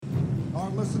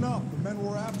Everyone listen up. The men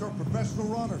we're after are professional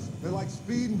runners. They like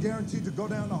speed and guaranteed to go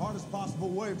down the hardest possible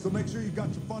way. So make sure you got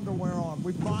your underwear on.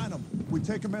 We find them, we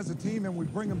take them as a team, and we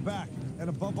bring them back. And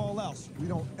above all else, we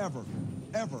don't ever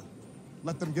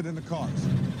let them get in the cars.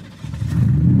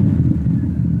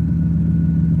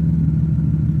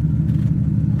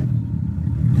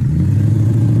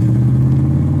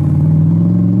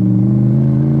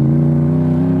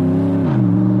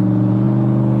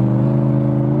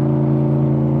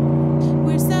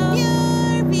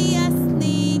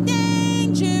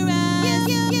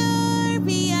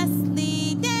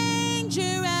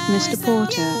 Mr.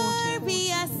 Porter.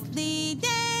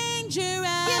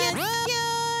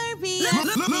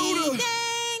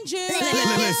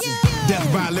 Listen,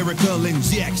 death by lyrical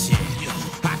injection.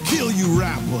 I kill you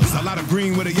rappers. A lot of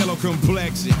green with a yellow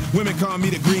complexion. Women call me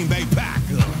the Green Bay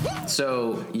Packer.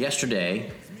 So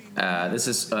yesterday, this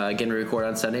is again we record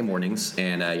on Sunday mornings,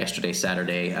 and yesterday,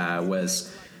 Saturday,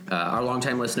 was our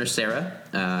longtime listener Sarah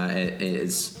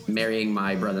is marrying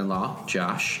my brother-in-law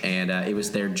Josh, and it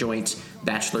was their joint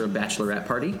bachelorette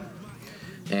party.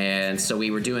 And so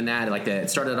we were doing that. It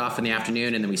started off in the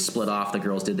afternoon, and then we split off. The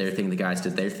girls did their thing, the guys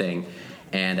did their thing.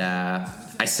 And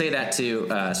I say that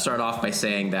to start off by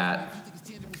saying that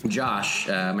Josh,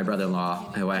 my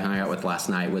brother-in-law, who I hung out with last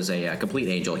night, was a complete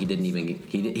angel.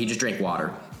 He just drank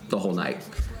water the whole night.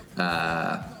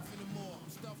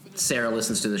 Sarah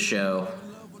listens to the show,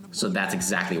 so that's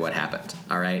exactly what happened.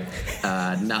 All right,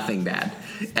 nothing bad.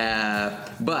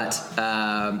 But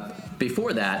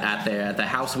before that, at the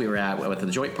house we were at with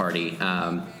the joint party,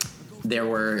 there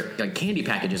were candy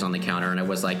packages on the counter, and I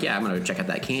was like, yeah, I'm going to check out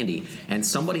that candy. And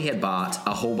somebody had bought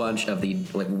a whole bunch of the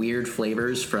weird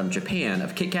flavors from Japan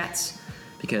of Kit Kats,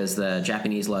 because the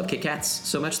Japanese love Kit Kats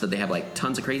so much that they have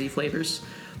tons of crazy flavors.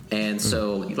 And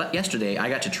so yesterday I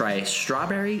got to try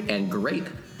strawberry and grape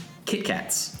Kit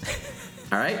Kats.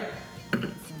 All right?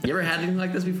 You ever had anything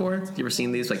like this before? You ever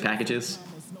seen these packages?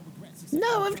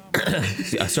 No,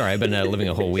 sorry, I've been living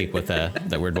a whole week with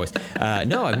that weird voice.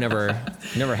 No, I've never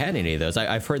had any of those.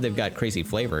 I've heard they've got crazy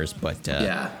flavors, but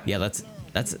yeah, that's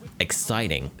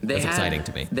exciting. That's exciting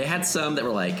to me. They had some that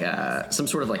were some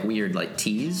sort of weird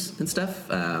teas and stuff,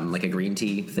 like a green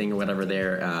tea thing or whatever.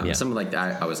 There, some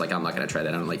I was like, I'm not gonna try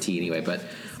that. I don't like tea anyway. But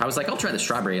I was like, I'll try the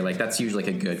strawberry. That's usually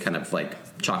a good kind of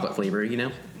chocolate flavor, you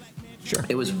know? Sure.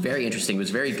 It was very interesting. It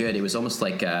was very good. It was almost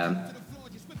like.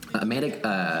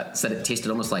 Amanda said it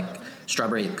tasted almost like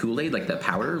strawberry Kool-Aid, the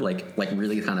powder,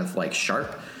 really kind of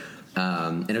sharp.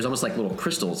 And there's almost little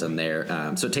crystals in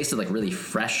there. So it tasted like really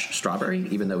fresh strawberry,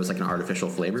 even though it was an artificial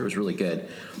flavor. It was really good.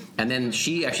 And then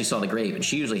she actually saw the grape, and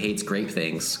she usually hates grape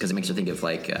things because it makes her think of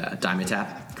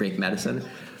Dimetapp grape medicine.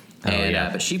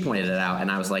 But she pointed it out, and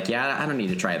I was like, yeah, I don't need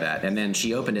to try that. And then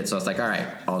she opened it, so I was like, all right,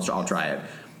 I'll try it.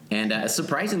 And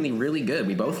surprisingly really good.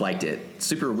 We both liked it.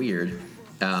 Super weird.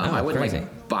 I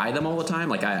wouldn't buy them all the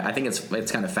time. I think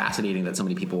it's kind of fascinating that so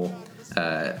many people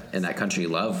in that country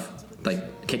love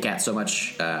Kit Kat so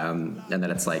much, and that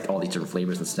it's all these different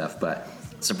flavors and stuff. But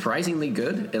surprisingly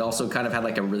good. It also kind of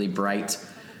had a really bright,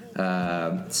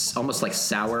 almost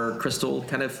sour crystal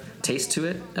kind of taste to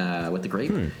it with the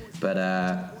grape. But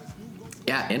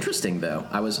yeah, interesting though.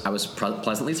 I was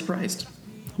pleasantly surprised.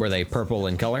 Were they purple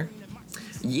in color?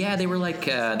 Yeah, they were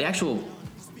the actual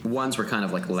ones were kind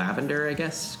of lavender, I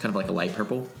guess, kind of a light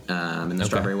purple, and the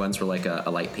strawberry ones were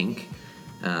a light pink,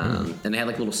 and they had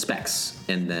little specks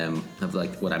in them of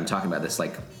what I'm talking about, this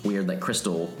weird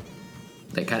crystal,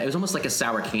 it was almost like a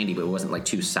sour candy, but it wasn't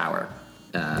too sour,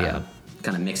 kind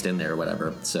of mixed in there or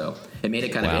whatever. So it made it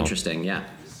kind of interesting. Yeah,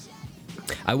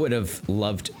 I would have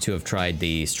loved to have tried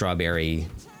the strawberry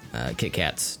Kit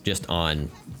Kats just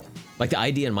on, the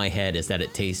idea in my head is that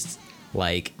it tastes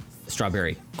like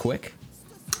strawberry quick.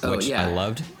 Which I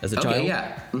loved as a child.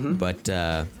 Yeah. Mm-hmm.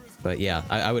 But yeah,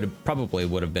 I would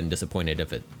have been disappointed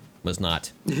if it was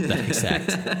not that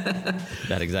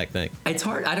exact thing. It's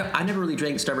hard. I never really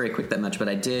drank strawberry quick that much, but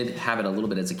I did have it a little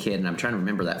bit as a kid, and I'm trying to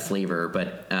remember that flavor.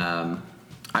 But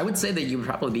I would say that you would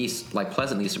probably be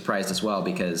pleasantly surprised as well,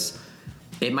 because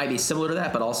it might be similar to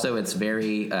that, but also it's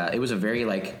very. It was a very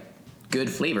good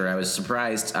flavor. I was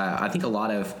surprised. I think a lot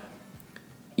of,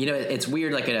 it's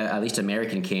weird. At least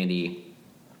American candy.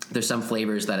 There's some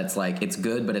flavors that it's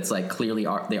good, but it's clearly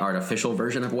the artificial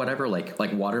version of whatever, like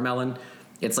watermelon.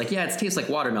 It's it tastes like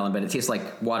watermelon, but it tastes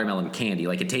like watermelon candy.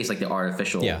 It tastes like the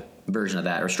artificial version of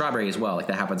that. Or strawberry as well.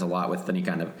 That happens a lot with any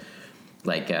kind of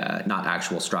not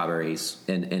actual strawberries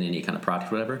in any kind of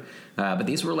product or whatever. But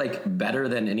these were better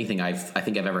than anything I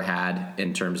think I've ever had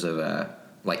in terms of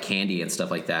candy and stuff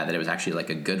like that. That it was actually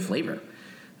a good flavor.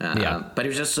 But it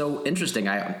was just so interesting.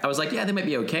 I was like, yeah, they might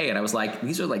be okay. And I was like,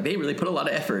 these are like, they really put a lot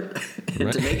of effort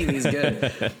into making these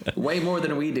good. Way more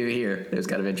than we do here. It was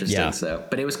kind of interesting. Yeah. So,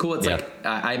 but it was cool. It's like,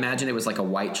 I imagine it was like a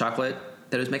white chocolate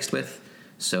that it was mixed with.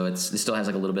 So it still has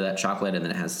like a little bit of that chocolate, and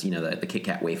then it has, the Kit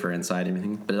Kat wafer inside and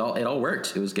everything. But it all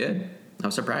worked. It was good. I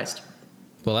was surprised.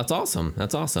 Well, that's awesome.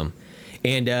 That's awesome.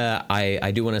 And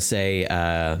I do want to say,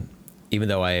 even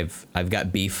though I've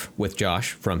got beef with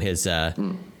Josh from his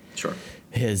Sure.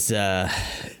 his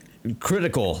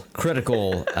critical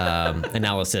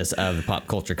analysis of the Pop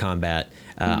Culture Combat,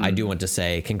 I do want to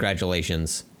say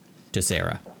congratulations to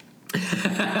Sarah.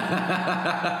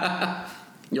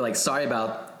 You're like, sorry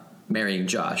about marrying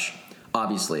Josh.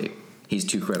 Obviously, he's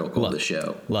too critical of the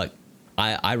show. Look,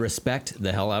 I respect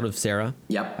the hell out of Sarah.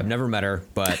 Yep. I've never met her,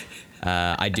 but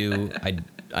I do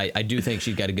think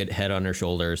she's got a good head on her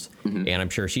shoulders, and I'm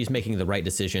sure she's making the right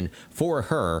decision for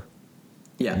her.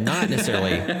 Yeah. Not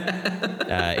necessarily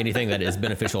anything that is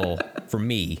beneficial for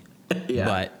me. Yeah.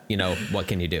 But what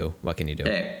can you do? What can you do?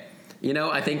 Hey,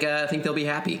 I think they'll be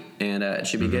happy, and it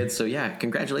should be good. So yeah,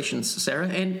 congratulations, Sarah,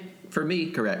 and for me,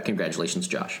 congratulations,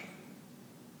 Josh.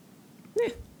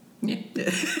 Yeah.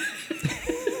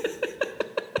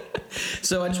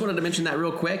 So I just wanted to mention that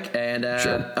real quick, and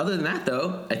Sure. Other than that,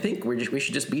 though, I think we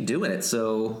should just be doing it.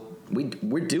 So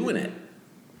we're doing it.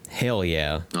 Hell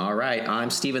yeah. All right, I'm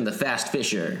Steven the Fast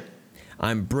Fisher.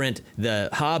 I'm Brent the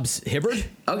Hobbs Hibbard.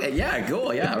 Okay, yeah,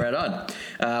 cool, yeah, right on.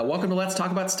 Welcome to Let's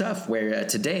Talk About Stuff, where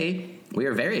today we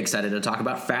are very excited to talk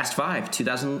about Fast 5,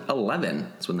 2011.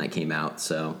 That's when that came out,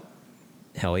 so.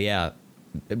 Hell yeah.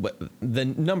 The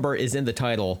number is in the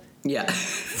title. Yeah.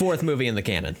 4th movie in the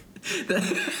canon.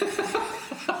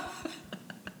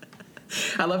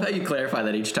 I love how you clarify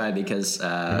that each time, because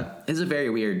it's a very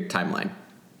weird timeline.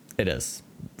 It is.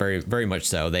 Very, very much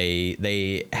so.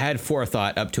 They had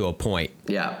forethought up to a point.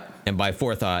 Yeah. And by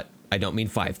forethought, I don't mean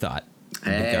 5 thought.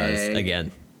 Hey. Because,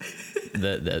 again,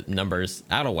 the numbers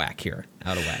out of whack here.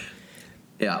 Out of whack.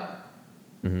 Yeah.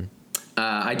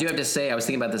 I do have to say, I was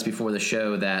thinking about this before the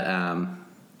show, that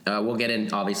we'll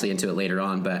get obviously into it later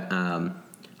on, but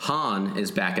Han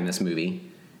is back in this movie,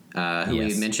 who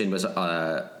Yes. we mentioned was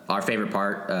our favorite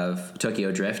part of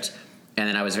Tokyo Drift. And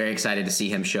then I was very excited to see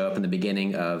him show up in the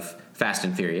beginning of Fast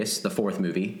and Furious, the 4th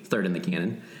movie, 3rd in the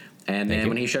canon. And then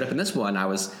when he showed up in this one, I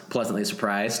was pleasantly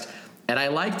surprised. And I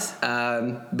liked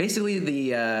basically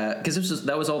because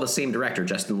that was all the same director,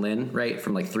 Justin Lin, right?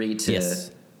 From like 3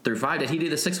 through 5. Did he do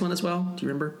the 6th one as well? Do you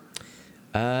remember?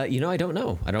 I don't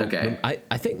know. I don't. Okay.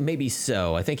 I think maybe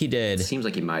so. I think he did. It seems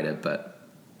like he might have, but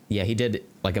Yeah, he did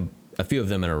like a few of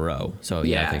them in a row. So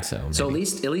yeah, I think so. So maybe.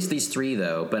 at least these 3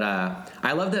 though. But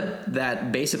I love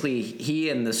that basically he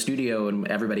and the studio and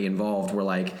everybody involved were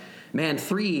like, man,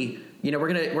 3.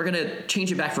 We're gonna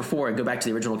change it back for 4 and go back to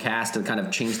the original cast and kind of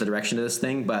change the direction of this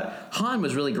thing. But Han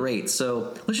was really great,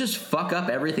 so let's just fuck up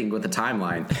everything with the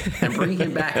timeline and bring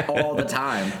him back all the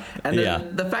time. And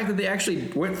the fact that they actually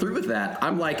went through with that,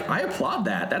 I'm like, I applaud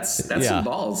that. That's some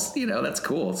balls. That's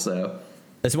cool. So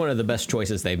it's one of the best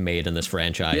choices they've made in this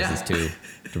franchise is to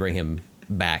bring him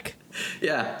back.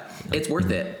 yeah, it's worth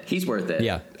it. He's worth it.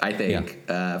 Yeah, I think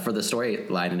for the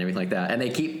storyline and everything like that. And they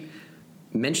keep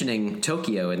mentioning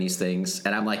Tokyo and these things,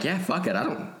 and I'm like, yeah, fuck it. I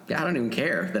don't even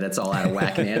care that it's all out of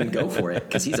whack, man. Go for it,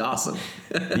 because he's awesome.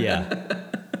 Yeah.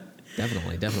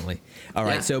 Definitely. All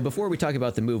right. Yeah. So before we talk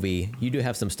about the movie, you do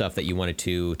have some stuff that you wanted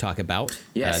to talk about.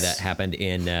 Yes. That happened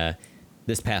in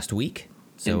this past week.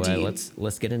 So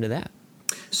let's get into that.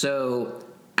 So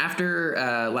after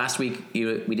last week,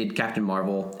 we did Captain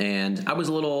Marvel, and I was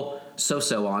a little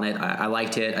so-so on it. I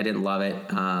liked it. I didn't love it.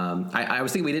 I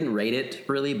was thinking we didn't rate it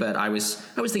really, but I was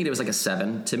thinking it was like a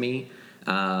 7 to me.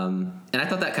 And I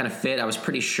thought that kind of fit. I was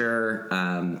pretty sure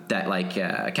that like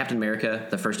Captain America,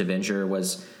 the First Avenger,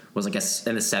 was like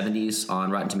in the 70s on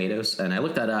Rotten Tomatoes, and I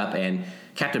looked that up, and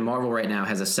Captain Marvel right now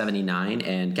has a 79,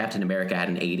 and Captain America had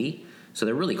an 80. So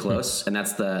they're really close, and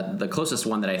that's the closest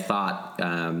one that I thought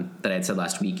that I had said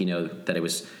last week. That it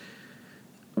was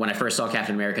when I first saw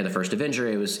Captain America: The First Avenger.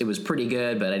 It was pretty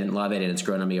good, but I didn't love it, and it's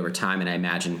grown on me over time. And I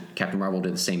imagine Captain Marvel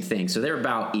did the same thing. So they're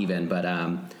about even, but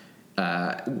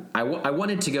I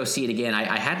wanted to go see it again.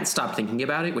 I hadn't stopped thinking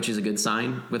about it, which is a good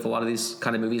sign with a lot of these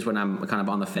kind of movies when I'm kind of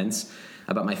on the fence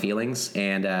about my feelings,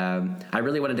 and I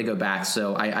really wanted to go back.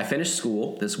 So I finished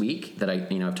school this week that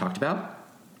I've talked about.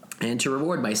 And to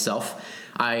reward myself,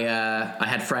 I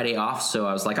had Friday off, so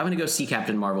I was like, I'm going to go see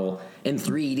Captain Marvel in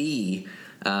 3D in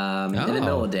the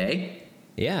middle of the day.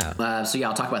 Yeah.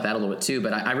 I'll talk about that a little bit too.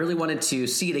 But I really wanted to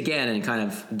see it again and kind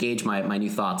of gauge my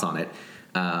new thoughts on it.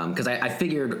 Because I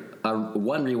figured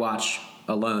one rewatch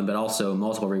alone, but also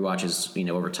multiple rewatches,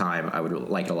 over time, I would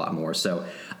like it a lot more. So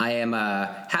I am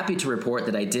happy to report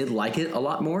that I did like it a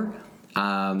lot more.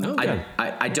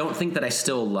 I don't think that I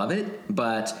still love it,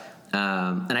 but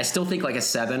and I still think like a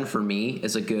 7 for me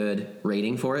is a good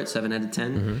rating for it, 7 out of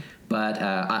 10. Mm-hmm.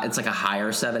 But it's like a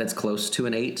higher 7. It's close to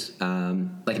an 8.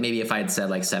 Like maybe if I had said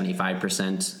like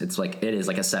 75%, it is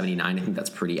like a 79. I think that's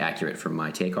pretty accurate from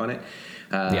my take on it.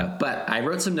 But I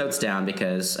wrote some notes down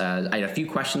because I had a few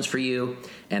questions for you,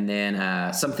 and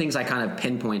then some things I kind of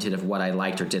pinpointed of what I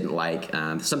liked or didn't like.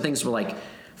 Some things were like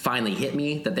finally hit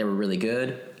me that they were really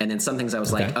good, and then some things I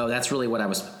was like, oh, that's really what I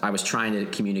was trying to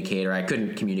communicate, or I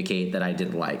couldn't communicate that I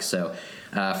didn't like. So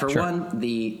one,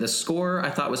 the score I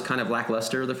thought was kind of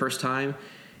lackluster the first time,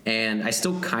 and I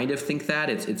still kind of think that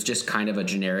it's just kind of a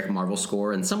generic Marvel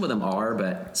score, and some of them are,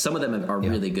 but some of them are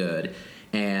really good.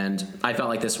 And I felt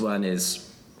like this one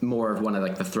is more of one of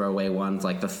like the throwaway ones,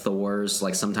 like the Thors.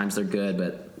 Like sometimes they're good,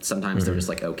 but sometimes they're just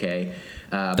like okay.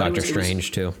 Doctor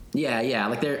Strange too. Yeah.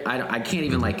 Like I can't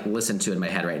even like listen to it in my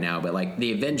head right now. But like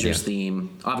the Avengers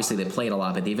theme, obviously they played a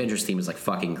lot, but the Avengers theme is like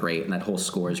fucking great, and that whole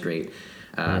score is great.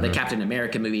 The Captain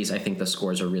America movies, I think the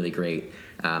scores are really great.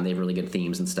 They have really good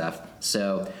themes and stuff.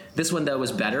 So this one though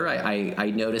was better. I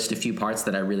noticed a few parts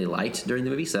that I really liked during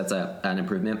the movie, so that's an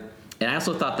improvement. And I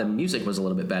also thought the music was a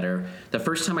little bit better. The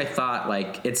first time I thought,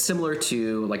 like, it's similar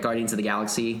to, like, Guardians of the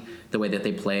Galaxy, the way that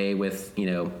they play with,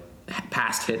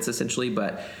 past hits, essentially.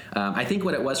 But I think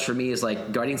what it was for me is,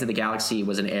 like, Guardians of the Galaxy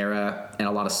was an era and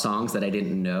a lot of songs that I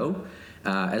didn't know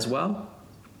as well.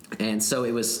 And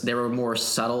so there were more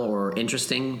subtle or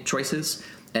interesting choices.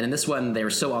 And in this one, they were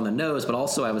so on the nose, but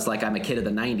also I was like, I'm a kid of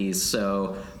the 90s,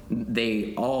 so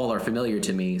they all are familiar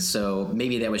to me. So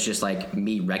maybe that was just like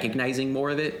me recognizing more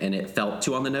of it, and it felt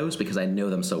too on the nose because I know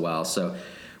them so well. So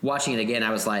watching it again,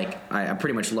 I was like, I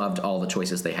pretty much loved all the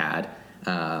choices they had.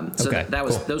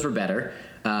 Those were better.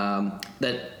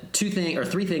 The 3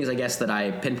 things, I guess, that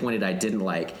I pinpointed I didn't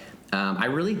like. I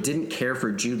really didn't care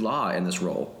for Jude Law in this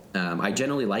role. I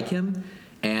generally like him.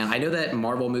 And I know that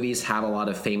Marvel movies have a lot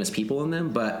of famous people in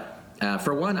them, but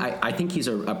for one, I think he's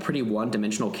a pretty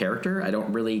one-dimensional character. I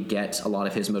don't really get a lot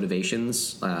of his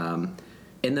motivations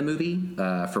in the movie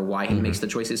for why he makes the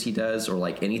choices he does, or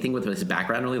like anything with his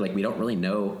background. Really, like we don't really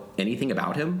know anything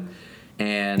about him,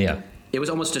 and it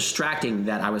was almost distracting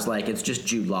that I was like, it's just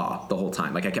Jude Law the whole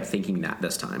time. Like I kept thinking that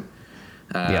this time.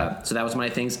 So that was one of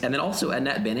my things, and then also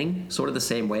Annette Bening, sort of the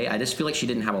same way. I just feel like she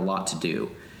didn't have a lot to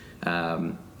do.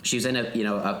 She was in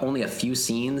only a few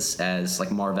scenes as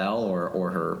like Marvel or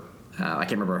her. I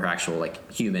can't remember her actual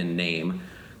like human name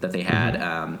that they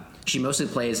had. She mostly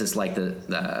plays as like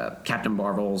the Captain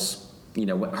Marvel's,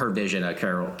 her vision,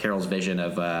 Carol's vision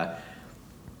of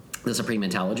the Supreme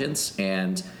Intelligence,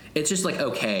 and it's just like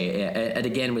okay. It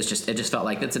again it just felt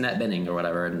like it's Annette Bening or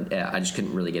whatever, and I just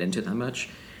couldn't really get into it that much.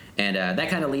 And that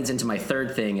kind of leads into my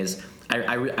third thing is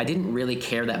I didn't really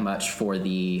care that much for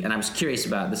and I was curious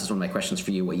about, this is one of my questions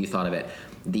for you, what you thought of it,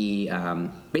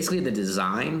 basically the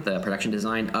design, the production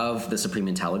design of the Supreme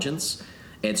Intelligence.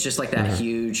 It's just like that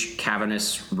huge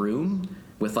cavernous room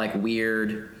with like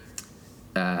weird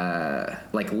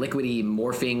like liquidy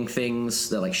morphing things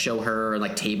that like show her,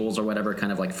 like tables or whatever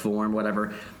kind of like form,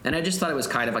 whatever. And I just thought it was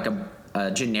kind of like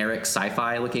a generic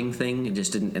sci-fi looking thing. It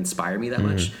just didn't inspire me that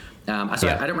much. I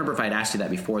don't remember if I'd asked you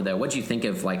that before though. What do you think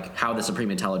of like how the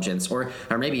Supreme Intelligence, or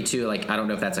maybe too, like I don't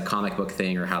know if that's a comic book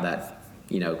thing or how that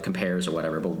compares or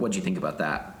whatever, but what do you think about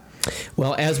that?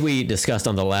 Well, as we discussed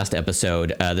on the last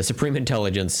episode, the Supreme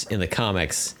Intelligence in the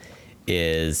comics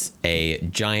is a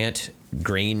giant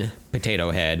green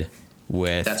potato head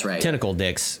with tentacle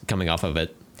dicks coming off of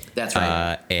it. That's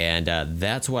right. And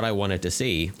that's what I wanted to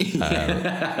see.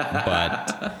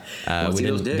 But we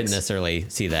didn't necessarily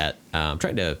see that. I'm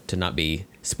trying to not be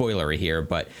spoilery here,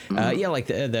 but like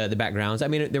the backgrounds, I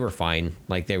mean, they were fine.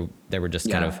 Like they were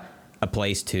just kind of a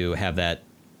place to have that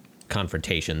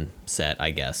confrontation set,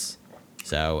 I guess.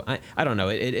 So I don't know.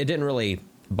 It didn't really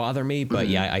bother me, but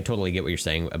I totally get what you're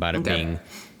saying about it being,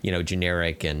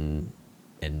 generic and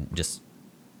just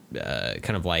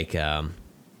kind of like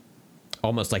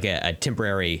almost like a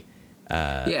temporary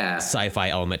sci-fi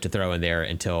element to throw in there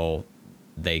until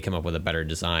they come up with a better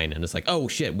design. And it's like, oh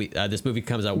shit, this movie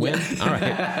comes out when? All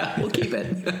right, we'll keep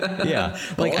it.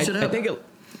 Like I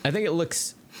think it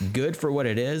looks good for what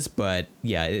it is, but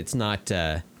it's not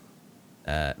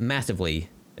massively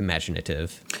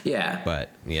imaginative. But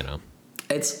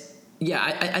it's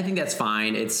I think that's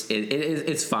fine.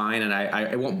 It's fine,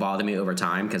 and it won't bother me over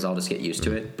time because I'll just get used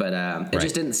to it. But it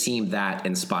just didn't seem that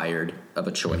inspired of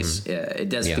a choice. It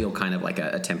does feel kind of like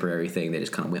a temporary thing they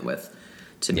just kind of went with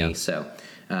to me. So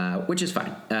which is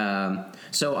fine.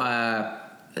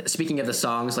 Speaking of the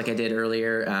songs, like I did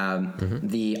earlier,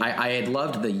 I had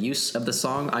loved the use of the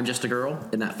song "I'm Just a Girl"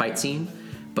 in that fight scene,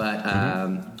 but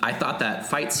I thought that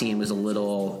fight scene was a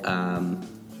little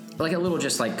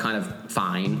just like kind of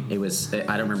fine. It was,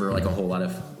 I don't remember like a whole lot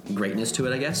of greatness to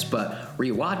it, I guess, but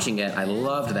rewatching it, I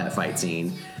loved that fight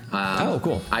scene.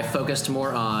 Cool. I focused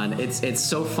more on, it's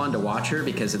so fun to watch her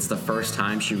because it's the first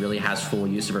time she really has full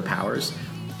use of her powers,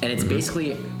 and it's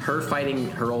basically her fighting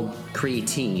her old Kree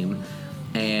team,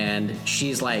 and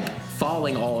she's like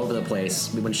falling all over the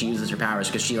place when she uses her powers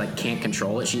because she like can't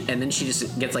control it. And then she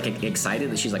just gets like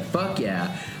excited that she's like, fuck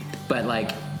yeah. But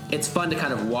like, it's fun to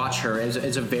kind of watch her.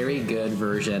 It's a very good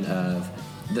version of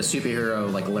the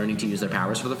superhero like learning to use their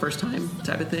powers for the first time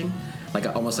type of thing, like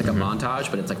almost like a montage,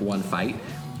 but it's like one fight,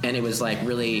 and it was like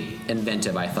really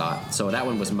inventive, I thought. So that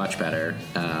one was much better.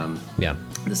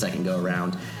 The second go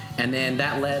around, and then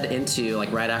that led into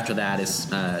like right after that is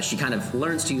she kind of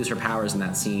learns to use her powers in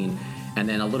that scene, and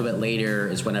then a little bit later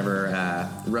is whenever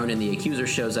Ronan the Accuser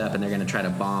shows up and they're going to try to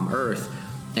bomb Earth,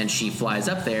 and she flies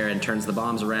up there and turns the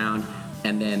bombs around.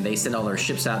 And then they send all their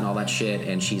ships out and all that shit,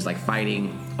 and she's like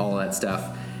fighting all that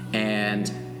stuff. And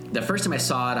the first time I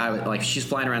saw it, I was like, she's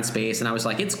flying around space, and I was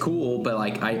like, it's cool, but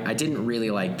like I didn't really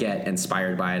like get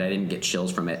inspired by it. I didn't get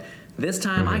chills from it. This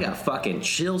time I got fucking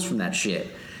chills from that shit,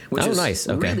 which is nice.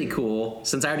 Okay. Really cool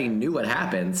since I already knew what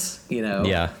happens, you know.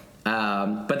 Yeah.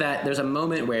 But there's a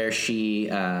moment where she,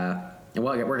 well,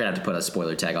 we're gonna have to put a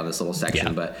spoiler tag on this little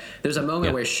section, but there's a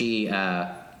moment where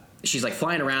she's like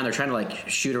flying around. They're trying to like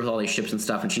shoot her with all these ships and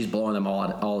stuff, and she's blowing them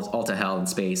all to hell in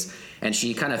space. And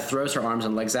she kind of throws her arms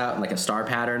and legs out in like a star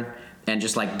pattern, and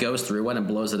just like goes through one and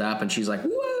blows it up. And she's like,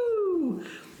 "Woo!"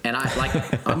 And I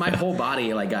like my whole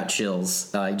body like got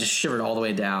chills, just shivered all the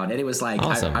way down. And it was like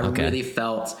awesome. I really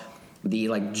felt the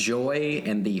like joy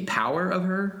and the power of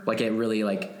her. Like it really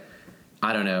like,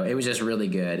 I don't know. It was just really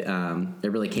good.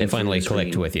 It really came. It finally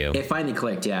clicked with you. It finally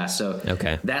clicked, yeah. So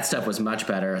that stuff was much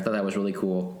better. I thought that was really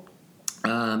cool.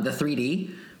 The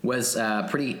 3D was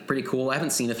pretty cool. I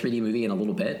haven't seen a 3D movie in a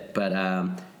little bit, but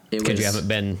it was because you haven't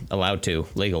been allowed to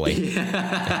legally. They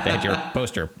had your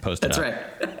poster posted. That's up. right.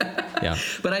 Yeah,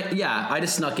 but I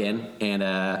just snuck in and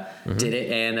did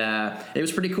it, and it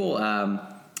was pretty cool.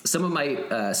 Some of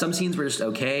my some scenes were just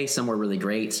okay. Some were really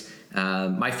great.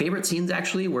 My favorite scenes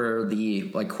actually were the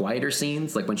like quieter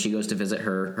scenes, like when she goes to visit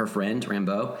her friend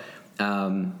Rambeau.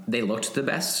 They looked the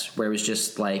best, where it was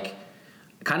just like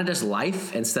kind of just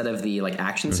life instead of the like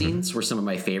action scenes were some of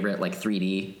my favorite like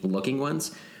 3D looking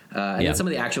ones. And then some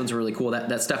of the action ones were really cool.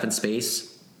 That stuff in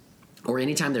space, or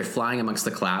anytime they're flying amongst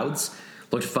the clouds,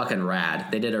 looked fucking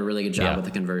rad. They did a really good job with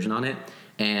the conversion on it,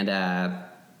 and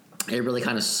it really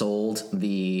kind of sold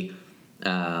the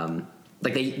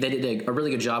like they did a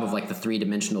really good job of like the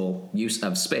 3-dimensional use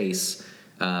of space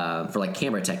for like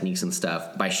camera techniques and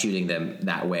stuff by shooting them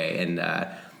that way. And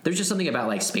there's just something about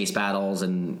like space battles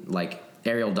and like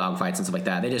aerial dogfights and stuff like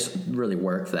that. They just really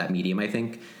work for that medium, I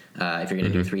think, if you're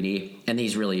going to do 3D. And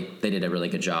they did a really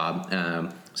good job.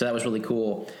 So that was really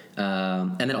cool.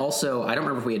 And then also, I don't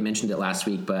remember if we had mentioned it last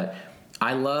week, but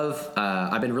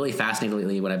I've been really fascinated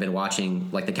lately when I've been watching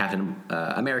like the Captain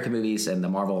America movies and the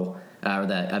Marvel or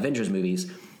the Avengers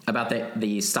movies about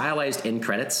the stylized end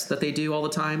credits that they do all the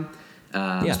time,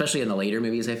 especially in the later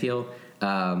movies, I feel.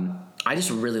 I just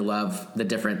really love the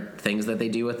different things that they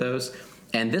do with those.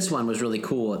 And this one was really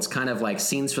cool. It's kind of like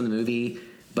scenes from the movie,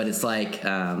 but it's like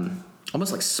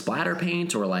almost like splatter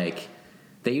paint, or like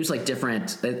they use like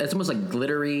different, it's almost like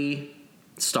glittery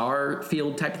star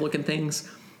field type looking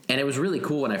things. And it was really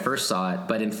cool when I first saw it,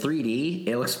 but in 3D,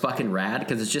 it looks fucking rad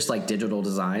because it's just like digital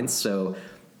designs. So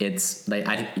it's they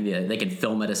can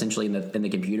film it essentially in the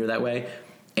computer that way.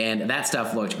 And that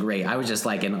stuff looked great. I was just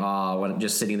like in awe when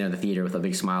just sitting there in the theater with a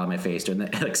big smile on my face during the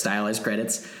like stylized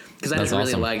credits, because I just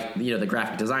really liked the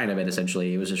graphic design of it.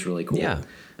 Essentially, it was just really cool. Yeah.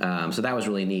 So that was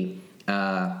really neat.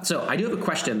 So I do have a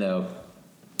question though.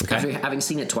 Okay. After having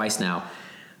seen it twice now,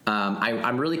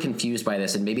 I'm really confused by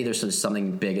this, and maybe there's just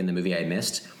something big in the movie I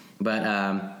missed. But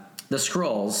the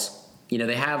Skrulls,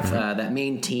 they have that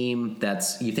main team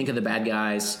that's, you think of the bad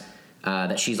guys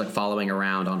that she's like following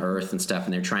around on Earth and stuff,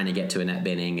 and they're trying to get to Annette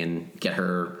Bening and get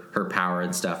her power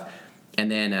and stuff. And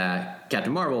then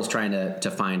Captain Marvel's trying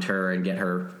to find her and get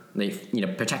her,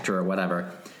 protect her or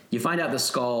whatever. You find out the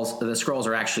Skrulls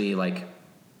are actually like,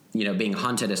 being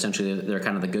hunted. Essentially, they're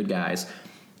kind of the good guys.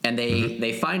 And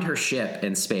they find her ship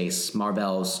in space,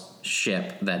 Mar-Vell's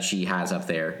ship that she has up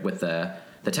there with the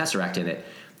Tesseract in it.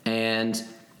 And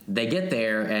they get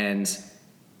there, and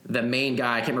the main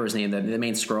guy, I can't remember his name, the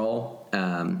main Skrull,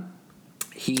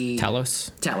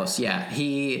 Talos, yeah.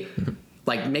 He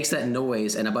like makes that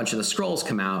noise, and a bunch of the Skrulls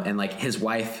come out, and like his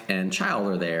wife and child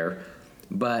are there.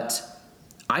 But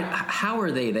how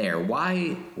are they there?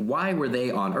 Why were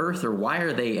they on Earth, or why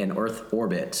are they in Earth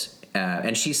orbit?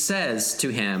 And she says to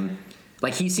him,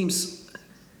 like, he seems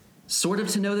sort of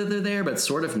to know that they're there, but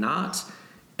sort of not.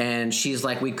 And she's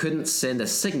like, we couldn't send a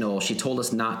signal. She told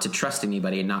us not to trust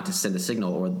anybody and not to send a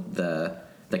signal, or the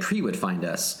Kree would find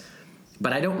us.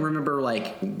 But I don't remember,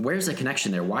 like, where's the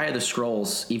connection there? Why are the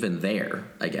Skrulls even there,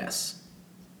 I guess?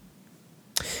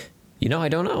 You know, I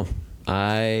don't know.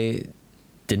 I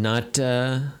did not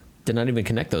even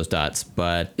connect those dots.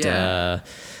 But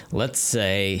let's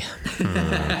say,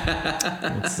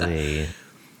 let's see.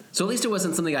 So at least it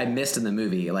wasn't something I missed in the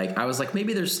movie. Like, I was like,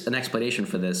 maybe there's an explanation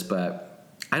for this,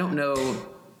 but I don't know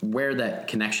where that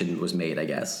connection was made, I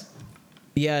guess.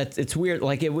 Yeah, it's weird.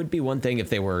 Like, it would be one thing if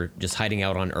they were just hiding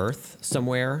out on Earth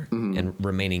somewhere and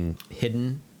remaining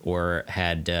hidden, or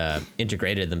had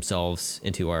integrated themselves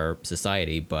into our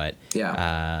society. But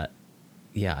I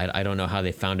don't know how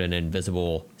they found an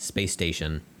invisible space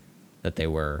station that they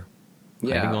were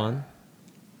hiding on.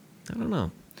 I don't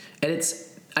know. And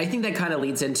I think that kind of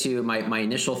leads into my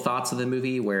initial thoughts of the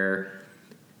movie, where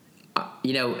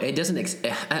it doesn't.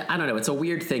 I don't know. It's a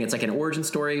weird thing. It's like an origin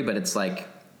story, but it's like.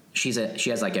 She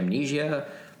has like amnesia,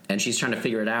 and she's trying to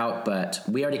figure it out, but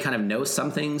we already kind of know some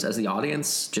things as the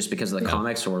audience just because of the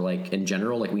comics, or like in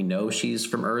general, like we know she's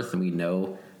from Earth, and we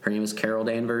know her name is Carol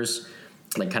Danvers,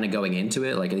 like kind of going into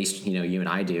it, like at least you and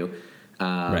I do.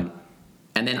 Right.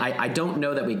 And then I don't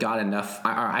know that we got enough.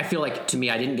 I feel like, to me,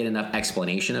 I didn't get enough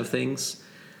explanation of things,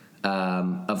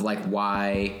 of like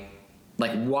why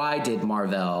did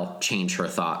Mar-Vell change her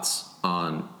thoughts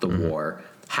on the war?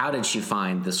 How did she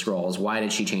find the Skrulls? Why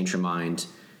did she change her mind?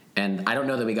 And I don't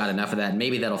know that we got enough of that.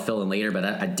 Maybe that'll fill in later, but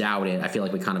I doubt it. I feel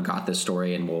like we kind of got this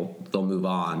story, and they'll move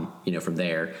on, from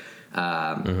there.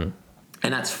 And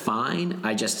that's fine.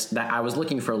 I was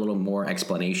looking for a little more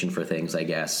explanation for things, I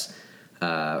guess.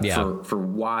 For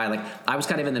why, like, I was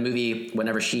kind of in the movie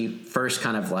whenever she first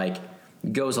kind of like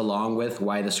goes along with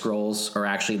why the Skrulls are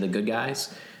actually the good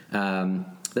guys.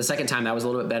 The second time, that was a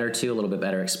little bit better too, a little bit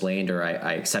better explained, or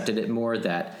I accepted it more,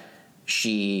 that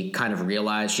she kind of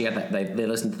realized she had they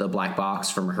listened to the black box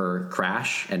from her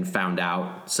crash and found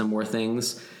out some more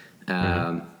things,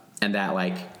 and that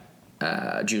like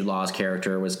Jude Law's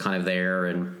character was kind of there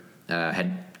and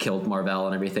had killed Mar-Vell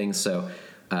and everything. So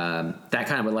that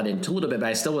kind of led into a little bit, but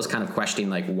I still was kind of questioning,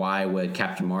 like, why would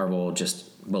Captain Marvel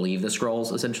just believe the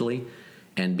Skrulls essentially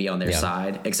and be on their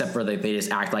side, except for they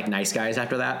just act like nice guys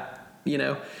after that.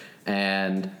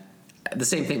 And the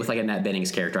same thing with like Annette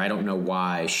Bening's character. I don't know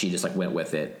why she just like went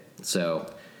with it.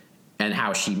 So, and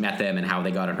how she met them and how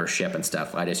they got on her ship and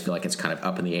stuff. I just feel like it's kind of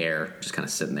up in the air, just kind of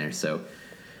sitting there. So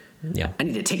I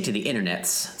need to take to the internets,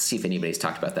 see if anybody's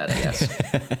talked about that, I guess.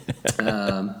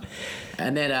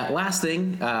 And then last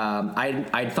thing,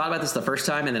 I thought about this the first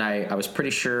time, and then I was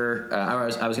pretty sure I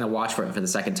was going to watch for it for the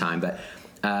second time, but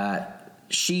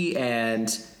she and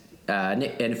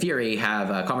Nick and Fury have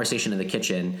a conversation in the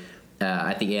kitchen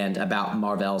at the end about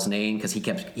Mar-Vell's name, because he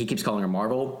keeps calling her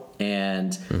Marvel,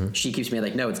 and she keeps being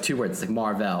like, no, it's two words, it's like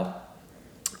Mar-Vell.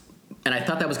 And I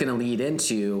thought that was going to lead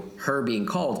into her being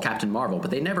called Captain Marvel, but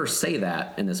they never say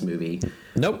that in this movie.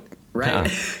 Nope. Right?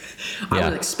 I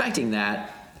was expecting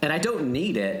that, and I don't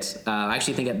need it. I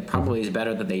actually think it probably is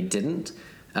better that they didn't.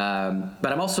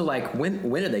 But I'm also like, when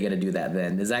are they going to do that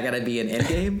then? Is that going to be an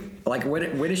Endgame? Like,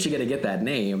 when is she going to get that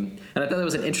name? And I thought that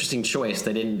was an interesting choice.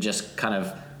 They didn't just kind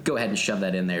of go ahead and shove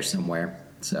that in there somewhere.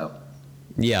 So,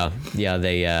 yeah,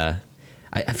 they.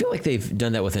 I feel like they've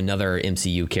done that with another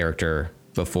MCU character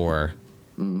before.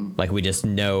 Like, we just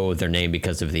know their name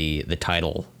because of the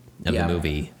title of the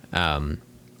movie. I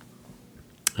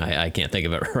can't think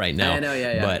of it right now. I know,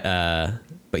 yeah.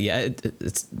 But yeah,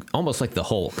 it's almost like the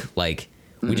Hulk. Like,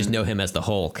 we just know him as the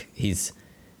Hulk. He's.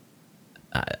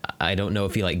 I don't know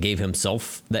if he like gave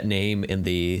himself that name in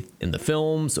the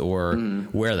films, or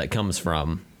where that comes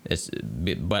from.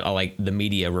 But like the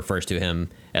media refers to him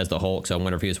as the Hulk. So I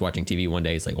wonder if he was watching TV one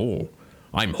day. He's like, oh,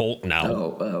 I'm Hulk now.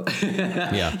 Oh.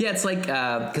 Yeah. Yeah, it's like,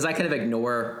 because I kind of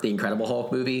ignore the Incredible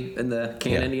Hulk movie in the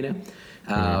canon,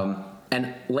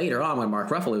 And later on, when Mark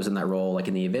Ruffalo was in that role, like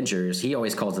in the Avengers, he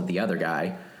always calls it the other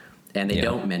guy, and they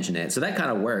don't mention it. So that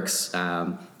kind of works.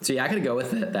 So yeah, I could go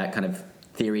with that kind of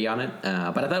theory on it.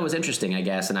 But I thought it was interesting, I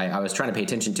guess, and I was trying to pay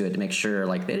attention to it to make sure,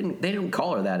 like, they didn't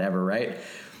call her that ever, right?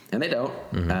 And they don't.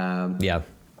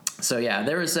 So yeah,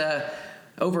 there was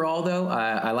overall though,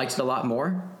 I liked it a lot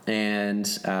more, and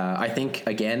I think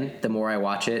again, the more I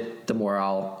watch it, the more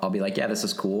I'll be like, yeah, this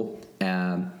is cool.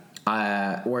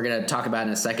 we're gonna talk about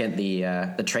in a second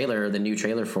the trailer, the new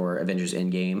trailer for Avengers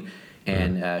Endgame,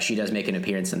 and she does make an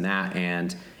appearance in that,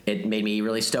 and it made me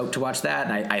really stoked to watch that.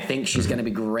 And I think she's gonna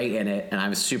be great in it, and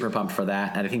I'm super pumped for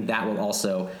that. And I think that will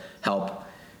also help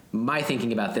my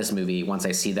thinking about this movie once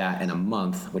I see that in a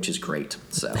month, which is great.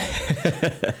 So,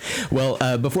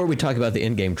 well, before we talk about the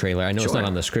Endgame trailer, I know it's Sure. not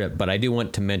on the script, but I do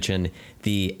want to mention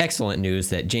the excellent news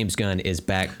that James Gunn is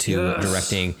back to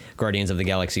directing Guardians of the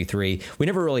Galaxy 3. We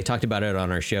never really talked about it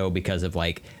on our show because of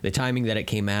like the timing that it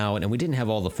came out, and we didn't have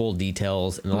all the full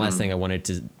details. And the last thing I wanted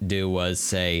to do was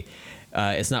say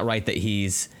it's not right that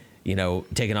he's,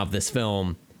 taking off this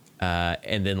film,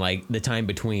 and then like the time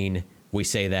between we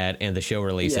say that and the show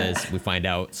releases, we find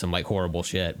out some like horrible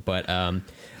shit. But I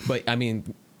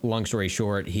mean, long story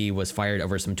short, he was fired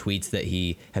over some tweets that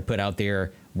he had put out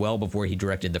there well before he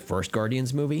directed the first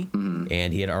Guardians movie,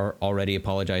 and he had already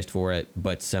apologized for it.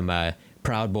 But some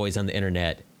proud boys on the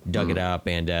internet dug it up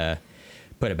and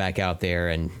put it back out there,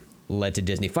 and led to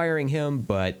Disney firing him.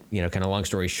 But kind of long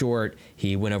story short,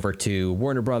 he went over to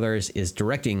Warner Brothers, is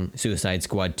directing Suicide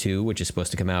Squad 2, which is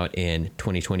supposed to come out in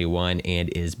 2021, and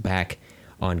is back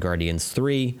on Guardians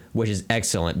 3, which is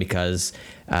excellent because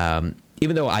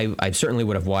even though I certainly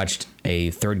would have watched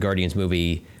a third Guardians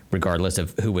movie regardless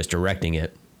of who was directing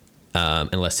it,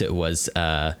 unless it was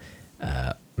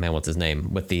what's his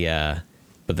name with the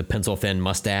pencil thin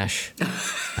mustache,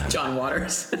 John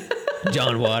Waters.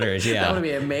 John Waters, yeah. That would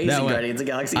be amazing. That one, Guardians of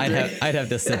the Galaxy 3. I'd have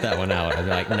to sit that one out. I'd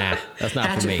be like, nah, that's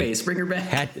not for me. Face, bring her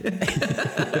back.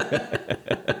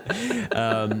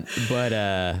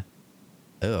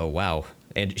 Oh wow,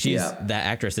 and that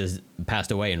actress has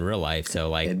passed away in real life. So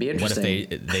like, It'd be what if they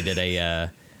did a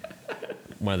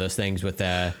one of those things with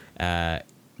Grandma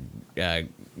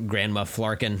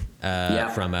Flarkin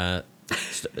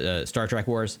from Star Trek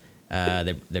Wars?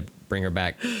 They bring her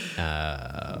back.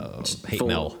 Hate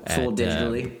Mel full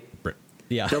digitally.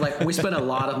 Yeah, they're like, we spent a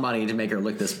lot of money to make her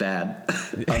look this bad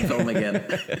on film again.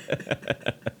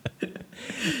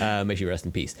 May she rest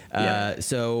in peace.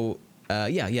 So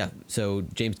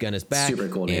James Gunn is back. Super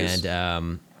cool news.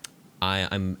 And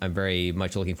I'm very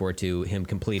much looking forward to him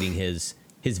completing his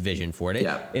vision for it.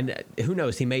 And who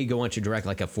knows, he may go on to direct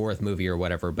like a fourth movie or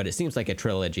whatever, but it seems like a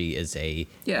trilogy is a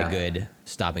good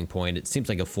stopping point. It seems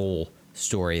like a full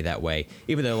story that way,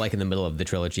 even though like in the middle of the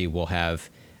trilogy we'll have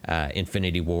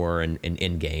Infinity War and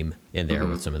Endgame in there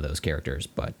with some of those characters.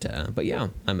 But yeah,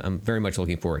 I'm very much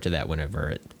looking forward to that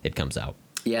whenever it comes out.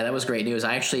 Yeah, that was great news.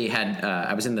 I actually had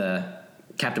I was in the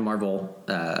Captain Marvel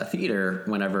theater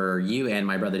whenever you and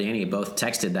my brother Danny both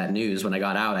texted that news. When I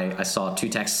got out, I saw 2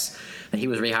 texts that he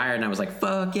was rehired, and I was like,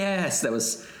 fuck yes, that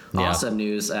was awesome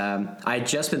news. I had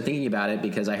just been thinking about it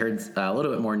because I heard a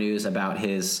little bit more news about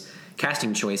his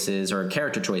casting choices or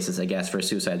character choices, I guess, for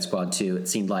Suicide Squad 2. It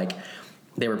seemed like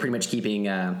they were pretty much keeping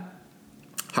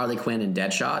Harley Quinn and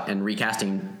Deadshot and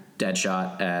recasting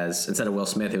Deadshot as, instead of Will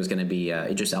Smith, it was going to be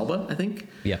Idris Elba, I think.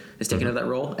 Is taking over that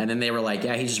role. And then they were like,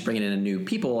 yeah, he's just bringing in new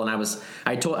people. And I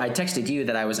texted you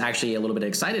that I was actually a little bit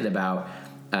excited about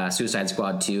Suicide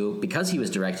Squad 2 because he was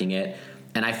directing it.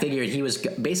 And I figured he was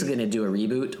basically going to do a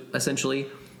reboot, essentially,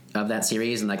 of that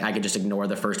series. And like I could just ignore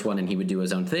the first one and he would do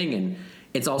his own thing. And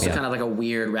it's also kind of like a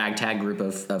weird ragtag group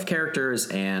of characters.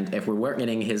 And if we weren't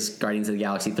getting his Guardians of the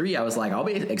Galaxy 3, I was like, I'll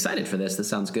be excited for this. This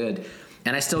sounds good.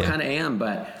 And I still kind of am,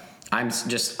 but I'm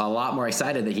just a lot more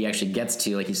excited that he actually gets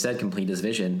to, like you said, complete his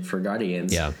vision for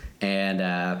Guardians. And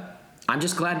I'm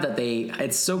just glad that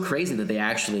it's so crazy that they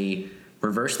actually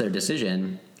reversed their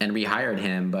decision and rehired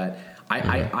him. But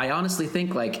I honestly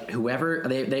think like whoever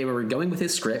they were going with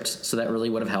his script, so that really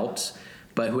would have helped.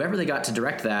 But whoever they got to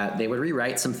direct that, they would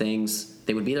rewrite some things.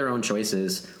 They would be their own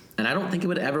choices. And I don't think it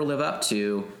would ever live up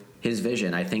to his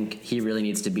vision. I think he really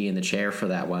needs to be in the chair for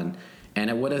that one. And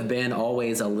it would have been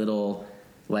always a little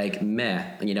like meh.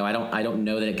 I don't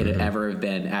know that it could ever have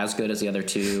been as good as the other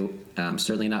two.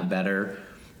 Certainly not better.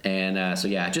 And so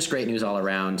yeah, just great news all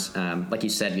around. Like you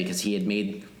said, because he had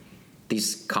made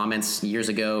these comments years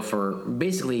ago for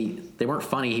basically they weren't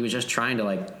funny. He was just trying to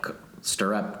like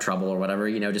stir up trouble or whatever,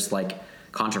 just like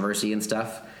controversy and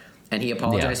stuff. And he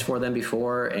apologized for them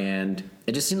before, and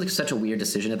it just seemed like such a weird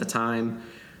decision at the time.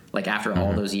 Like after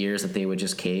all those years that they would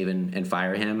just cave and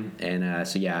fire him. And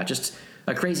so yeah, just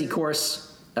a crazy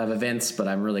course of events, but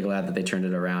I'm really glad that they turned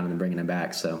it around and bringing him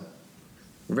back. So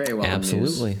very welcome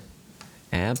news.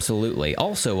 Absolutely.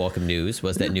 Also welcome news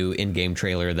was that new in-game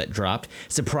trailer that dropped.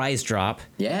 Surprise drop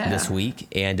this week.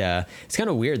 And it's kind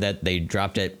of weird that they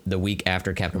dropped it the week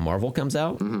after Captain Marvel comes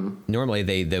out. Normally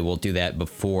they will do that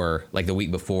before, like the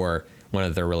week before one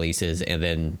of their releases, and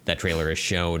then that trailer is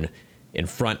shown in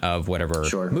front of whatever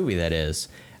movie that is.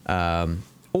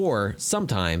 Or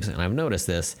sometimes, and I've noticed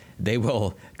this, they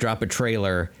will drop a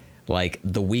trailer like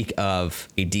the week of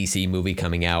a DC movie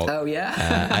coming out. Oh,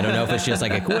 yeah? I don't know if it's just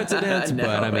like a coincidence, No,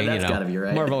 but I mean, that's gotta be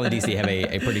right. Marvel and DC have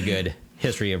a pretty good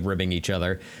history of ribbing each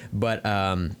other. But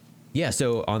yeah,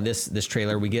 so on this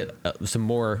trailer, we get some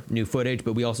more new footage,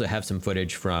 but we also have some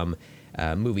footage from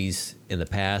movies in the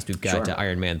past. We've got Sure.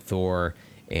 Iron Man, Thor,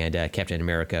 and Captain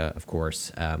America, of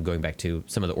course, going back to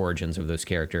some of the origins of those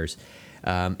characters.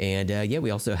 Yeah,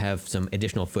 we also have some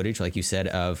additional footage, like you said,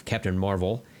 of Captain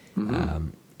Marvel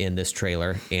in this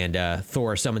trailer. And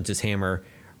Thor summons his hammer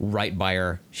right by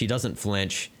her. She doesn't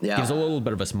flinch, gives a little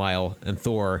bit of a smile, and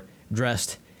Thor,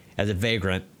 dressed as a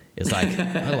vagrant, is like,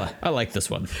 I like this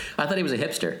one. I thought he was a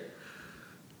hipster.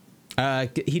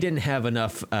 He didn't have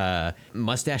enough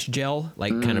mustache gel,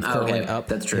 like kind of curling up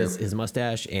That's true. his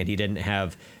mustache, and he didn't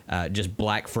have just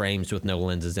black frames with no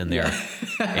lenses in there,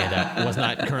 and was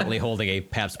not currently holding a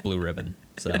Pabst Blue Ribbon.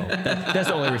 So that's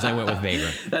the only reason I went with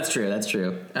Vagrant. That's true. That's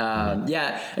true.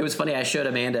 Yeah, it was funny. I showed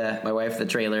Amanda, my wife, the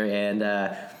trailer, and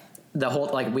the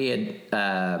whole, like, we had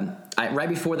right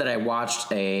before that I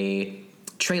watched a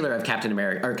trailer of Captain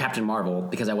America or Captain Marvel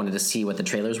because I wanted to see what the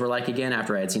trailers were like again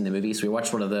after I had seen the movie. So we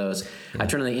watched one of those. I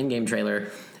turned on the in-game trailer,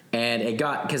 and it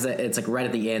got, because it's like right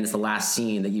at the end, it's the last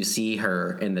scene that you see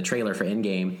her in the trailer for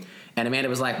in-game. And Amanda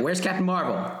was like, "Where's Captain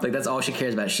Marvel?" Like, that's all she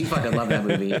cares about. She fucking loved that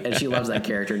movie, and she loves that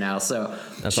character now. So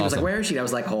she was like, "Where is she?" And I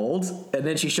was like, "Hold." And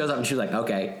then she shows up, and she was like,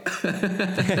 "Okay."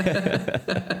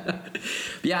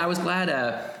 Yeah, I was glad.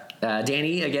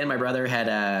 Danny, again, my brother, had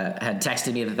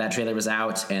texted me that trailer was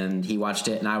out, and he watched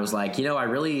it, and I was like, I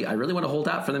really want to hold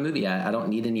out for the movie. I don't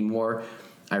need any more.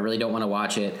 I really don't want to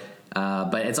watch it.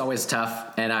 But it's always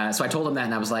tough. And so I told him that,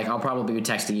 and I was like, I'll probably be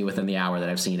texting you within the hour that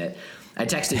I've seen it. I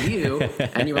texted you,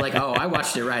 and you were like, "Oh, I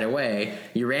watched it right away."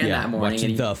 You ran that morning.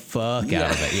 Watching the fuck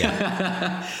out of it,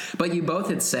 yeah. But you both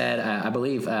had said, I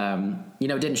believe, it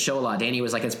didn't show a lot. Danny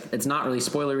was like, it's not really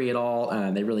spoilery at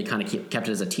all. They really kind of kept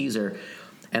it as a teaser.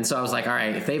 And so I was like, all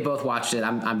right, if they both watched it,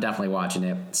 I'm definitely watching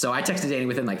it. So I texted Danny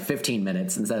within like 15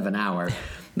 minutes instead of an hour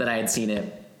that I had seen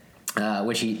it.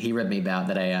 Which he ribbed me about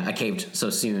that I caved so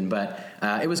soon, but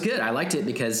it was good. I liked it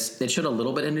because it showed a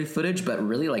little bit of new footage, but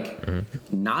really like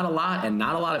not a lot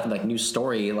of like new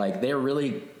story. Like, they're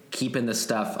really keeping this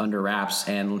stuff under wraps.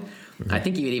 And I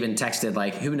think you had even texted,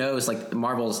 like, who knows, like,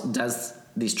 Marvel does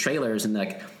these trailers and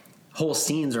like whole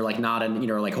scenes are like not in,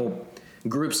 like whole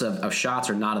groups of shots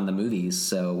are not in the movies.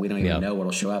 So we don't even know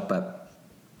what'll show up, but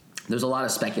there's a lot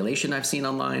of speculation I've seen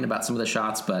online about some of the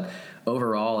shots, but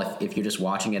overall, if you're just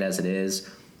watching it as it is,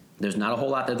 there's not a whole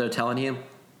lot that they're telling you.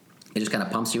 It just kind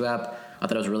of pumps you up. I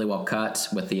thought it was really well cut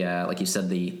with the, like you said,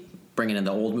 the bringing in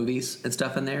the old movies and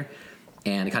stuff in there,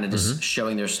 and kind of just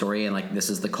showing their story. And like, this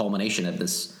is the culmination of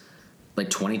this, like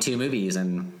 22 movies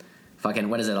and fucking,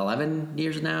 what is it, 11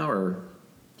 years now? Or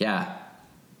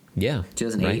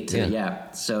 2008. Right,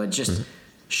 yeah. So it just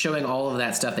showing all of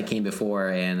that stuff that came before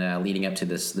and leading up to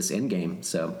this end game.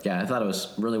 So yeah, I thought it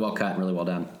was really well cut and really well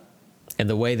done. And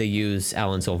the way they use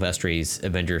Alan Silvestri's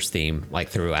Avengers theme, like,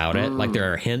 throughout it, like,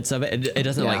 there are hints of it. It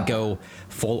doesn't like go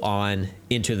full on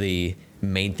into the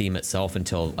main theme itself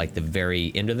until like the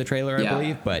very end of the trailer, I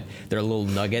believe. But there are little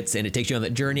nuggets, and it takes you on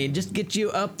that journey and just gets you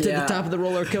up to the top of the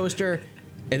roller coaster.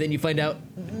 And then you find out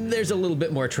there's a little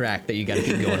bit more track that you got to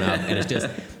keep going up. And it's just,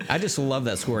 I just love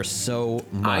that score so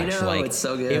much. I know, it's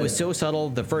so good. It was so subtle.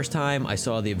 The first time I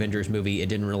saw the Avengers movie, it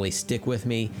didn't really stick with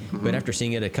me. But after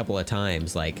seeing it a couple of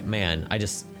times, like, man, I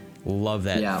just love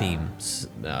that theme. It's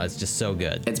just so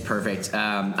good. It's perfect.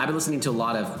 I've been listening to a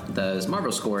lot of those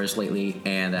Marvel scores lately.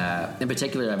 And in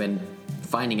particular, I've been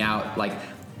finding out, like,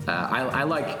 I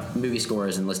like movie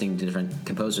scores and listening to different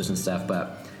composers and stuff,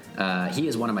 but he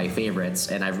is one of my favorites,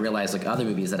 and I've realized, like, other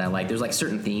movies that I like, there's like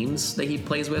certain themes that he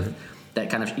plays with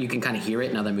that kind of, you can kind of hear it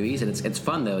in other movies, and it's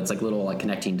fun though. It's like little like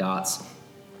connecting dots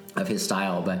of his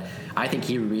style, but I think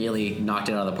he really knocked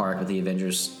it out of the park with the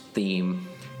Avengers theme.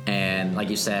 And like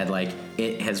you said, like,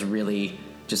 it has really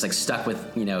just like stuck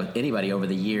with anybody over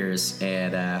the years,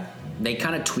 and they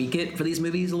kind of tweak it for these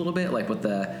movies a little bit, like with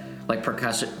the like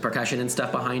percussion and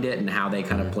stuff behind it and how they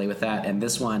kind of play with that. And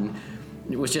this one,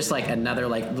 it was just like another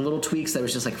like little tweaks that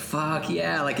was just like, fuck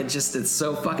yeah, like it's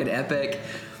so fucking epic.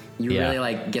 You really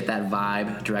like get that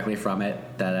vibe directly from it,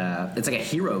 that it's like a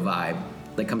hero vibe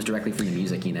that comes directly from the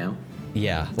music,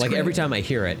 Yeah, it's like great. Every time I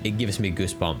hear it, it gives me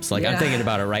goosebumps. Like, I'm thinking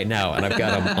about it right now, and I've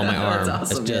got them on my arm.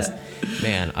 That's awesome, it's just,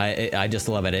 man, I just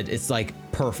love it. It's like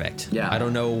perfect. Yeah. I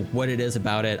don't know what it is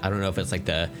about it. I don't know if it's like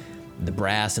the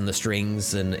brass and the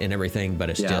strings and everything, but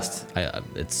it's just,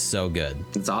 it's so good.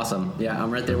 It's awesome. Yeah,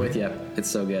 I'm right there with you. It's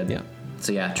so good. Yeah.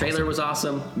 So yeah, trailer was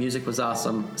awesome. Music was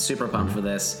awesome. Super pumped for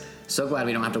this. So glad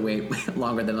we don't have to wait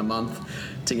longer than a month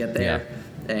to get there. Yeah.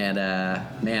 And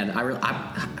man,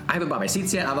 I haven't bought my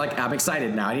seats yet. I'm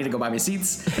excited now. I need to go buy my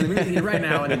seats in the movie theater right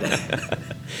now. And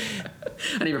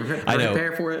I need to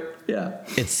prepare for it. Yeah.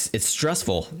 It's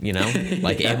stressful, you know?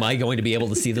 Like, am I going to be able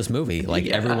to see this movie? Like,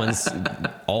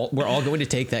 we're all going to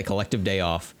take that collective day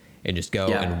off and just go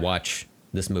and watch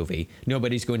this movie.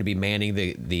 Nobody's going to be manning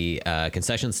the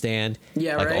concession stand.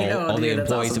 Yeah, like right. all the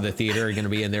employees awesome. of the theater are going to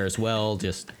be in there as well.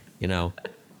 Just, you know,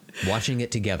 watching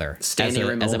it together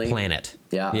as a planet.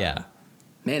 Yeah. Yeah.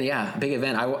 Man, yeah, big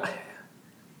event.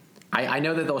 I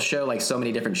know that they'll show like so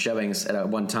many different showings at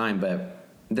one time, but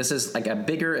this is like a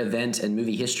bigger event in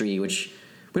movie history, which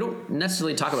we don't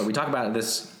necessarily talk about. We talk about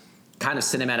this kind of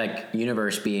cinematic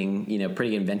universe being, you know,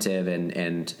 pretty inventive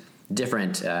and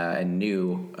different and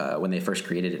new when they first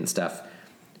created it and stuff.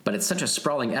 But it's such a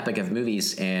sprawling epic of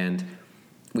movies, and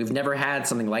we've never had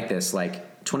something like this.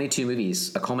 Like 22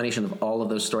 movies, a culmination of all of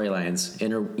those storylines,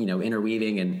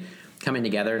 interweaving and coming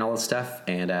together and all this stuff.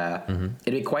 And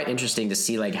it'd be quite interesting to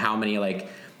see like how many like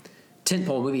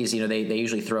tentpole movies. You know, they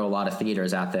usually throw a lot of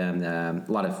theaters at them,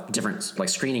 a lot of different like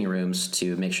screening rooms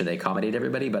to make sure they accommodate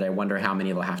everybody. But I wonder how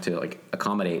many they'll have to like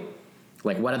accommodate.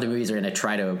 Like what other movies are going to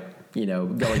try to, you know,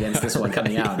 go against this one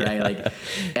coming out, right? Like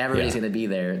everybody's going to be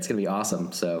there. It's going to be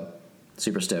awesome. So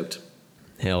super stoked.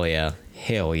 Hell yeah.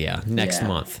 Next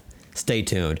month. Stay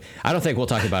tuned. I don't think we'll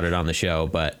talk about it on the show,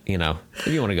 but you know, if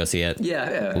you want to go see it,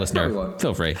 listener,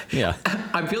 feel free. Yeah.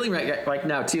 I'm feeling right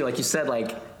now too, like you said,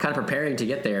 like kind of preparing to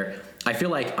get there. I feel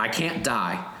like I can't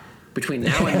die between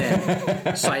now and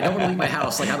then, so I don't want to leave my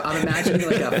house. Like I'm imagining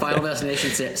like a Final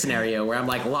Destination scenario where I'm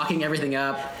like locking everything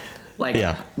up.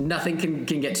 Like nothing can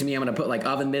get to me. I'm gonna put like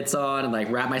oven mitts on and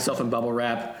like wrap myself in bubble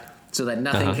wrap so that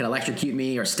nothing can electrocute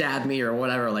me or stab me or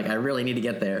whatever. Like I really need to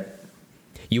get there.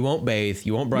 You won't bathe.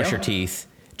 You won't brush your teeth,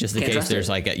 just in case there's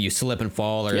like you slip and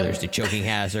fall or there's a choking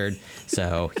hazard.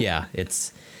 So yeah,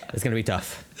 it's gonna be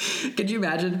tough. Could you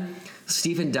imagine?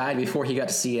 Stephen died before he got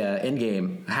to see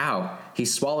Endgame. How? He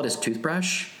swallowed his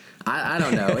toothbrush? I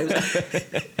don't know.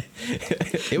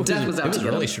 Death was out to get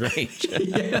him. Really strange.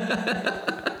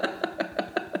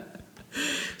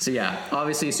 So yeah,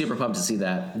 obviously super pumped to see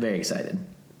that. Very excited.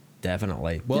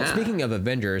 Definitely. Well, speaking of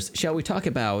Avengers, shall we talk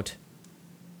about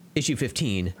issue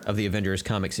 15 of the Avengers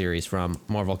comic series from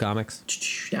Marvel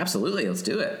Comics? Absolutely. Let's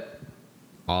do it.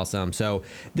 Awesome. So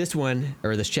this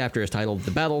chapter is titled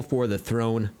The Battle for the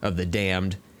Throne of the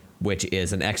Damned, which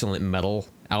is an excellent metal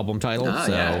album title. Oh,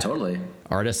 so yeah, totally.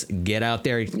 Artists, get out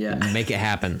there, make it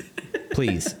happen,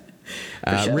 please.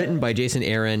 Sure. Written by Jason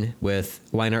Aaron with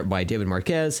line art by David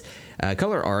Marquez,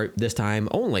 color art this time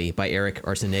only by Eric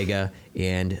Arciniega,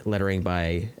 and lettering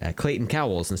by Clayton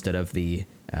Cowles instead of the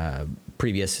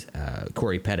previous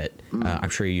Corey Pettit. I'm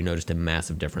sure you noticed a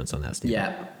massive difference on that, Steve.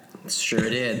 Yeah, sure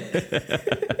did.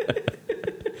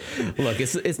 Look,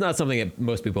 it's not something that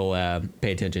most people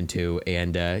pay attention to,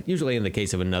 and usually in the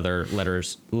case of another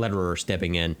letterer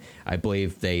stepping in, I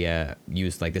believe they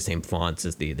use like the same fonts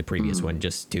as the previous one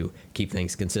just to keep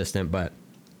things consistent. But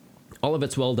all of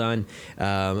it's well done.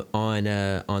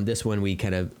 On this one, we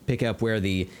kind of pick up where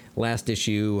the last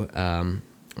issue, I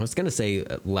was going to say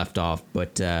left off,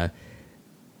 but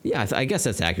yeah, I guess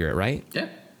that's accurate, right? Yeah.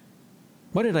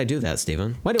 Why did I do that,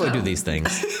 Stephen? Why do I do these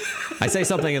things? I say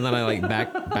something and then I like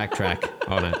backtrack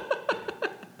on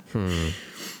it.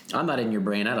 I'm not in your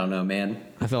brain. I don't know, man.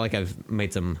 I feel like I've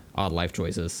made some odd life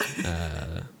choices.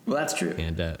 Well, that's true.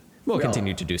 And we'll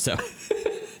continue to do so.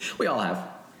 We all have.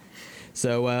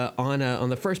 So on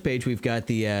the first page, we've got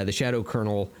the Shadow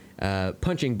Colonel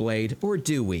punching Blade, or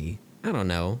do we? I don't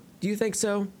know. Do you think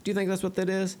so? Do you think that's what that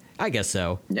is? I guess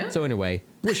so. Yeah. So anyway,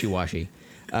 wishy-washy.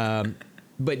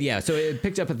 But yeah, so it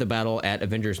picks up at the battle at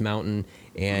Avengers Mountain,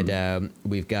 and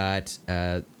we've got,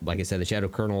 like I said, the Shadow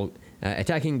Colonel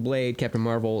attacking Blade. Captain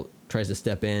Marvel tries to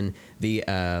step in. The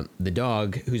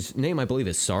dog, whose name I believe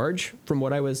is Sarge, from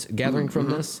what I was gathering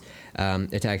from this,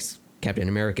 attacks Captain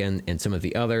America and some of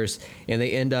the others, and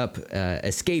they end up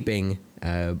escaping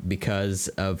because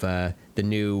of the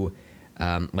new,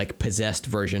 like, possessed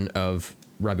version of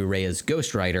Robbie Reyes'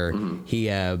 Ghost Rider. He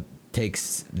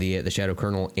takes the Shadow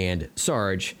Colonel and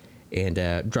Sarge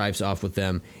and drives off with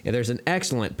them. And there's an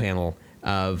excellent panel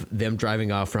of them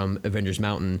driving off from Avengers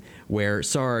Mountain where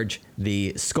Sarge,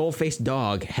 the skull-faced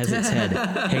dog, has its head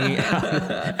hanging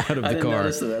out of the car. I didn't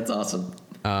notice that. That's awesome.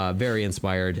 Very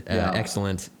inspired.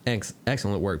 Excellent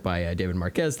work by David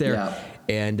Marquez there. Yeah.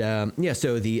 And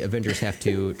so the Avengers have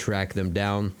to track them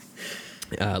down.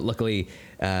 Luckily,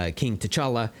 King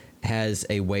T'Challa has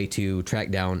a way to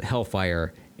track down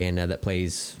Hellfire, and that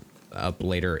plays up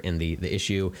later in the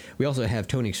issue. We also have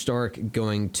Tony Stark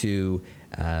going to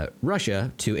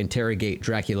Russia to interrogate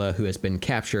Dracula, who has been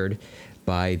captured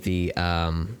by the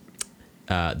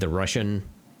Russian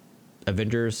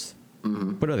Avengers.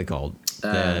 Mm-hmm. What are they called?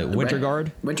 The Winter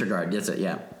Guard? Winter Guard, that's it,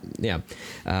 yeah. Yeah.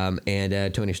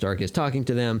 And Tony Stark is talking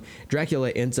to them. Dracula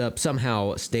ends up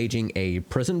somehow staging a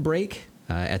prison break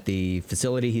at the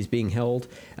facility he's being held.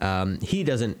 He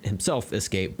doesn't himself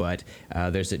escape, but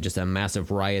there's just a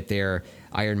massive riot there.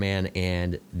 Iron Man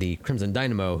and the Crimson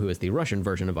Dynamo, who is the Russian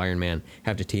version of Iron Man,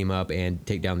 have to team up and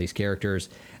take down these characters.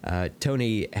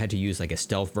 Tony had to use like a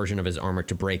stealth version of his armor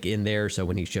to break in there, so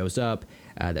when he shows up,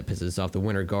 that pisses off the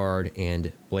Winter Guard,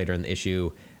 and later in the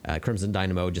issue, Crimson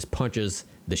Dynamo just punches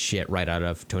the shit right out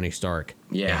of Tony Stark.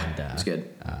 Yeah, and, it's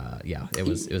good. Yeah, it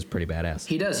was pretty badass.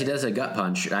 He does a gut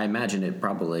punch. I imagine it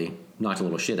probably knocked a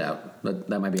little shit out.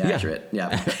 That might be accurate.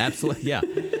 Yeah. Absolutely. Yeah.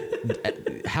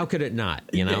 How could it not?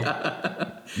 You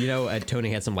know. You know,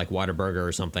 Tony had some like Whataburger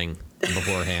or something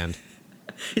beforehand.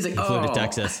 He's like, flew to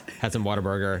Texas, had some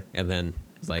Whataburger, and then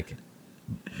was like,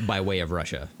 by way of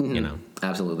Russia. Mm-hmm. You know.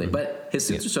 Absolutely. Mm-hmm. But his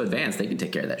suits are so advanced, they can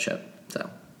take care of that shit. So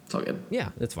it's all good.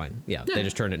 Yeah, that's fine. Yeah, they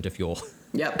just turn it into fuel.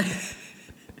 Yep.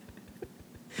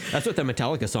 That's what the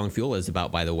Metallica song Fuel is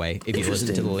about, by the way. If you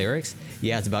listen to the lyrics,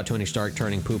 yeah, it's about Tony Stark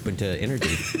turning poop into energy.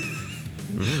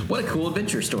 Mm-hmm. What a cool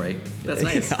adventure story. That's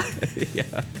nice. Yeah.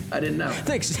 I didn't know.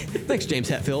 Thanks, James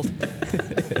Hetfield.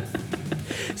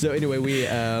 So anyway, we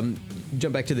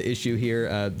jump back to the issue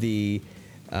here. The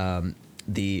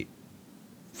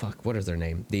what is their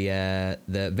name? The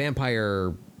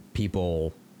vampire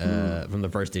people from the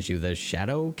first issue, the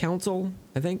Shadow Council,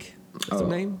 I think. That's their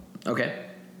name. Okay.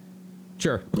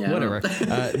 Sure, yeah, whatever.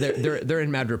 They're in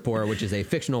Madripoor, which is a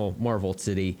fictional Marvel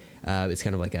city. It's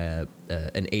kind of like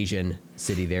an Asian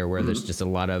city there, where there's just a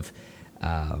lot of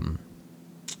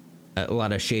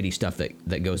shady stuff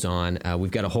that goes on.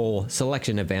 We've got a whole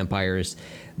selection of vampires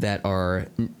that are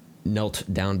knelt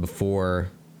down before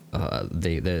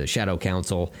the Shadow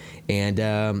Council,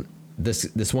 and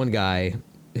this one guy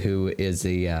who is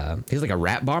he's like a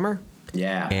rat bomber.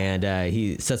 Yeah, and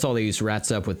he sets all these rats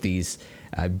up with these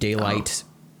daylight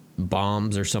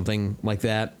bombs or something like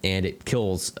that, and it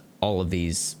kills all of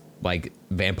these like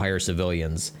vampire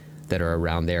civilians that are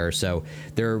around there. So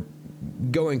they're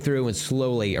going through and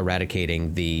slowly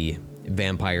eradicating the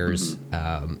vampires.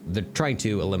 They're trying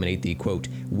to eliminate the quote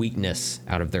weakness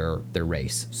out of their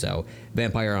race. So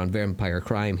vampire on vampire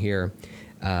crime here,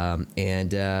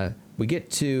 and we get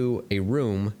to a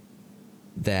room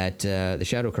that the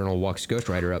Shadow Colonel walks Ghost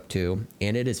Rider up to,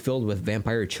 and it is filled with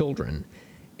vampire children.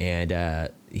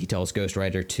 And he tells Ghost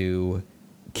Rider to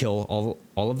kill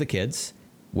all of the kids,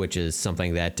 which is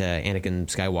something that Anakin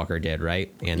Skywalker did,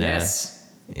 right? Yes.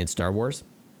 In Star Wars.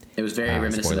 It was very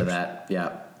reminiscent spoilers. of that.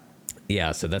 Yeah.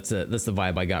 Yeah, so that's the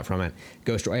vibe I got from it.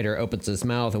 Ghost Rider opens his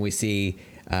mouth, and we see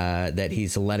that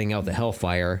he's letting out the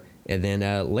Hellfire. And then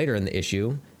later in the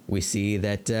issue, we see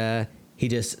that he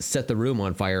just set the room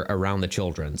on fire around the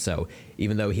children. So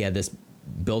even though he had this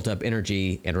built up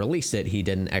energy and released it, he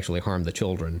didn't actually harm the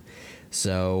children.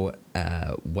 So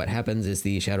what happens is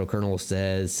the Shadow Colonel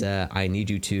says, I need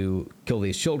you to kill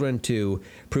these children to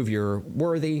prove you're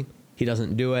worthy. He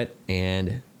doesn't do it,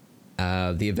 and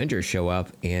the Avengers show up,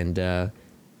 and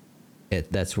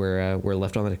that's where we're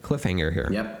left on the cliffhanger here.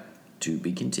 Yep. To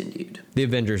be continued. The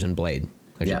Avengers and Blade,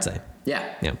 I should say.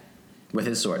 Yeah. With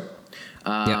his sword.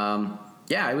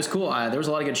 Yeah, it was cool. There was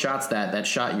a lot of good shots. That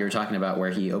shot you were talking about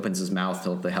where he opens his mouth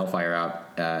to let the Hellfire out,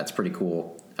 it's pretty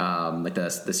cool. Like the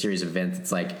series of events,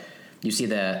 it's like you see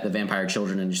the vampire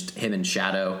children and just him in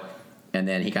shadow, and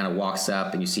then he kind of walks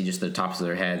up and you see just the tops of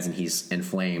their heads and he's in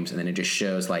flames, and then it just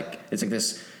shows like it's like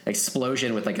this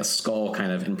explosion with like a skull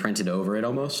kind of imprinted over it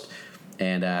almost.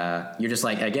 And you're just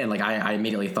like, again, like I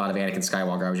immediately thought of Anakin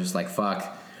Skywalker. I was just like,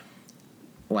 fuck.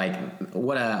 Like,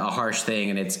 what a harsh thing.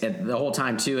 And it's the whole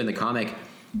time, too, in the comic,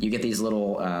 you get these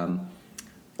little,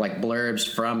 like, blurbs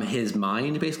from his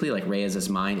mind, basically, like Reyes'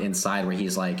 mind inside, where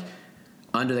he's, like,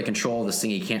 under the control of this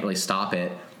thing. He can't really stop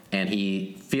it. And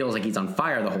he feels like he's on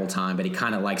fire the whole time, but he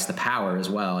kind of likes the power as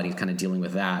well, and he's kind of dealing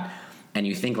with that. And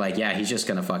you think, like, yeah, he's just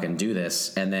going to fucking do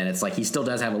this. And then it's like he still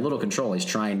does have a little control. He's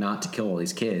trying not to kill all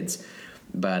these kids.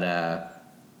 But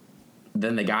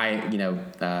then the guy, is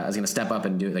going to step up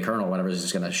and do the colonel, whatever, is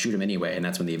just going to shoot him anyway, and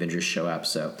that's when the Avengers show up.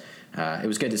 So it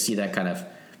was good to see that kind of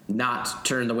not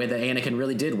turn the way that Anakin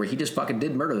really did, where he just fucking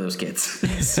did murder those kids.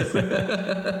 So,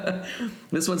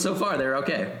 this one so far, they're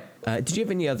okay. Did you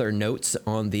have any other notes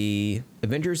on the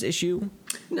Avengers issue?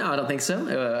 No, I don't think so.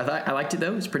 I liked it,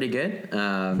 though. It's pretty good.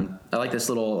 I like this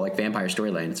little like vampire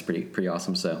storyline. It's pretty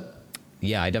awesome. So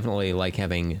yeah, I definitely like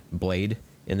having Blade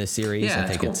in this series. Yeah, I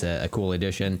think cool. it's a cool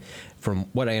addition. From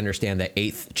what I understand, the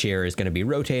 8th chair is going to be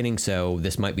rotating, so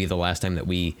this might be the last time that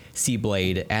we see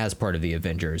Blade as part of the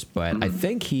Avengers. But I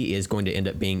think he is going to end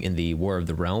up being in the War of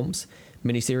the Realms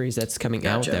miniseries that's coming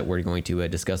out Gotcha. that we're going to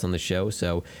discuss on the show.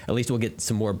 So at least we'll get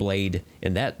some more Blade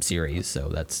in that series. So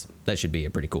that should be a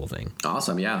pretty cool thing.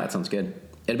 Awesome. Yeah, that sounds good.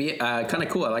 It'd be kind of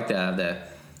cool. I like the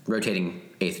rotating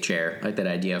 8th chair. I like that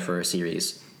idea for a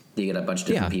series. You get a bunch of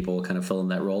different people kind of filling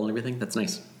that role and everything. That's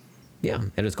nice. Yeah,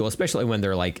 it is cool, especially when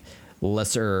they're like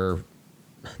lesser,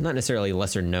 not necessarily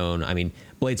lesser known. I mean,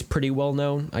 Blade's pretty well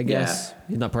known, I guess. Yeah.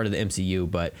 He's not part of the MCU,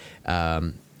 but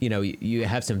you know, you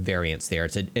have some variance there.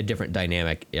 It's a different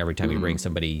dynamic every time you bring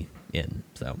somebody in.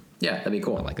 So Yeah, that'd be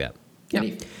cool. I like that. And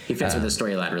Yeah. he fits with the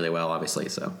storyline really well, obviously.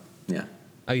 So yeah.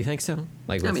 Oh, you think so?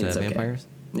 Like I with mean, it's okay. vampires?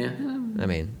 Yeah. I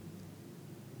mean,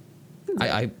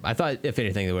 I thought if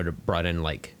anything they would have brought in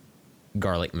like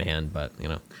Garlic Man, but you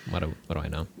know, what do I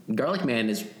know? Garlic Man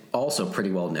is also pretty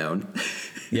well known.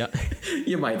 Yeah.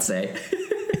 You might say.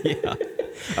 Yeah.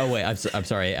 Oh wait, I'm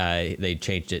sorry. They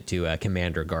changed it to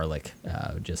Commander Garlic,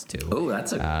 just to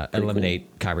That's a pretty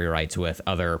eliminate copyrights with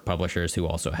other publishers who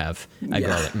also have a Yeah,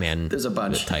 Garlic Man. there's a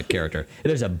bunch. type character.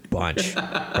 There's a bunch.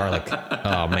 Garlic.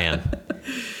 Oh man,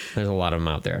 there's a lot of them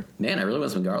out there. Man, I really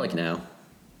want some garlic now.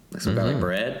 Like some garlic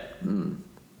bread.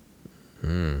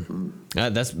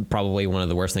 That's probably one of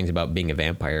the worst things about being a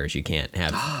vampire is you can't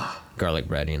have garlic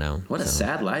bread. You know. What a So,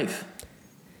 sad life.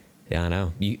 Yeah, I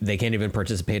know. They can't even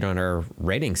participate on our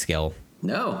rating scale.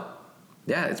 No.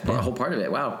 Yeah, it's a whole part of it.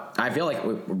 Wow. I feel like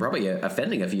we're probably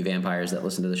offending a few vampires that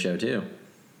listen to the show, too.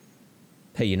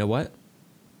 Hey, you know what?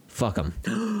 Fuck them.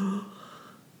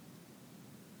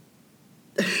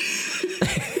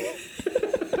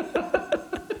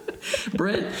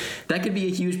 Brent, that could be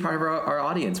a huge part of our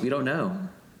audience. We don't know.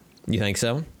 You think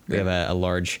so? We have a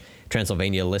large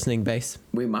Transylvania listening base.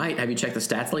 We might. Have you checked the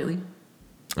stats lately?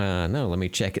 No, let me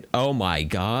check it. Oh my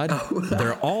God.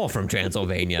 They're all from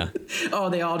Transylvania. Oh,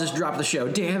 they all just dropped the show.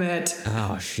 Damn it.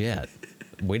 Oh shit.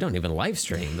 We don't even live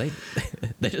stream.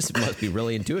 They just must be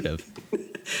really intuitive.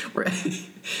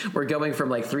 We're going from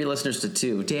like 3 listeners to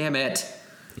 2. Damn it.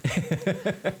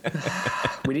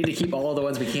 We need to keep all of the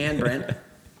ones we can, Brent.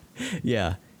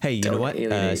 Yeah. Hey, you know what,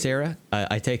 Sarah?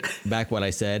 I take back what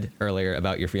I said earlier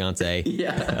about your fiance.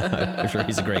 Yeah. I'm sure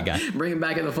he's a great guy. Bring him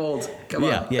back in the fold. Come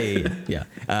on.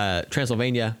 Yeah.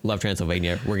 Transylvania, love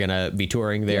Transylvania. We're gonna be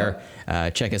touring there.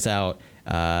 Check us out,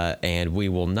 and we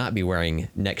will not be wearing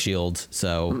neck shields.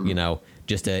 So you know,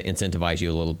 just to incentivize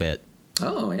you a little bit.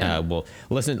 Oh yeah. We'll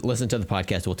listen to the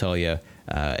podcast. We'll tell you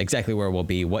exactly where we'll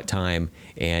be, what time,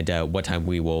 and what time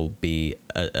we will be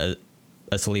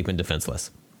asleep and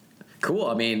defenseless. Cool.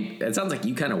 I mean, it sounds like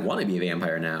you kind of want to be a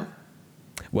vampire now.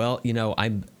 Well, you know,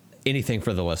 I'm anything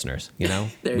for the listeners. You know,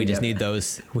 we just need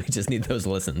those. We just need those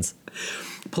listens.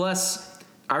 Plus,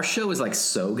 our show is like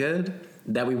so good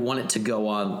that we want it to go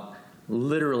on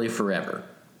literally forever.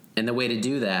 And the way to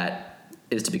do that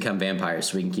is to become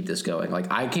vampires so we can keep this going.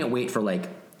 Like, I can't wait for like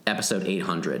episode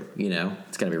 800. You know,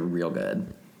 it's gonna be real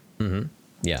good. Mm-hmm.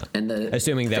 Yeah. And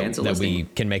assuming that we listening.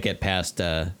 can make it past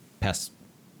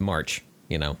March.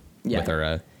 You know. Yeah. With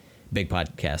our big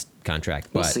podcast contract.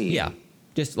 We'll But see. yeah,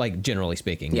 just like generally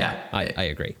speaking. Yeah. I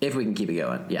agree. If we can keep it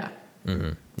going. Yeah.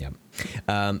 Mm-hmm.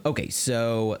 Yeah. Okay,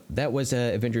 so that was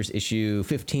Avengers issue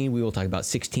 15. We will talk about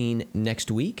 16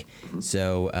 next week.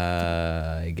 So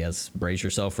I guess brace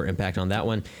yourself for impact on that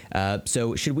one.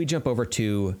 So should we jump over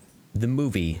to the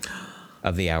movie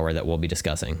of the hour that we'll be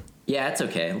discussing? Yeah, it's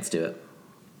okay. Let's do it.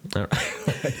 All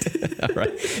right. All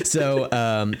right. So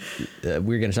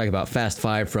we're going to talk about Fast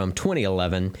Five from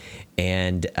 2011.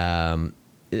 And do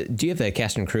you have the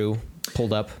cast and crew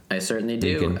pulled up? I certainly do.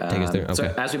 You can take us through. So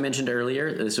Okay. as we mentioned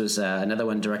earlier, this was another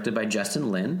one directed by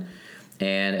Justin Lin.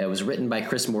 And it was written by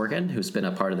Chris Morgan, who's been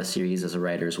a part of the series as a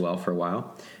writer as well for a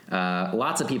while.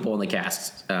 Lots of people in the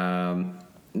cast.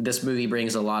 This movie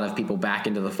brings a lot of people back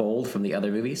into the fold from the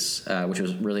other movies, which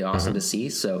was really awesome to see.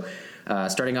 So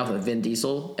starting off with Vin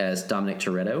Diesel as Dominic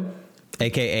Toretto.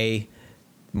 A.K.A.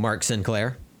 Mark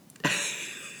Sinclair.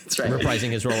 That's right. Reprising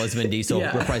his role as Vin Diesel.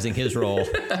 Yeah. Reprising his role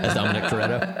as Dominic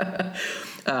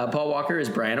Toretto. Paul Walker as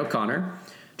Brian O'Connor.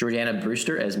 Jordana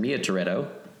Brewster as Mia Toretto.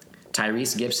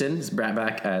 Tyrese Gibson is brought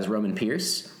back as Roman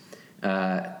Pierce.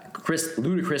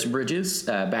 Ludacris Bridges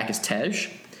back as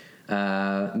Tej.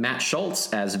 Matt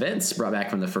Schultz as Vince, brought back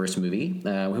from the first movie,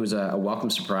 who was a welcome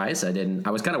surprise. I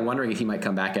was kind of wondering if he might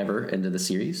come back ever into the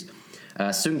series.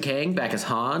 Sung Kang back as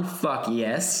Han. Fuck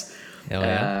yes. Hell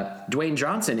yeah. Dwayne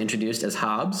Johnson introduced as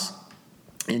Hobbs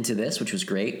into this, which was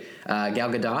great. Gal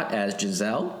Gadot as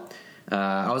Giselle.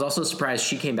 I was also surprised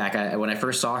she came back. When I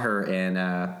first saw her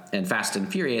in Fast and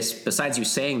Furious, besides you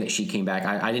saying that she came back,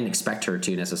 I didn't expect her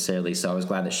to necessarily, so I was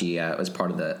glad that she was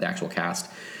part of the actual cast.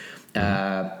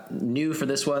 New for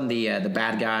this one, the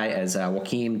bad guy as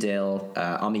Joaquim del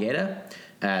Almeida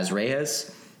as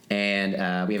Reyes,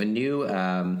 and we have a new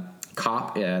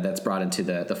cop that's brought into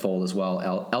the fold as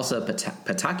well, Elsa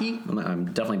Pataki. I'm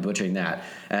definitely butchering that,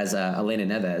 as Elena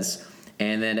Neves.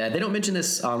 And then they don't mention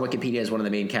this on Wikipedia as one of the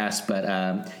main casts, but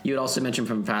you had also mentioned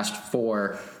from Fast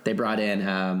 4, they brought in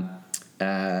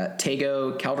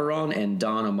Tego Calderon and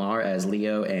Don Omar as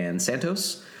Leo and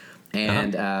Santos.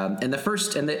 And and the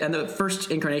first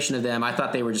incarnation of them, I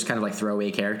thought they were just kind of like throwaway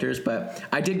characters, but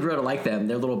I did grow to like them.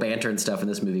 Their little banter and stuff in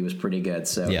this movie was pretty good.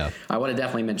 So I want to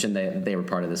definitely mention that they were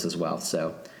part of this as well.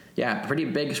 So yeah, pretty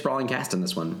big sprawling cast in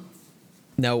this one.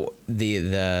 Now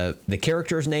the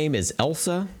character's name is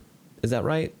Elsa. Is that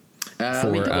right?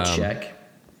 Let me double check.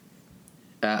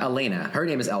 Elena. Her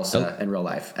name is Elsa in real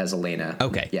life as Elena.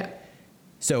 Okay. Yeah.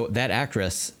 So that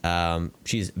actress,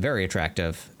 she's very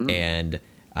attractive. And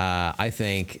I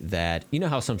think that, you know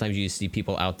how sometimes you see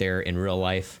people out there in real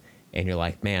life and you're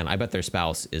like, man, I bet their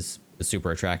spouse is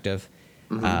super attractive.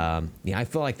 Yeah, I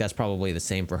feel like that's probably the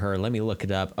same for her. Let me look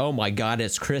it up. Oh my God,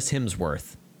 it's Chris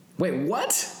Hemsworth. Wait,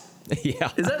 what? Yeah.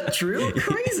 Is that true?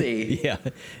 Crazy.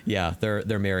 Yeah.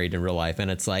 They're married in real life, and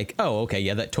it's like, oh, okay,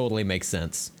 yeah, that totally makes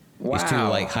sense. Wow. These two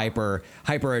like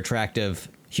hyper attractive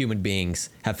human beings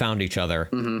have found each other,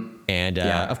 and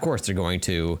of course they're going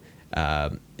to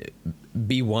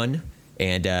be one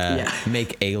and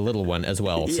make a little one as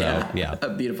well. So yeah, a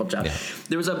beautiful job. Yeah.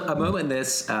 There was a moment in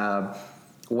this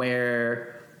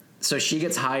where. So she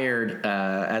gets hired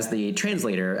as the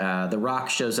translator. The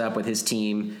Rock shows up with his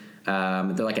team.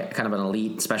 They're like kind of an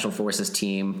elite special forces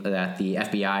team that the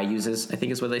FBI uses, I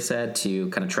think is what they said, to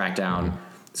kind of track down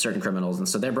certain criminals. And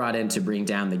so they're brought in to bring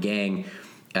down the gang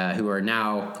who are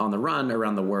now on the run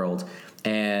around the world.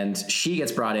 And she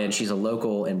gets brought in. She's a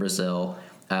local in Brazil,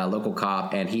 local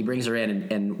cop. And he brings her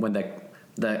in. And when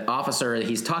the officer that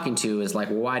he's talking to is like,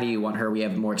 well, why do you want her? We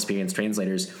have more experienced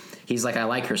translators. He's like, I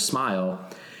like her smile.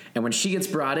 And when she gets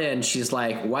brought in, she's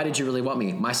like, why did you really want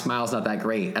me? My smile's not that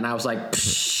great. And I was like,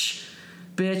 psh,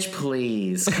 bitch,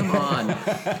 please. Come on.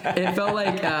 It felt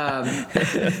like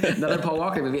another Paul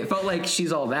Walker movie. It felt like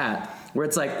She's All That, where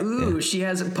it's like, ooh, she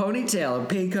has a ponytail and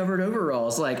pink-covered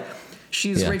overalls. Like,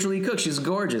 she's Rachel E. Cook. She's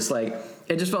gorgeous. Like,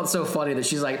 it just felt so funny that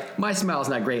she's like, my smile's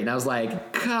not great. And I was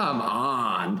like, come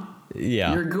on.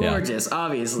 Yeah, you're gorgeous.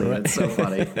 Obviously, that's so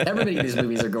funny. Everybody in these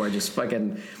movies are gorgeous.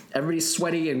 Fucking everybody's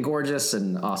sweaty and gorgeous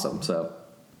and awesome. So,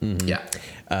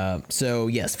 so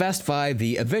yes, Fast 5,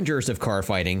 the Avengers of car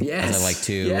fighting, as I like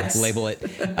to label it.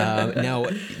 Now,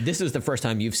 this is the first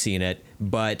time you've seen it,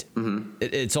 but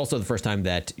it's also the first time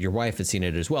that your wife has seen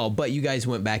it as well. But you guys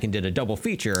went back and did a double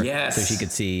feature, so she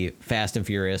could see Fast and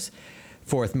Furious,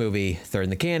 fourth movie, third in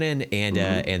the canon, and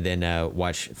then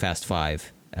watch Fast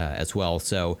 5. As well.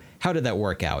 So how did that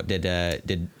work out?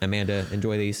 Did Amanda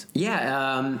enjoy these?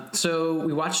 Yeah. So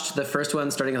we watched the first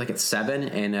one starting like at 7,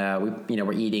 and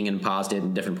we're eating and paused it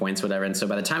at different points, whatever. And so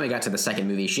by the time we got to the second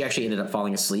movie, she actually ended up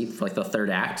falling asleep for like the third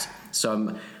act.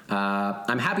 So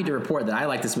I'm happy to report that I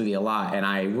like this movie a lot, and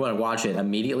I want to watch it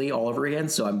immediately all over again.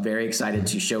 So I'm very excited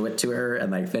to show it to her and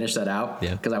like finish that out,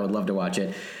 because I would love to watch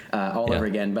it all over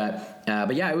again.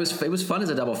 But yeah, it was fun as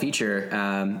a double feature.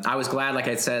 I was glad, like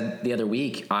I said the other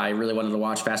week, I really wanted to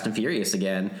watch Fast and Furious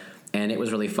again, and it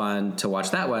was really fun to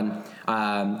watch that one.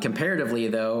 Comparatively,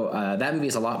 though, that movie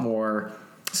is a lot more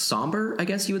somber, I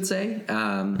guess you would say.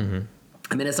 I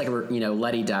mean, it's like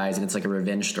Letty dies, and it's like a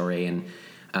revenge story, and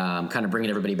kind of bringing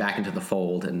everybody back into the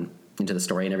fold and into the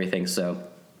story and everything. So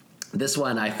this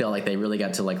one, I feel like they really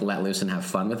got to like let loose and have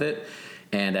fun with it.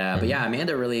 And but yeah,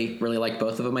 Amanda really liked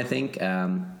both of them. I think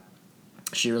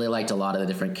she really liked a lot of the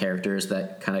different characters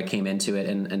that kind of came into it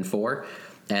in 4.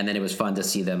 And then it was fun to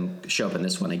see them show up in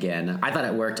this one again. I thought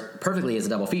it worked perfectly as a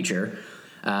double feature.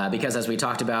 Because as we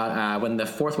talked about when the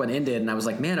fourth one ended, and I was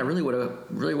like, man, I really would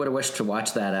have wished to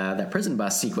watch that prison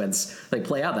bus sequence, like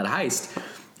play out that heist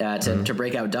to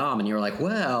break out Dom. And you were like,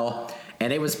 well,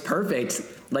 and it was perfect.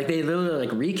 Like they literally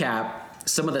like recap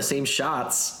some of the same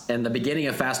shots in the beginning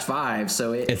of Fast 5.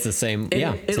 So it's the same.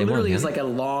 It same literally is like a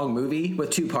long movie with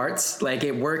 2 parts. Like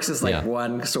it works as like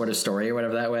one sort of story or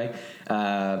whatever that way.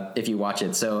 If you watch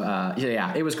it. So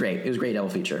yeah, it was great. It was a great double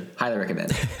feature. Highly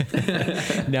recommend.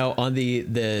 Now on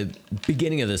the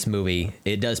beginning of this movie,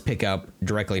 it does pick up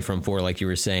directly from 4, like you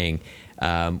were saying,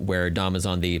 where Dom is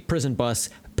on the prison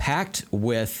bus packed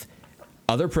with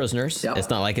other prisoners. It's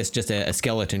not like it's just a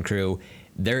skeleton crew.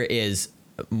 There is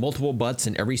multiple butts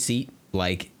in every seat.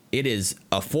 Like it is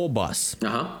a full bus.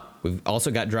 We've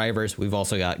also got drivers. We've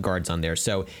also got guards on there.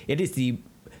 So it is the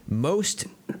most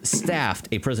staffed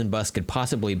a prison bus could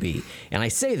possibly be. And I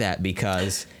say that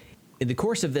because in the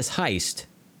course of this heist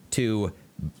to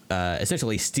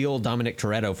essentially steal Dominic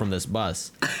Toretto from this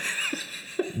bus,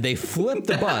 they flipped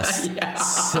the bus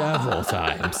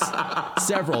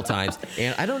several times.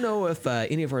 And I don't know if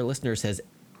any of our listeners has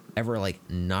ever like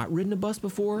not ridden a bus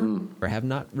before or have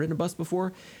not ridden a bus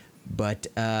before, but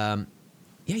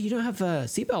you don't have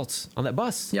seatbelts on that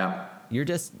bus. Yeah, you're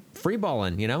just free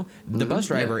balling. You know, the bus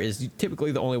driver is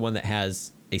typically the only one that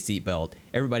has a seatbelt.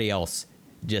 Everybody else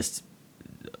just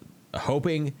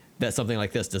hoping that something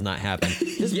like this does not happen.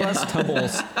 This bus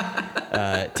tumbles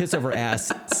tits over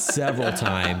ass several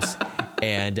times,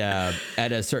 and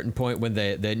at a certain point when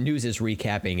the news is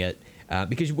recapping it,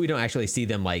 because we don't actually see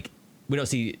them we don't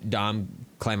see Dom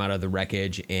climb out of the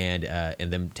wreckage and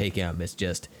them take him. It's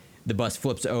just the bus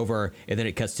flips over, and then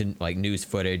it cuts to like news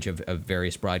footage of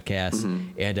various broadcasts,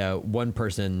 and one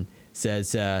person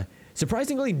says,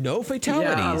 surprisingly, no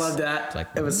fatalities. Yeah, I love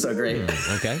that. It was so great.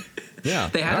 Okay. Yeah.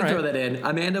 They had to throw that in.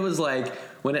 Amanda was like,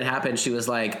 when it happened, she was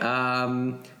like,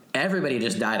 everybody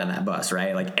just died on that bus,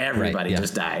 right? Like everybody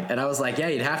just died. And I was like, yeah,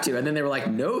 you'd have to. And then they were like,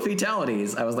 no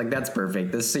fatalities. I was like, that's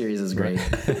perfect. This series is great.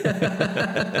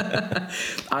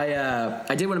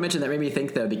 I did want to mention that made me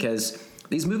think though, because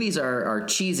these movies are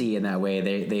cheesy in that way.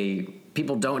 They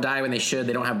people don't die when they should.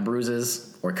 They don't have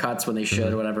bruises or cuts when they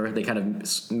should or whatever. They kind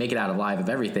of make it out alive of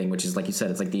everything, which is like you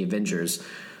said, it's like the Avengers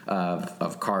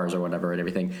of cars or whatever and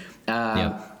everything.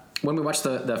 When we watched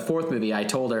the fourth movie, I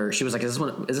told her, she was like, is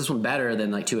this one better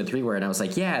than like 2 and 3 were? And I was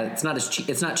like, yeah, it's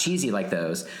not cheesy like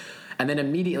those. And then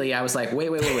immediately I was like, wait.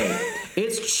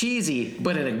 It's cheesy,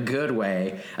 but in a good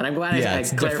way. And I'm glad I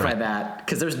clarified that,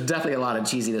 because there's definitely a lot of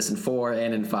cheesiness in 4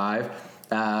 and in 5.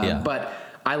 But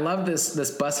I love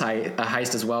this bus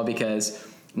heist as well, because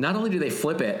not only do they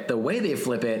flip it, the way they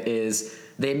flip it is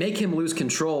they make him lose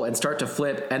control and start to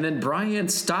flip, and then Brian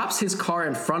stops his car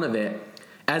in front of it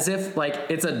as if like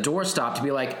it's a doorstop to be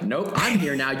like, nope, I'm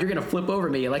here now, you're gonna flip over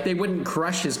me. Like they wouldn't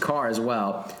crush his car as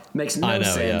well. Makes no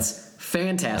sense. Yeah.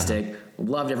 Fantastic.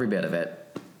 Loved every bit of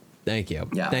it. Thank you.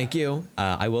 Yeah. Thank you.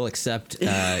 I will accept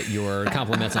your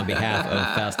compliments on behalf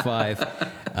of Fast Five.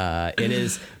 It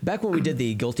is back when we did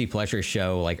the Guilty Pleasure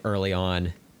show, like early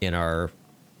on in our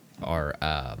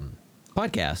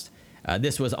podcast.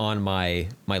 This was on my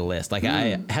list. Like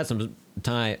I had some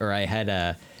time, or I had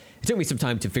it took me some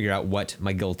time to figure out what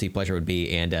my guilty pleasure would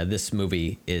be, and this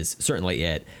movie is certainly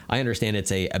it. I understand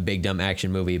it's a big dumb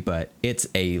action movie, but it's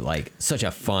such a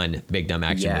fun big dumb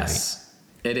action movie. Yes,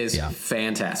 it is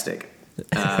fantastic.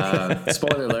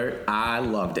 Spoiler alert, I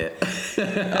loved it.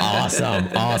 Awesome.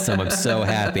 I'm so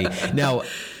happy. Now,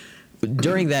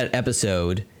 during that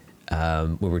episode,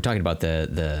 when we were talking about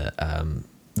the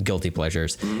guilty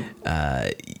pleasures,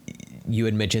 you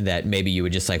had mentioned that maybe you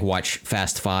would just like watch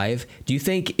Fast Five. Do you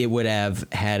think it would have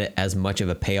had as much of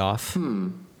a payoff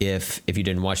if you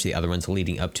didn't watch the other ones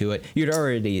leading up to it? You'd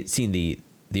already seen the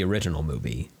original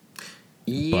movie.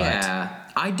 Yeah,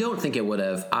 I don't think it would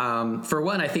have. For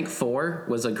one, I think 4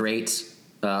 was a great,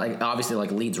 obviously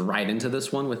like leads right into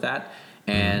this one with that.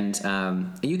 And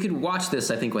you could watch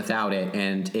this, I think, without it,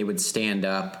 and it would stand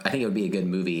up. I think it would be a good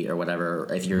movie or whatever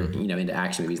if you're into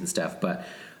action movies and stuff. But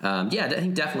I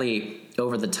think definitely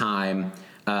over the time,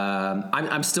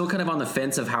 I'm still kind of on the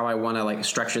fence of how I want to like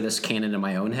structure this canon in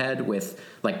my own head with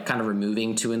like kind of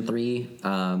removing 2 and 3.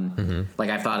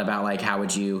 Like I've thought about like how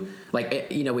would you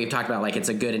we've talked about like it's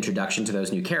a good introduction to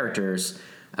those new characters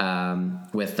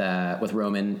with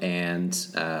Roman and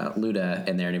Luda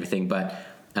in there and everything, but.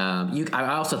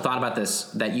 I also thought about this,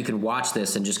 that you can watch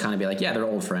this and just kind of be like, yeah, they're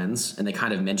old friends, and they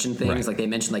kind of mention things. Right. Like they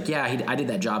mentioned like, yeah, I did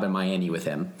that job in Miami with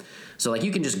him. So like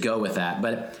you can just go with that,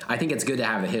 but I think it's good to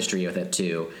have the history with it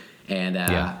too. And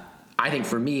I think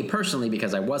for me personally,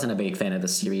 because I wasn't a big fan of the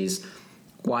series,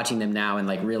 watching them now and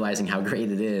like realizing how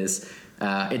great it is,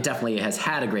 it definitely has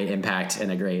had a great impact and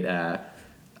a great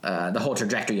the whole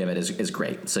trajectory of it is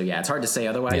great. So yeah, it's hard to say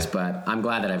otherwise, but I'm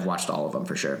glad that I've watched all of them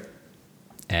for sure.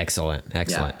 Excellent.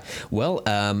 Yeah. Well,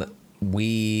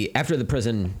 we after the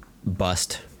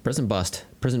bus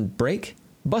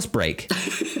break.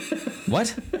 What?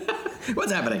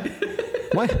 What's happening?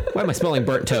 Why am I smelling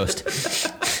burnt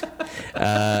toast?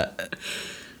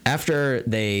 After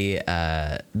they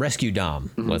rescue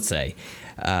Dom, let's say,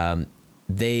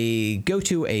 they go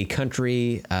to a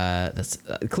country that's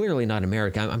clearly not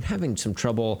America. I'm having some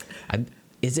trouble.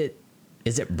 Is it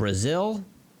Brazil?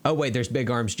 Oh, wait, there's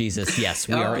Big Arms Jesus. Yes,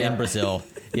 we are in Brazil.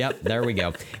 Yep, there we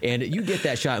go. And you get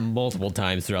that shot multiple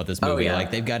times throughout this movie.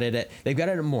 Like they've got it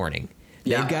at morning.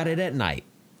 They've got it at night.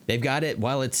 They've got it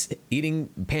while it's eating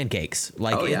pancakes.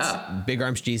 Like, Big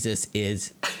Arms Jesus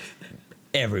is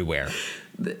everywhere.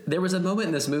 There was a moment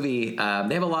in this movie.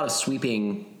 They have a lot of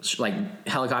sweeping, like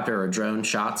helicopter or drone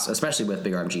shots, especially with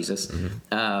Big Arm Jesus.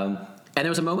 Mm-hmm. And there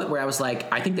was a moment where I was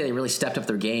like, I think they really stepped up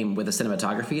their game with the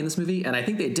cinematography in this movie, and I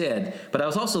think they did. But I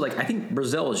was also like, I think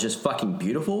Brazil is just fucking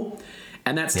beautiful,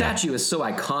 and that statue is so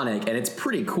iconic, and it's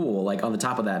pretty cool, like on the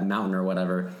top of that mountain or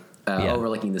whatever.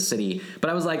 Overlooking the city. But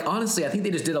I was like, honestly, I think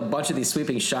they just did a bunch of these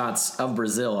sweeping shots of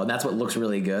Brazil, and that's what looks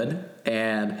really good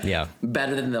and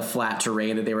better than the flat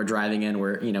terrain that they were driving in,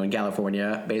 where, in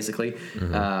California, basically.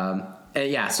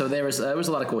 Mm-hmm. So there was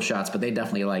a lot of cool shots, but they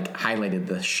definitely like highlighted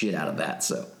the shit out of that.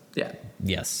 So yeah.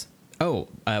 Yes. Oh,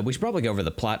 we should probably go over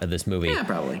the plot of this movie. Yeah,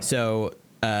 probably. So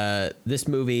this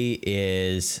movie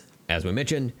is, as we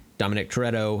mentioned, Dominic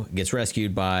Toretto gets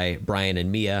rescued by Brian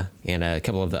and Mia and a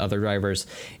couple of the other drivers,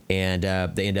 and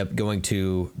they end up going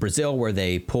to Brazil, where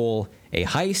they pull a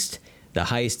heist. The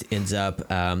heist ends up,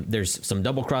 there's some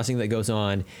double crossing that goes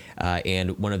on,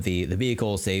 and one of the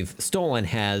vehicles they've stolen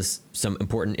has some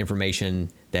important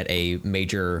information that a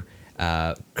major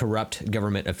corrupt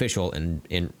government official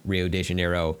in Rio de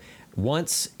Janeiro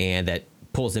wants, and that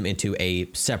pulls them into a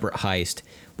separate heist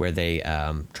where they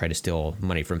try to steal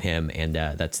money from him, and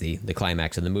that's the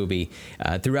climax of the movie.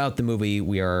 Throughout the movie,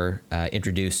 we are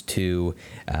introduced to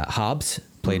Hobbs,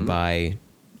 played by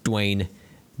Dwayne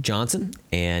Johnson,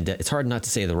 and it's hard not to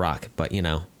say The Rock, but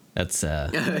that's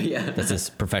that's his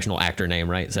professional actor name,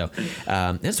 right? So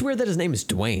it's weird that his name is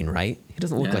Dwayne, right? He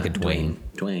doesn't look like a Dwayne.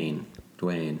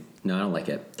 Dwayne. No, I don't like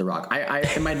it. The Rock. I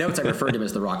in my notes I referred to him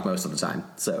as The Rock most of the time.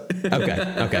 So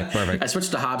okay, perfect. I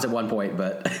switched to Hobbs at one point,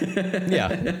 but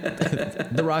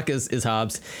The Rock is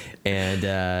Hobbs,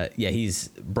 and he's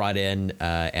brought in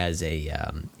as a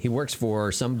he works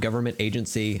for some government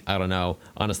agency. I don't know.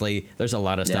 Honestly, there's a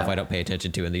lot of stuff I don't pay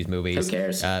attention to in these movies. Who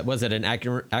cares? Was it an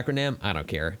acronym? I don't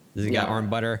care. Does he got arm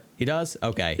butter? He does?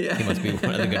 Okay. Yeah. He must be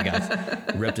one of the good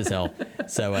guys. Ripped as hell.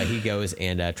 So he goes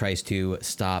and tries to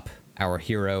stop our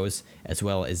heroes, as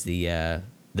well as the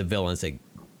villains that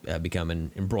become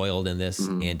embroiled in this,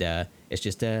 and it's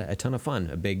just a ton of fun.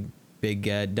 A big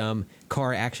dumb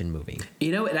car action movie.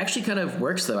 It actually kind of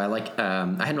works though. I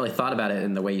hadn't really thought about it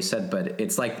in the way you said, but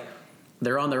it's like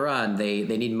they're on the run. They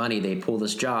need money. They pull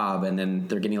this job, and then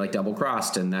they're getting like double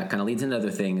crossed, and that kind of leads into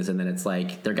other things. And then it's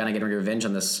like they're gonna get revenge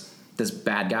on this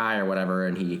bad guy or whatever,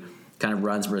 and he kind of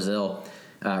runs Brazil,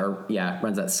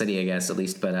 runs that city, I guess, at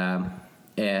least, but.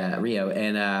 Rio,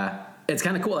 and it's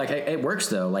kind of cool. Like it works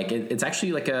though. Like it's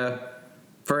actually like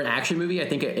for an action movie. I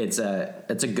think it's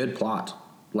a good plot,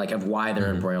 like of why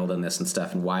they're embroiled in this and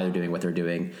stuff, and why they're doing what they're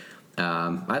doing.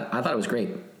 I thought it was great.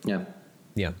 Yeah.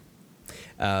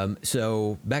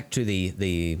 So back to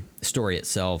the story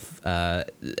itself.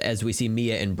 As we see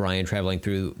Mia and Brian traveling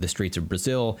through the streets of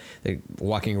Brazil, they're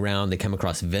walking around. They come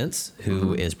across Vince,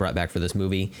 who is brought back for this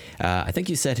movie. I think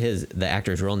you said the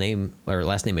actor's real name or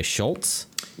last name is Schultz.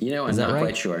 I'm not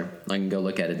quite sure. I can go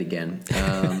look at it again.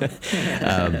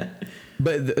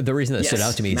 But the reason that stood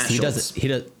out to me is he Schultz. He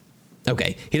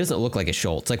doesn't look like a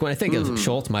Schultz. Like when I think of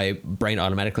Schultz, my brain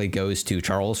automatically goes to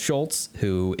Charles Schultz,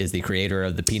 who is the creator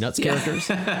of the Peanuts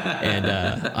characters, and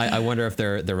I wonder if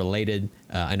they're related.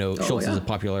 I know Schultz is a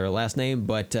popular last name,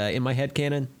 but in my head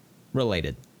canon,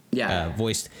 related. Yeah,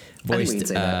 voiced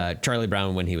Charlie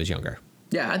Brown when he was younger.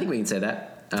 Yeah, I think we can say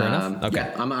that. Fair enough. Okay,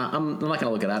 yeah, I'm not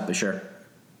gonna look it up, but sure,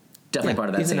 definitely part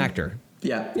of that. He's scene. an actor.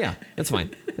 Yeah, that's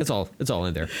fine. It's all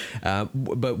in there.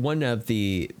 But one of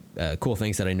the cool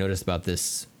things that I noticed about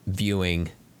this viewing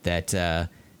that I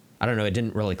don't know, it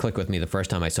didn't really click with me the first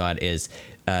time I saw it is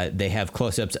they have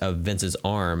close-ups of Vince's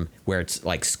arm where it's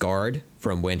like scarred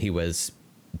from when he was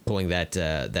pulling that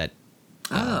nice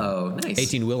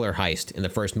 18-wheeler heist in the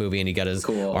first movie, and he got his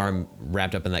arm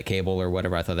wrapped up in that cable or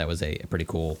whatever. I thought that was a pretty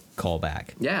cool callback.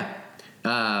 Yeah.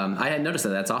 I hadn't noticed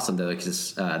that. That's awesome though,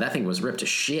 because that thing was ripped to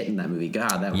shit in that movie.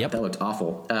 God, that looked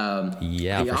awful. He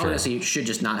obviously should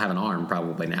just not have an arm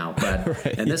probably now. But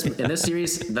in this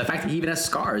series, the fact that he even has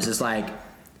scars is like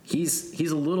he's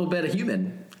a little bit of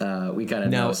human. We kind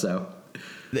of know. So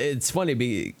it's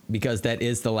funny because that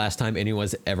is the last time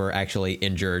anyone's ever actually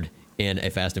injured in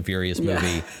a Fast and Furious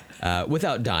movie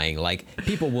without dying. Like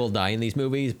people will die in these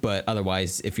movies, but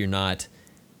otherwise, if you're not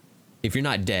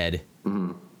dead.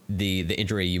 Mm-hmm. The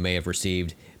injury you may have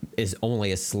received is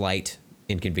only a slight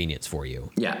inconvenience for you.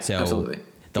 Yeah, so absolutely.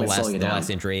 The last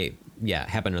injury,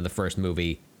 happened in the first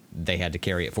movie. They had to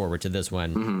carry it forward to this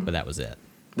one, but that was it.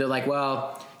 They're like,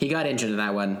 well, he got injured in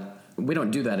that one. we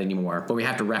don't do that anymore, but we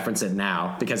have to reference it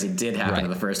now because it did happen in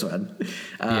the first one.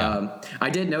 I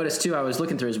did notice too, I was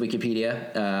looking through his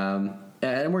Wikipedia,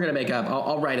 and we're going to make up,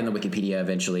 I'll write in the Wikipedia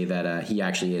eventually that he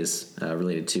actually is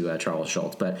related to Charles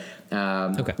Schultz, but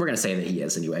we're going to say that he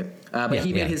is anyway. But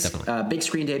he made his big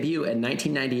screen debut in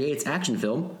 1998's action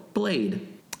film, Blade.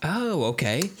 Oh,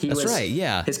 okay. That's right,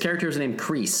 yeah. His character is named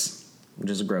Kreese, which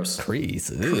is gross. Kreese.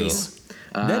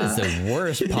 That is the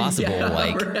worst possible,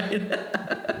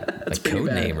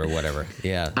 code name or whatever.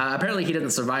 Yeah. Apparently, he didn't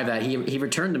survive that. He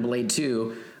returned to Blade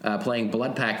 2, playing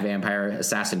Blood Pack vampire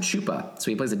assassin Chupa.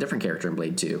 So he plays a different character in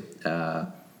Blade 2.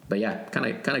 But yeah,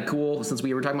 kind of cool. Since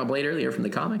we were talking about Blade earlier from the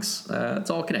comics, it's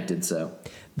all connected. So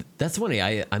that's funny.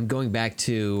 I'm going back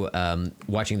to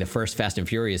watching the first Fast and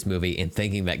Furious movie and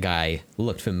thinking that guy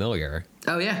looked familiar.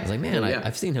 Oh yeah. I was like, man,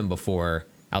 I've seen him before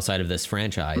outside of this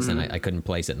franchise, and I couldn't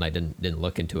place it, and I didn't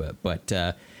look into it. But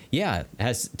it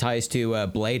has ties to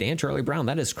Blade and Charlie Brown.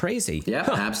 That is crazy. Yeah,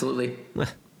 absolutely.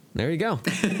 There you go.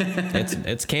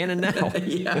 it's canon now.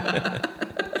 Yeah.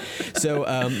 So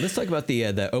let's talk about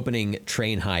the opening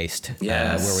train heist,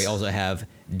 where we also have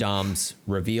Dom's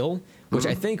reveal, which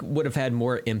I think would have had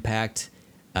more impact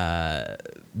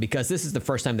because this is the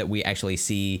first time that we actually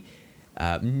see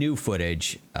new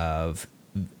footage of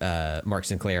Mark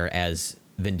Sinclair as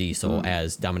Vin Diesel,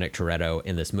 as Dominic Toretto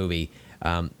in this movie.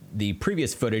 The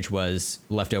previous footage was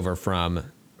leftover from,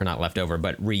 or not leftover,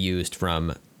 but reused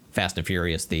from Fast and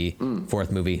Furious, the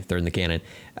fourth movie, third in the canon.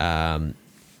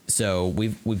 So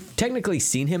we've technically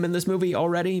seen him in this movie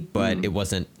already, but it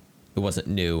wasn't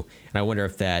new. And I wonder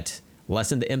if that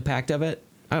lessened the impact of it.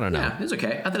 I don't know. Yeah, it was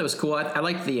okay. I thought it was cool. I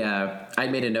liked the. I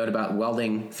made a note about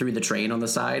welding through the train on the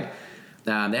side.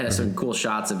 They had some cool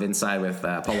shots of inside with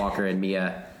Paul Walker and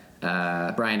Mia,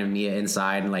 Brian and Mia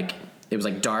inside, and it was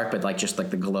dark, but just the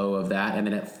glow of that, and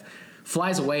then it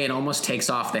flies away and almost takes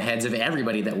off the heads of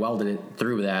everybody that welded it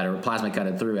through that or plasma cut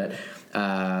it through it.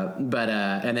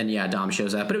 And then Dom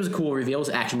shows up, but it was a cool reveal. It was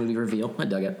an action movie reveal. I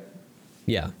dug it.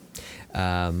 Yeah.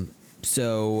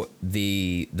 So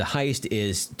the heist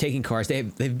is taking cars.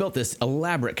 They've built this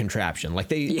elaborate contraption.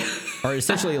 They are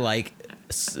essentially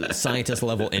scientist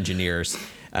level engineers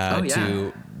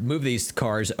to move these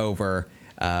cars over,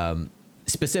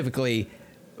 specifically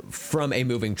from a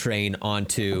moving train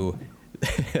onto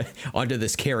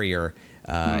this carrier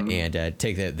and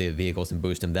take the vehicles and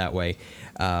boost them that way.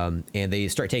 And they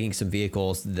start taking some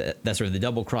vehicles. That's where the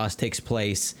double cross takes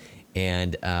place,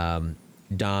 and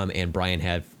Dom and Brian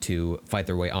have to fight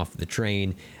their way off the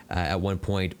train. At one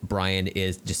point, Brian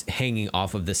is just hanging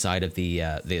off of the side of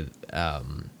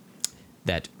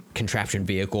that contraption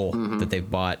vehicle that they've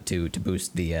bought to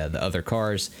boost the other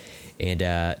cars, and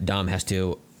Dom has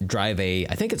to drive I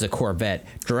think it's a Corvette,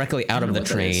 directly out of the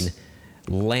train,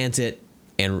 lands it,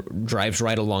 and drives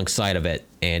right alongside of it,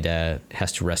 and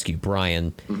has to rescue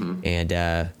Brian.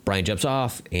 And Brian jumps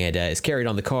off and is carried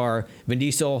on the car. Vin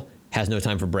Diesel has no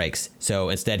time for brakes, so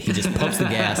instead he just pumps the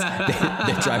gas.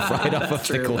 They drive right off of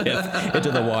the cliff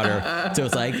into the water. So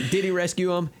it's did he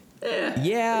rescue him?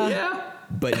 Yeah.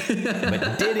 But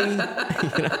did he?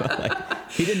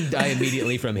 He didn't die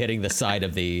immediately from hitting the side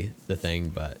of the thing,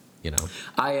 but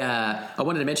I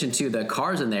wanted to mention too, the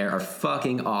cars in there are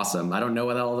fucking awesome. I don't know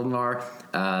what all of them are.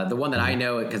 The one that I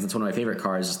know, because it's one of my favorite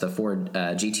cars, is the Ford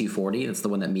G240. It's the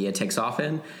one that Mia takes off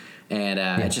in, and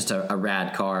it's just a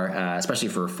rad car, especially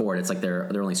for Ford. It's their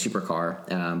only supercar,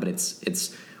 but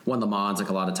it's won Le Mans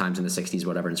a lot of times in the 60s,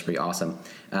 whatever, and it's pretty awesome.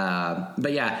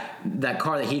 But yeah, that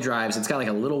car that he drives, it's got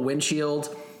a little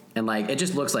windshield, and it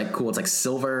just looks cool. It's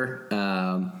silver.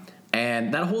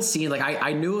 And that whole scene,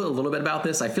 I knew a little bit about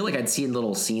this. I feel I'd seen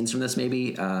little scenes from this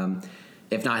maybe,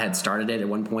 if not had started it at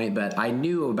one point. But I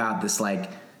knew about this,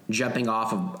 jumping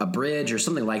off of a bridge or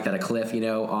something like that, a cliff, in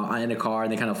a car,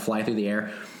 and they kind of fly through the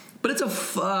air. But it's a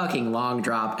fucking long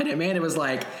drop. And it was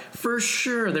for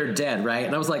sure they're dead, right?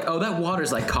 And I was oh, that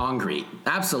water's concrete.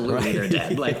 Absolutely, they're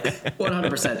dead.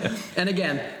 100%. And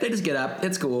again, they just get up.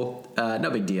 It's cool. No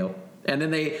big deal. And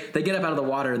then they get up out of the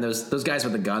water, and those guys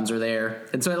with the guns are there,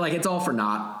 and so it's all for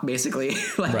naught, basically.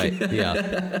 Right?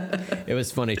 Yeah. It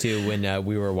was funny too when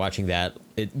we were watching that,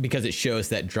 because it shows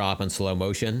that drop in slow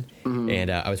motion,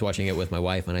 and I was watching it with my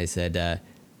wife, and I said,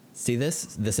 "See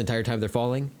this entire time they're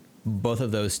falling, both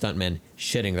of those stuntmen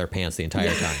shitting their pants the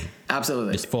entire time,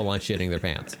 absolutely, just full on shitting their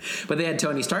pants." But they had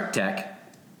Tony Stark tech.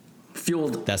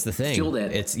 Fueled. That's the thing. Fueled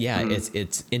it. It's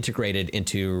it's integrated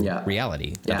into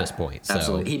reality at this point. So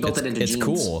absolutely. He built it into jeans. It's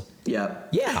cool. Yeah.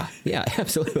 Yeah,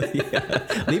 absolutely.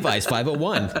 Yeah. Levi's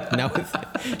 501 now with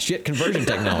shit conversion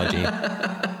technology.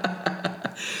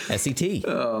 SCT.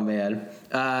 Oh man.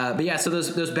 But yeah, so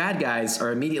those bad guys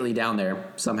are immediately down there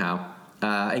somehow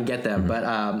and get them. But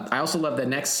I also love the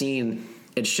next scene.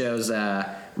 It shows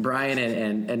Brian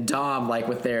and Dom like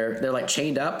with they're like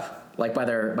chained up like by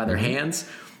their hands,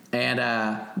 and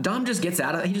Dom just gets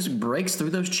out of it. He just breaks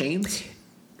through those chains.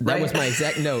 That Right? was my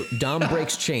exact note. Dom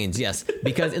breaks chains, yes,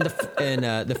 because in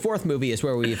the fourth movie is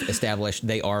where we've established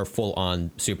they are full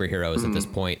on superheroes at this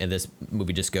point, and this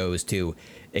movie just goes to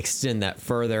extend that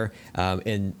further.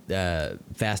 In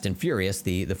Fast and Furious,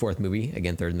 the fourth movie,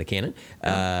 again third in the canon,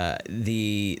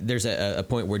 there's a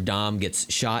point where Dom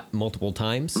gets shot multiple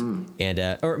times,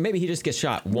 and or maybe he just gets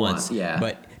shot once, yeah.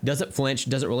 but doesn't flinch,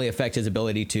 doesn't really affect his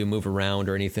ability to move around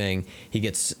or anything. He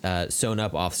gets sewn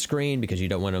up off screen because you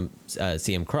don't want to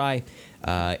see him cry,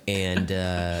 and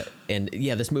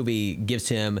yeah, this movie gives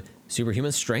him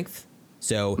superhuman strength.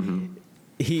 So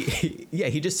he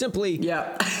just simply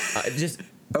just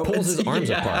pulls his arms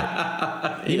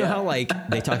apart. You know how like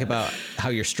they talk about how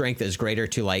your strength is greater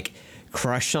to like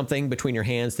crush something between your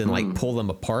hands than like pull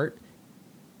them apart.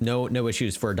 No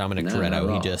issues for Dominic No, not at Toretto.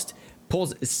 He all. just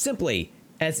pulls simply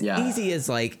as easy as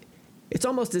like. It's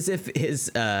almost as if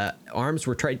his arms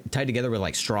were tied together with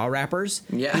like straw wrappers.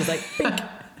 Yeah. He's like, bink.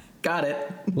 Got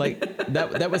it. Like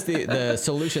that was the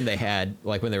solution they had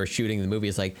like when they were shooting the movie.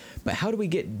 It's like, but how do we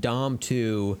get Dom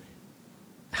to,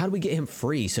 how do we get him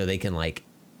free so they can like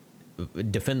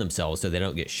defend themselves so they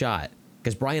don't get shot?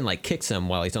 Because Brian like kicks him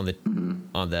while he's on the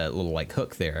little like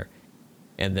hook there,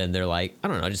 and then they're like, I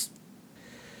don't know, just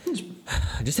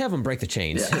have him break the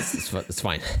chains. Yeah. It's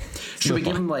fine. Should we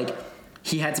give him like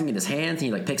he had something in his hands and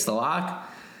he like picks the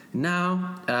lock?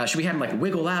 No. Should we have him like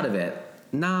wiggle out of it?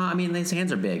 Nah. I mean, his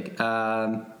hands are big.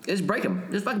 Just break him.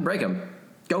 Just fucking break him.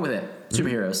 Go with it.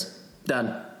 Superheroes.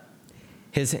 Done.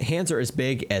 His hands are as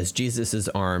big as Jesus's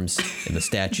arms in the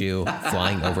statue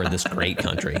flying over this great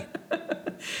country.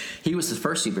 He was his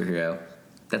first superhero.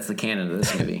 That's the canon of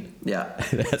this movie. Yeah.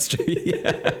 That's true.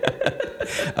 Yeah.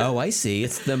 Oh, I see.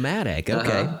 It's thematic.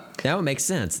 Okay. Now it makes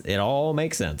sense. It all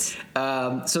makes sense.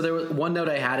 So there was one note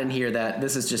I had in here that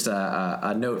this is just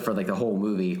a note for like the whole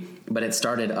movie, but it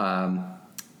started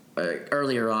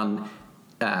earlier on.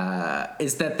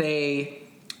 Is that they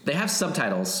have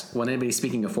subtitles when anybody's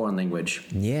speaking a foreign language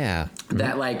Yeah.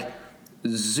 that like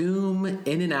zoom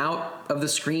in and out of the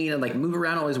screen and like move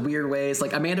around all these weird ways.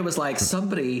 Like Amanda was like,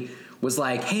 somebody was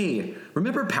like, hey,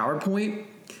 remember PowerPoint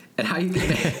and how you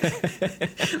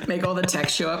can make all the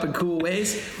text show up in cool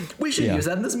ways? We should use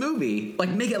that in this movie. Like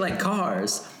make it like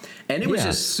Cars. And it was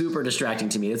just super distracting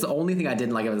to me. It's the only thing I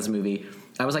didn't like about this movie.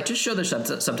 I was like, just show the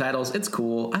subtitles. It's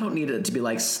cool. I don't need it to be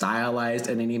like stylized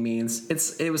in any means.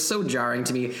 It was so jarring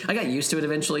to me. I got used to it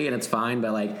eventually and it's fine,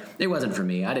 but like it wasn't for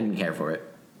me. I didn't care for it.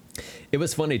 It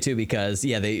was funny too because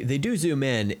they do zoom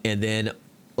in and then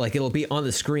like it'll be on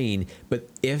the screen, but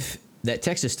if that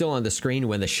text is still on the screen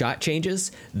when the shot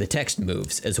changes, the text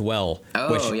moves as well,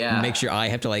 which makes your eye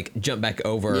have to like jump back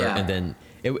over and then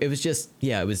it was just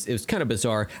it was kind of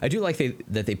bizarre. I do like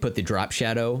that they put the drop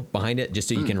shadow behind it just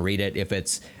so you can read it if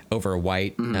it's over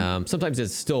white. Sometimes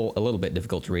it's still a little bit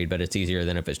difficult to read, but it's easier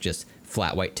than if it's just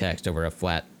flat white text over a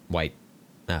flat white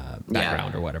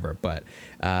background or whatever. But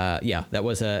that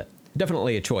was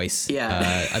definitely a choice.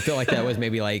 I feel like that was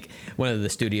maybe like one of the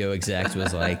studio execs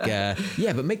was like,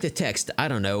 but make the text, I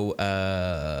don't know,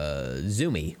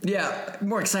 zoomy. Yeah,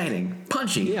 more exciting,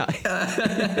 punchy. Yeah.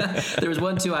 There was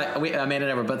one too. Amanda and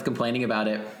I were both complaining about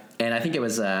it, and I think it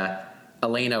was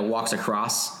Elena walks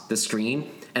across the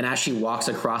screen, and as she walks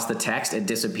across the text, it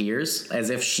disappears as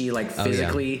if she like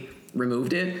physically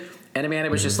removed it. And Amanda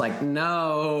was just like,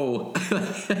 no.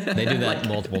 They do that like,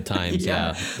 multiple times.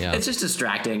 Yeah. It's just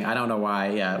distracting. I don't know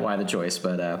why the choice,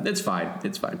 but it's fine.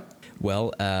 It's fine.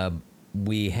 Well,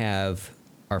 we have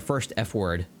our first F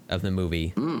word of the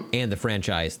movie and the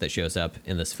franchise that shows up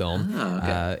in this film. Oh,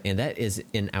 okay. And that is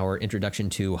in our introduction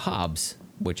to Hobbs,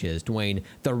 which is Dwayne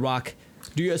The Rock.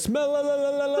 Do you smell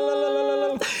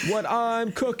what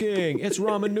I'm cooking? It's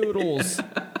ramen noodles.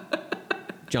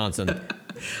 Johnson.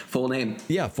 Full name.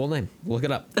 Yeah, full name. Look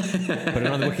it up. Put it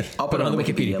on the wiki. I'll put it on the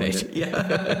Wikipedia page. Later.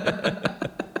 Yeah.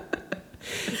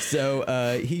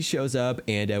 So he shows up,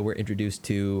 and we're introduced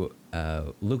to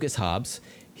Lucas Hobbs.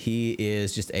 He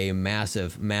is just a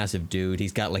massive, massive dude.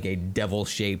 He's got like a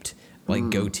devil-shaped like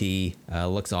goatee.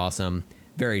 Looks awesome.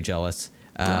 Very jealous.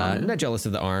 Not jealous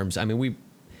of the arms. I mean,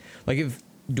 if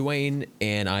Dwayne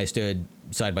and I stood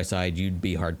side by side, you'd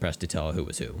be hard pressed to tell who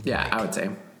was who. Yeah, like, I would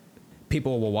say.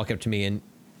 People will walk up to me and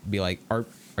be like, "Are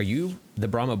you the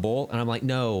Brahma Bull?" And I'm like,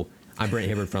 "No, I'm Brent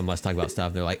Hibbert from Let's Talk About Stuff."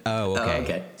 And they're like, "Oh, okay."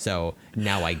 Okay. So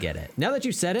now I get it. Now that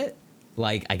you said it,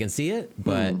 Like I can see it,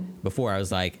 but before I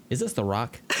was like, is this The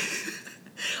Rock?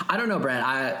 I don't know, Brent.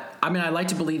 I mean, I like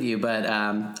to believe you, but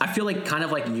I feel like kind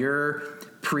of like your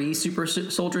pre-super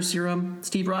soldier serum,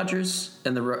 Steve Rogers,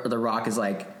 and the Rock is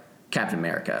like Captain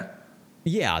America.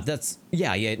 Yeah,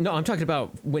 yeah. No, I'm talking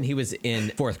about when he was in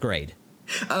 4th grade.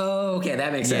 Oh, okay,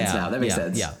 that makes sense now. That makes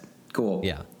sense. Yeah. Cool.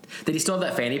 Yeah. Did he still have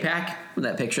that fanny pack from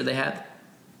that picture they had?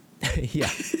 Yeah.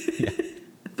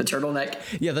 The turtleneck?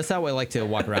 Yeah, that's how I like to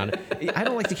walk around. I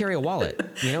don't like to carry a wallet.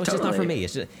 You know, it's just not for me.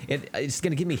 It's just, it's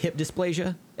going to give me hip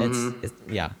dysplasia. It's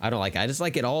I don't like it. I just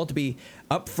like it all to be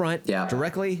up front,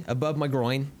 directly above my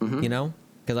groin, you know?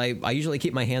 Because I usually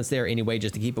keep my hands there anyway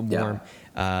just to keep them warm.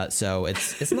 So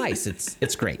it's nice.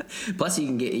 It's great. Plus, you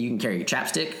can carry your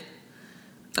chapstick.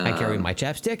 I carry my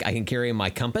chapstick. I can carry my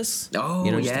compass. Oh,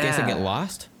 you know, just in case I get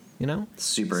lost. You know,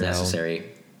 super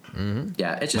necessary.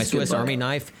 Yeah, it's just my Swiss Army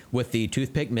knife with the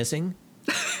toothpick missing.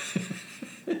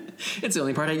 It's the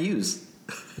only part I use.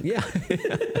 Yeah,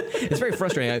 it's very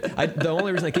frustrating. The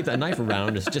only reason I keep that knife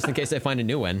around is just in case I find a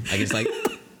new one. I can just like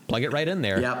plug it right in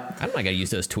there. Yep. I'm not gonna use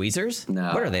those tweezers.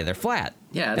 No. What are they? They're flat.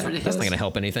 Yeah, it's ridiculous. That's not gonna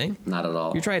help anything. Not at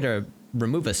all. You try to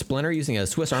remove a splinter using a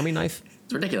Swiss Army knife.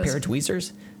 It's ridiculous. Pair of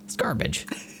tweezers. It's garbage.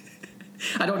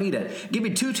 I don't need it. Give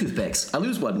me 2 toothpicks. I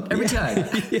lose one every time.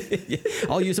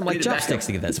 I'll use them like chopsticks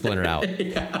to get that splinter out.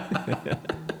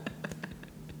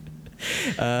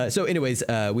 So anyways,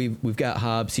 we've got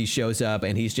Hobbs. He shows up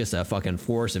and he's just a fucking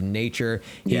force of nature.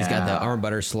 He's got the arm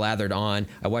butter slathered on.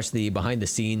 I watched the behind the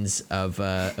scenes of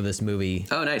this movie.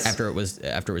 Oh, nice. After it was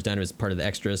done, it was part of the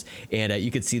extras, and you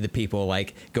could see the people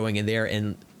like going in there,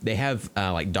 and they have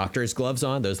like doctor's gloves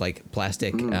on, those like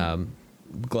plastic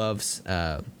gloves.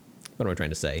 What am I trying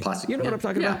to say? Plastic. You know what I'm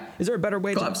talking about? Is there a better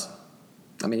way? Gloves.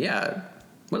 I mean, yeah.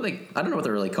 What are they? I don't know what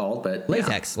they're really called, but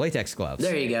latex gloves.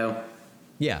 There you go.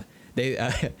 Yeah. They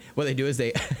what they do is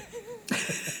they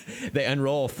they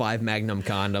unroll 5 Magnum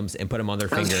condoms and put them on their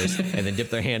fingers and then dip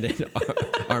their hand in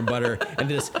arm butter and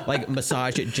just like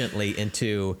massage it gently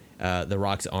into the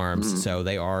Rock's arms. So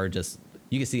they are just,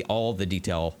 you can see all the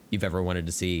detail you've ever wanted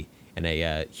to see in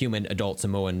a human adult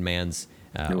Samoan man's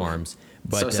arms.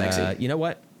 But so sexy. You know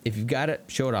what? If you've got it,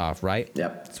 show it off, right?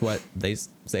 Yep. That's what they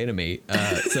say to me.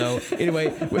 So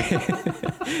anyway,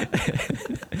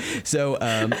 so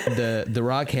the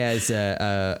Rock has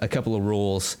a couple of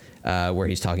rules where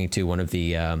he's talking to one of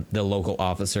the local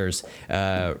officers.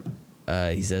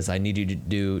 He says, "I need you to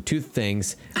do 2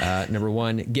 things. Number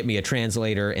 1, get me a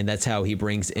translator," and that's how he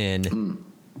brings in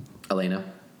Elena.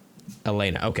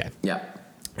 Okay.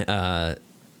 Yeah.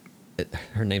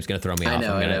 Her name's going to throw me off. I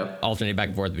know. I'm going to alternate back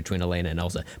and forth between Elena and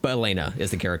Elsa. But Elena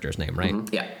is the character's name, right?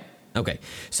 Yeah. Okay.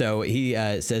 So he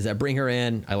says, bring her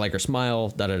in. I like her smile.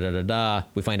 Da-da-da-da-da.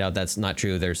 We find out that's not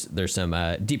true. There's some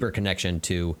deeper connection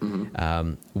to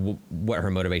what her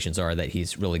motivations are that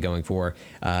he's really going for.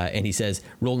 And he says,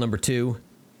 rule number 2,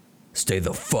 stay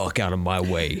the fuck out of my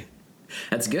way.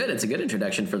 That's good. It's a good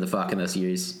introduction for the fuck in this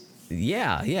series.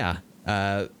 Yeah.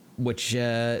 Which...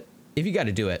 if you got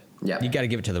to do it, you got to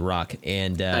give it to The Rock.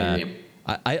 And I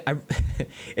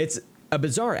it's a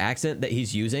bizarre accent that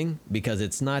he's using because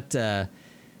it's not.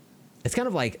 It's kind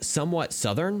of like somewhat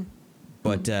Southern,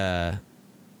 but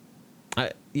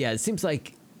it seems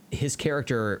like his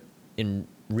character in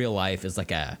real life is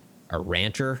like a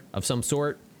rancher of some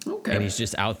sort. Okay, and he's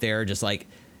just out there, just like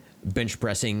bench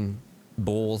pressing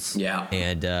bulls. Yeah,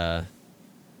 and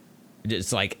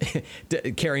just like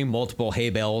carrying multiple hay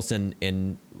bales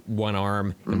in one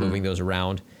arm and moving those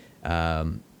around.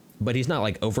 But he's not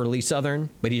like overly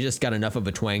Southern, but he's just got enough of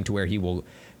a twang to where he will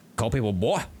call people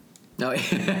boy. No,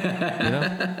 you know?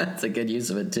 That's a good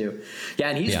use of it too. Yeah,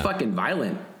 and he's fucking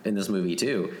violent in this movie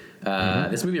too.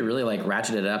 This movie really like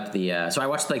ratcheted up the. So I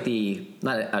watched like the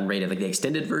not unrated, like the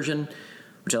extended version,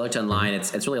 which I looked online.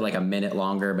 It's really like a minute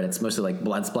longer, but it's mostly like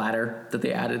blood splatter that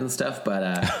they added and stuff.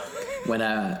 But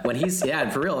when he's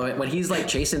for real, when he's like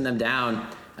chasing them down,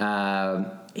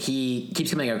 he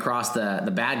keeps coming across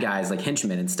the bad guys like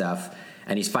henchmen and stuff,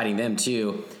 and he's fighting them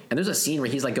too. And there's a scene where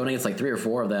he's like going against like 3 or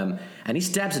 4 of them, and he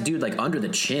stabs a dude like under the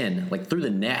chin, like through the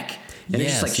neck, and he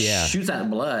just like shoots out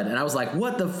blood. And I was like,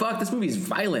 what the fuck? This movie's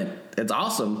violent. It's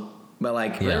awesome, but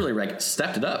like literally like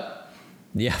stepped it up.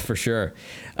 Yeah, for sure.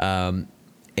 So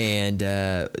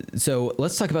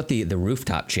let's talk about the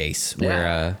rooftop chase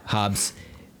where Hobbs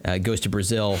goes to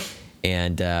Brazil,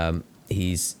 and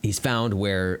he's found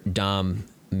where Dom,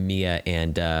 Mia,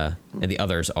 and the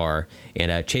others are,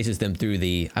 and chases them through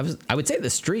I would say the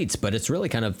streets, but it's really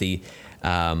kind of the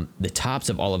tops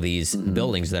of all of these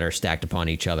buildings that are stacked upon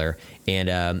each other. And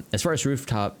as far as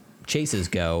rooftop chases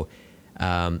go,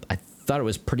 I thought it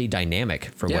was pretty dynamic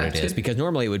for what it is, because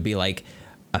normally it would be like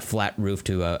a flat roof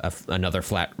to another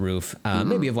flat roof,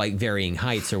 maybe of like varying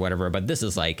heights or whatever. But this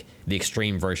is like the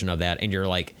extreme version of that, and you're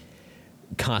like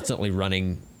constantly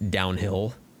running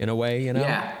downhill in a way, you know?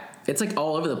 Yeah, it's like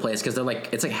all over the place because they're like,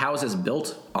 it's like houses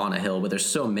built on a hill, but there's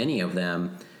so many of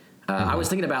them. I was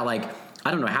thinking about like,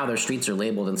 I don't know how their streets are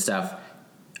labeled and stuff.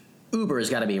 Uber has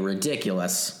got to be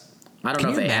ridiculous. I don't know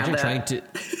if they have that.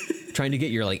 Trying to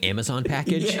get your like Amazon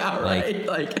package. Yeah, right.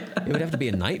 Like it would have to be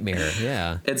a nightmare.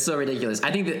 Yeah, it's so ridiculous.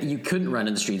 I think that you couldn't run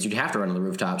in the streets. You'd have to run on the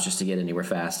rooftops just to get anywhere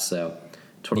fast. So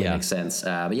totally makes sense.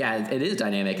 But yeah, it is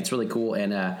dynamic. It's really cool.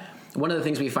 And one of the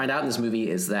things we find out in this movie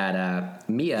is that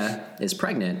Mia is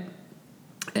pregnant.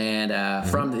 And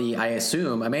from I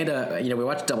assume Amanda, we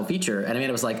watched a double feature, and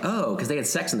Amanda was like, "Oh, because they had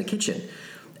sex in the kitchen,"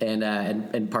 and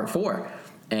in part 4.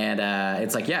 And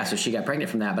it's like, yeah, so she got pregnant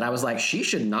from that. But I was like, she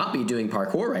should not be doing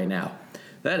parkour right now.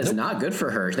 That is not good for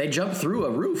her. They jumped through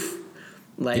a roof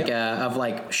of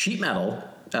like sheet metal.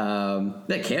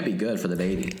 That can't be good for the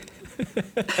baby.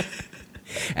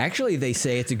 Actually, they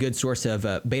say it's a good source of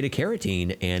beta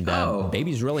carotene, and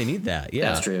babies really need that. Yeah,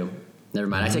 that's true. Never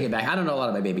mind. I take it back. I don't know a lot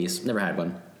about babies. Never had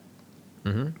one.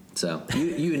 So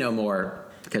you know more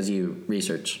because you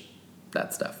research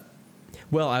that stuff.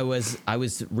 Well, I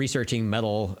was researching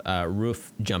metal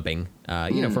roof jumping,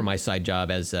 for my side job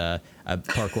as a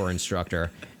parkour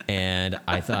instructor, and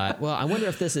I thought, well, I wonder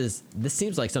if this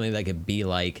seems like something that could be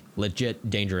like legit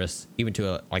dangerous, even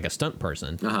to a stunt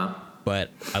person.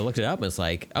 But I looked it up and it's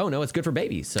like, oh no, it's good for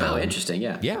babies. So interesting.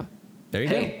 Yeah. Yeah. There you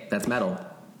go. Hey, that's metal.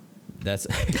 That's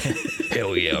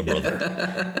hell yeah,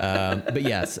 brother. But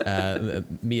yes,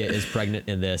 Mia is pregnant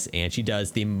in this, and she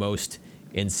does the most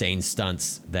insane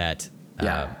stunts that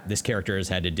this character has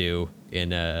had to do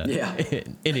in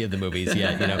any of the movies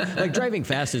yet. Like driving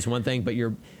fast is one thing, but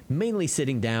you're mainly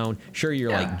sitting down. Sure, you're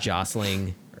like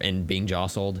jostling and being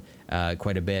jostled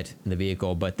quite a bit in the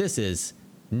vehicle, but this is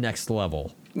next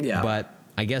level. Yeah. But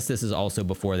I guess this is also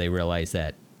before they realize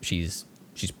that she's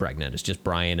pregnant. It's just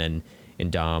Brian and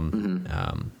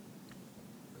Dom.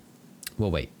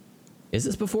 Well, wait, is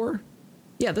this before?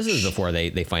 Yeah, this is before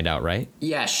they find out, right?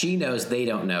 Yeah, she knows, they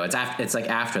don't know. It's like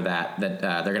after that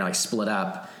they're gonna like split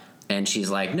up, and she's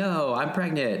like, "No, I'm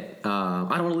pregnant. I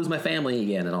don't want to lose my family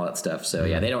again," and all that stuff. So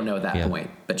yeah, they don't know at that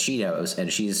point, but she knows, and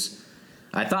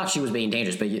I thought she was being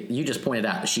dangerous, but you just pointed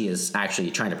out that she is actually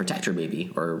trying to protect her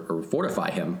baby or fortify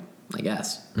him, I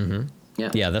guess.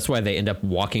 Yeah, that's why they end up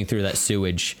walking through that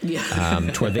sewage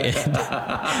toward the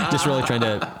end, just really trying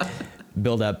to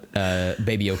build up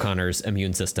baby O'Connor's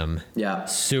immune system. Yeah,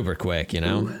 super quick,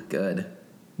 Ooh, good.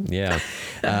 Yeah.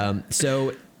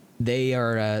 So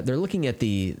they're looking at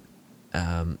the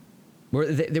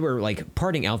they were like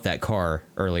parting out that car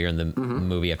earlier in the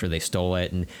movie after they stole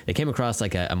it, and they came across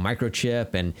like a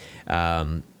microchip,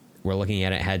 and we're looking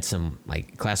at it, had some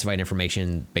like classified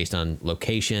information based on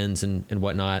locations and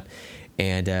whatnot.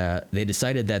 And they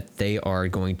decided that they are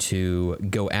going to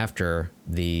go after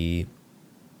the...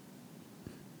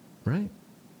 Right? Is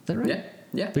that right?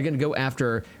 Yeah. They're going to go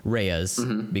after Reyes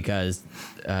because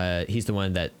he's the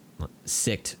one that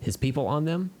sicked his people on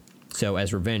them. So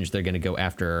as revenge, they're going to go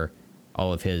after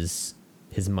all of his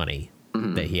money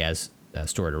that he has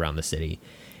stored around the city.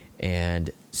 And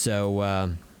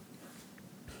so...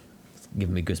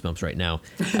 giving me goosebumps right now.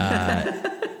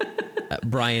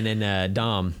 Brian and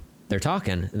Dom, they're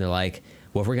talking, and they're like,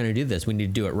 well, if we're going to do this, we need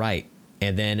to do it right.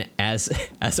 And then as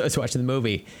I was watching the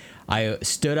movie, I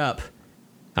stood up,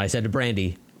 and I said to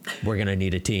Brandy, we're going to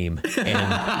need a team.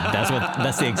 And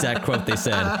that's the exact quote they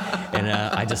said. And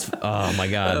I just, oh my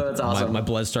God, that's awesome. My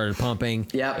blood started pumping.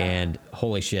 Yeah. And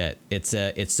holy shit,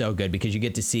 it's so good because you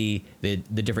get to see the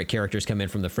different characters come in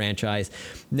from the franchise.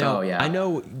 Now, I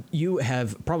know you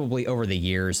have probably over the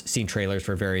years seen trailers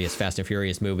for various Fast and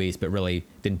Furious movies, but really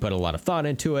didn't put a lot of thought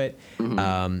into it.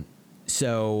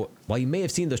 So while you may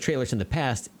have seen those trailers in the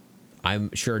past,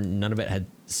 I'm sure none of it had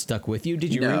stuck with you.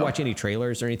 Did you rewatch any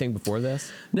trailers or anything before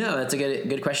this? No, that's a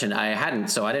good question. I hadn't,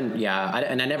 so I didn't.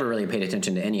 And I never really paid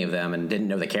attention to any of them, and didn't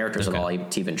know the characters at all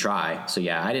to even try. So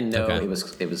I didn't know it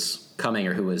was coming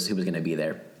or who was going to be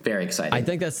there. Very exciting. I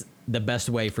think that's the best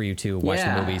way for you to watch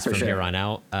the movies from here on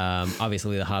out.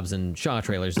 Obviously, the Hobbs and Shaw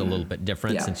trailer is a little bit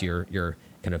different since you're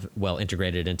kind of well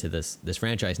integrated into this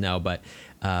franchise now, but.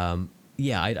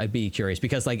 I'd be curious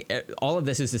because like all of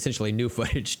this is essentially new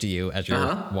footage to you as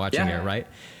you're watching it, right?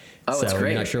 Oh, so it's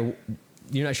great.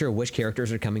 You're not sure which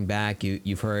characters are coming back.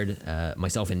 You've heard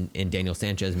myself and Daniel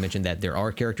Sanchez mention that there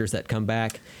are characters that come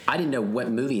back. I didn't know what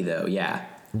movie though. Yeah.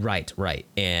 Right.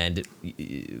 And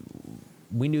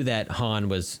we knew that Han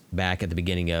was back at the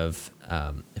beginning of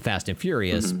Fast and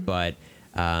Furious, but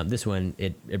this one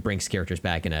it brings characters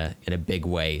back in a big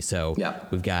way. So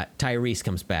we've got Tyrese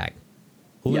comes back,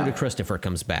 Luda Christopher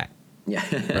comes back,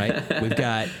 right? We've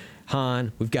got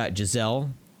Han, we've got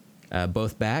Giselle,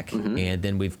 both back, and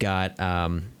then we've got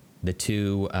the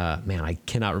two man, I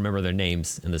cannot remember their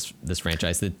names in this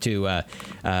franchise. The two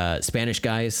Spanish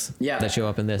guys that show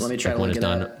up in this. Let me try to look it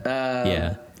up.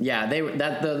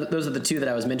 Those are the two that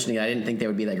I was mentioning. I didn't think they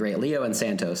would be that great. Leo and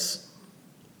Santos.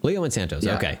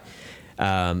 Okay.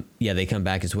 They come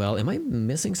back as well. Am I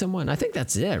missing someone? I think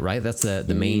that's it, right? That's the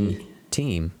main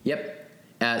team. Yep.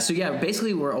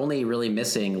 Basically we're only really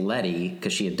missing Letty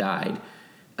because she had died.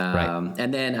 Right.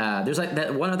 And then there's like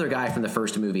that one other guy from the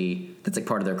first movie that's like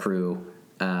part of their crew.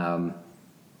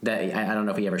 That I don't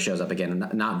know if he ever shows up again.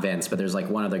 Not Vince, but there's like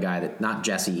one other guy that not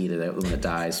Jesse either, the one that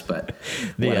dies, but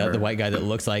the white guy that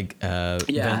looks like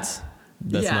Vince.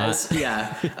 That's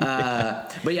not.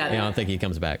 But I don't think he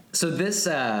comes back. So this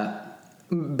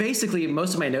basically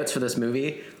most of my notes for this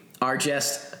movie are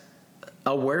just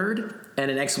a word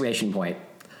and an exclamation point.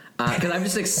 Because I'm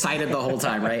just excited the whole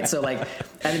time, right? So like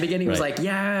at the beginning it was like,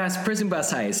 yes, prison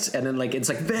bus heist, and then like it's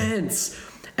like Vince,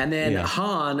 and then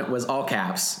Han was all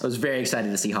caps. I was very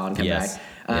excited to see Han come back.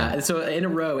 And so in a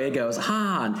row it goes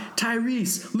Han,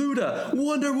 Tyrese, Luda,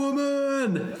 Wonder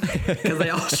Woman, because they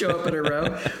all show up in a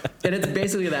row, and it's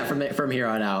basically that from here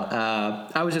on out.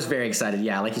 I was just very excited.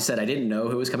 Yeah, like you said, I didn't know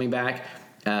who was coming back,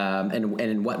 and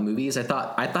in what movies. I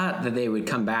thought that they would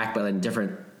come back, but in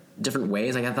different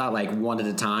ways. Like I thought like one at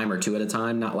a time or two at a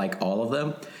time, not like all of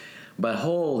them. But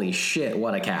holy shit,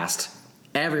 what a cast.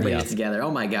 Everybody's together.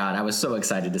 Oh my God, I was so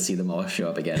excited to see them all show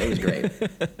up again. It was great.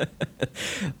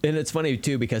 And it's funny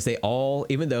too, because they all,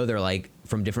 even though they're like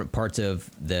from different parts of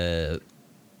the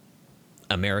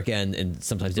America and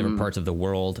sometimes different parts of the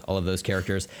world, all of those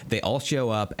characters, they all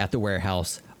show up at the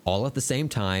warehouse all at the same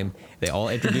time. They all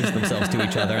introduce themselves to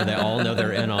each other. They all know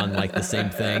they're in on like the same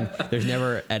thing. There's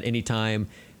never at any time,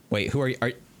 wait, who are you?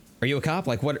 Are you a cop?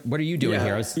 Like, what are you doing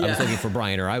here? I was looking for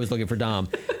Brian, or I was looking for Dom.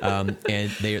 And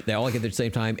they all get there at the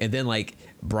same time. And then like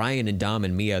Brian and Dom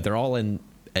and Mia, they're all in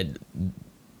a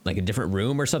different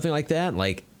room or something like that.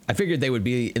 Like I figured they would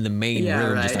be in the main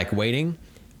room just like waiting,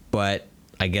 but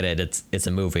I get it. It's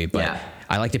a movie, but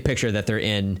I like to picture that they're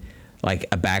in like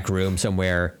a back room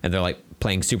somewhere and they're like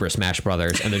playing Super Smash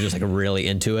Brothers and they're just like really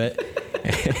into it.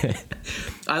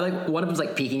 I like one of them's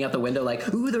like peeking out the window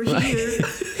like, ooh, they're here.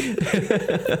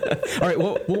 All right,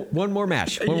 well, one more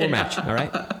match. One more match, all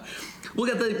right? We'll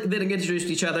get they get introduced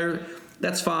to each other.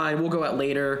 That's fine. We'll go out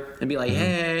later and be like,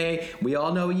 hey, we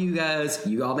all know you guys.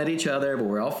 You all met each other, but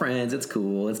we're all friends. It's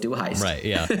cool. Let's do a heist. Right,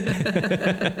 yeah.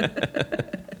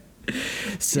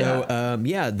 So,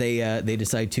 they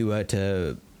decide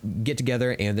to get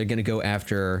together and they're going to go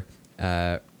after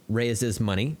Reyes's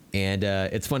money. And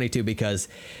it's funny, too, because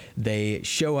they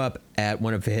show up at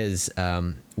one of his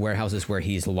warehouses where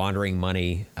he's laundering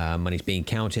money. Money's being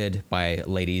counted by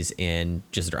ladies in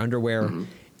just their underwear. Mm-hmm.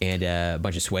 And a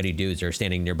bunch of sweaty dudes are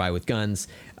standing nearby with guns.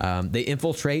 They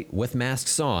infiltrate with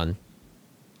masks on.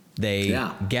 They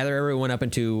gather everyone up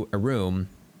into a room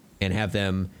and have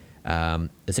them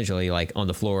essentially like on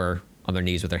the floor on their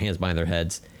knees with their hands behind their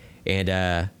heads. And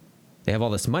they have all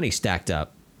this money stacked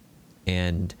up.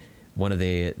 And one of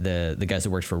the guys that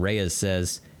works for Reyes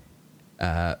says,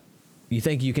 you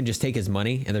think you can just take his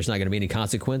money and there's not going to be any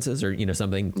consequences, or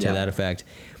something to that effect.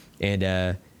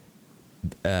 And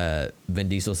Vin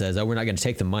Diesel says, oh, we're not going to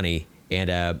take the money.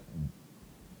 And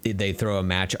they throw a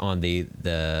match on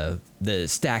the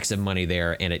stacks of money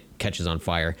there, and it catches on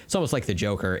fire. It's almost like the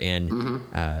Joker in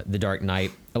The Dark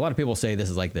Knight. A lot of people say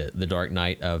this is like the Dark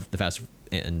Knight of the Fast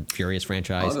and Furious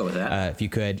franchise. I'll go with that. If you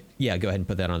could, go ahead and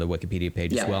put that on the Wikipedia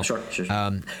page as well. Sure.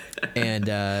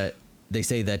 And they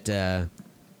say that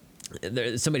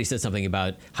somebody said something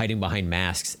about hiding behind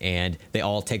masks, and they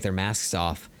all take their masks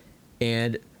off.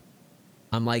 And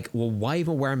I'm like, well, why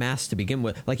even wear masks to begin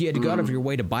with? Like, you had to go out of your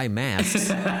way to buy masks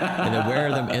and then wear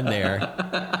them in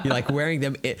there. You're like wearing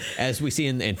them, as we see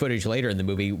in footage later in the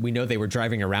movie, we know they were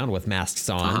driving around with masks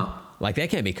on. Like, that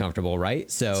can't be comfortable, right?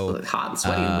 So it's hot and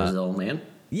sweaty in Brazil, man.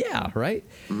 Yeah, right?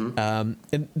 And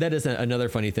that is another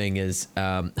funny thing is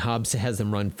Hobbs has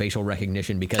them run facial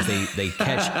recognition because they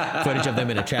catch footage of them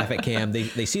in a traffic cam.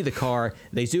 They see the car,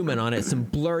 they zoom in on it, some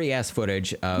blurry-ass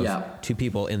footage of two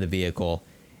people in the vehicle,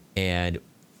 and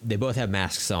they both have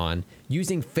masks on.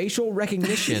 Using facial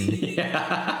recognition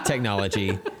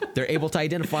technology, they're able to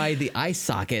identify the eye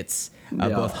sockets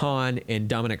of both Han and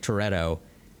Dominic Toretto.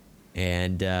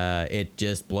 And it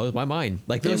just blows my mind.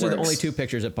 Like, those are the only two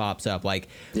pictures it pops up. Like,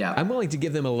 yeah. I'm willing to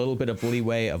give them a little bit of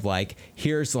leeway of like,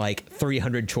 here's like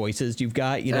 300 choices you've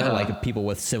got, you know, like people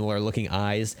with similar looking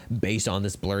eyes based on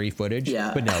this blurry footage.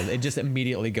 Yeah. But no, it just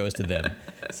immediately goes to them.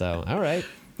 So, all right,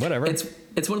 whatever.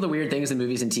 It's one of the weird things in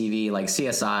movies and TV, like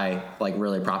CSI, like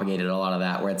really propagated a lot of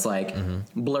that, where it's like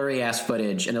blurry ass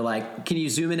footage, and they're like, "Can you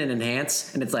zoom in and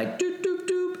enhance?" And it's like, doop doop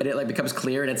doop, and it like becomes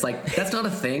clear, and it's like, that's not a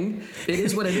thing. It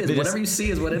is what it is. Whatever you see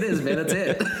is what it is, man. That's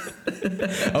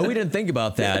it. Oh, we didn't think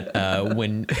about that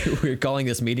when we were calling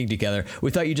this meeting together.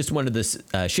 We thought you just wanted this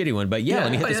shitty one, but let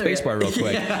me hit the space bar real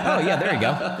quick. Yeah. Oh yeah, there you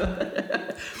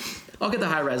go. I'll get the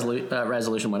high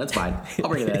resolution one. It's fine. I'll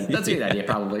bring it in. That's a good idea,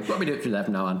 probably. Let me do it from that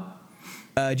from now on.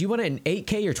 Do you want it in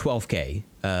 8K or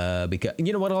 12K? Because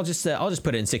you know what, I'll just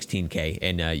put it in 16K,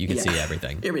 and you can see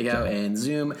everything. Here we go. And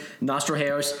zoom, nostril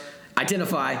hairs,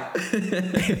 identify.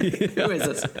 Who is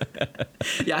this?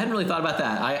 Yeah, I hadn't really thought about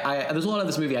that. There's a lot of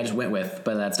this movie I just went with,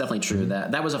 but that's definitely true.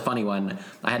 That was a funny one.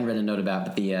 I hadn't written a note about,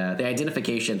 but the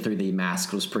identification through the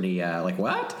mask was pretty like,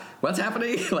 what? What's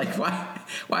happening? Like,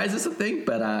 why is this a thing?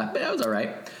 But that was all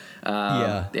right.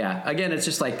 Yeah. Again, it's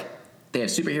just like, they have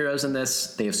superheroes in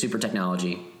this. They have super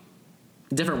technology.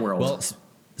 Different world. Well,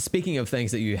 speaking of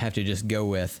things that you have to just go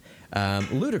with,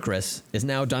 Ludacris is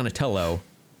now Donatello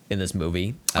in this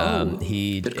movie.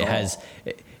 He has,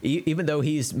 even though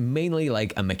he's mainly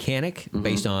like a mechanic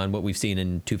based on what we've seen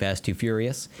in Too Fast, Too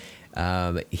Furious,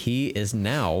 he is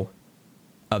now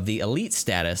of the elite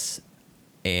status.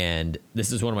 And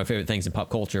this is one of my favorite things in pop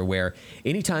culture, where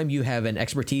anytime you have an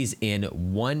expertise in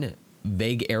one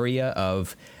vague area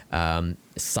of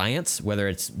science, whether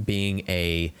it's being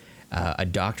a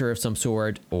doctor of some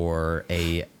sort or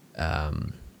a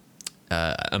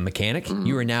mechanic,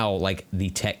 you are now like the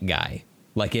tech guy.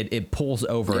 Like it pulls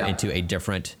over into a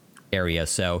different area.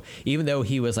 So even though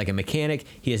he was like a mechanic,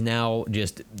 he is now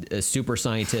just a super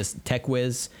scientist, tech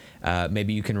whiz.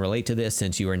 Maybe you can relate to this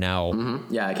since you are now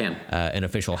yeah, I can. An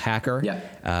official hacker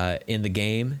in the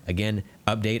game. Again,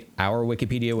 update our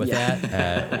Wikipedia with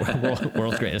that.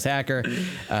 World's greatest hacker.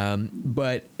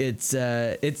 But it's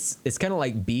kind of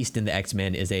like Beast in the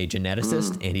X-Men is a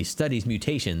geneticist and he studies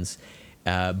mutations.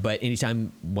 But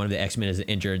anytime one of the X-Men is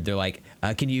injured, they're like,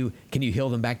 can you heal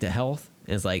them back to health?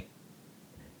 And it's like,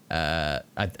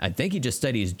 I think he just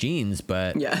studies genes,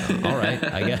 but all right,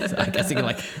 I guess he can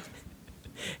like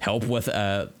help with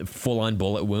full-on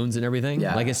bullet wounds and everything.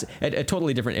 Like it's a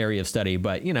totally different area of study,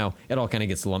 but you know, it all kind of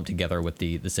gets lumped together with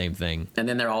the same thing. And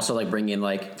then they're also like bringing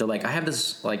like, they're like, I have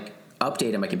this like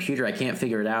update on my computer, I can't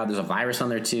figure it out, there's a virus on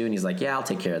there too, and he's like, yeah, I'll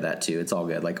take care of that too, it's all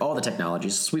good, like all the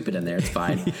technologies, sweep it in there, it's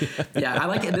fine. I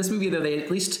like it. This movie though, they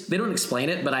don't explain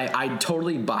it, but I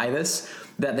totally buy this,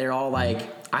 that they're all like,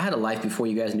 I had a life before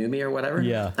you guys knew me or whatever.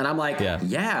 And I'm like,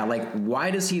 like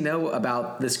why does he know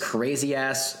about this crazy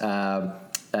ass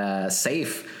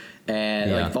safe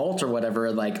and like vault or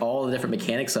whatever, like all the different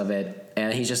mechanics of it,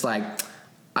 and he's just like,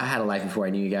 I had a life before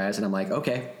I knew you guys, and I'm like,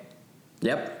 okay.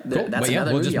 Yep, cool. That's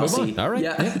another movie I'll see. All right,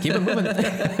 keep it moving.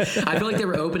 I feel like they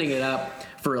were opening it up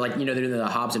for like, you know, they're doing the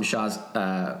Hobbs and Shaw's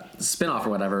spinoff or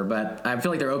whatever, but I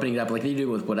feel like they're opening it up like they do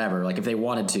with whatever. Like if they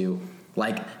wanted to,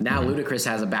 like now Ludacris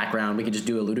has a background, we could just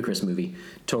do a Ludacris movie.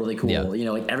 Totally cool. You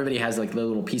know, like everybody has like a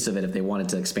little piece of it if they wanted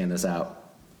to expand this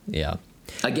out.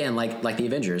 Again, like the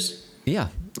Avengers.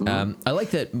 I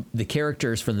like that the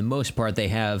characters, for the most part, they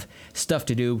have stuff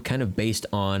to do kind of based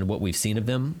on what we've seen of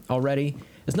them already.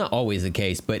 It's not always the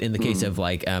case, but in the case of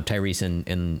like Tyrese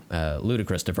and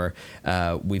Ludachristopher,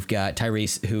 we've got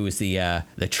Tyrese, who is the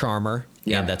charmer,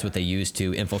 and that's what they use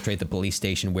to infiltrate the police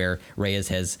station where Reyes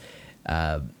has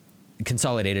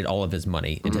consolidated all of his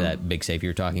money into that big safe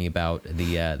you're talking about,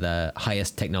 the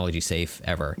highest technology safe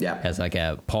ever. Has like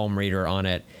a palm reader on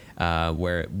it.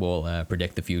 Where it will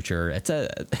predict the future. It's a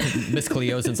Miss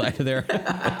Cleo's inside of there.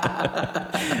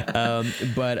 So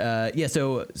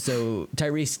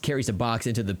Tyrese carries a box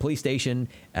into the police station.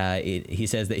 He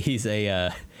says that he's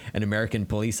an American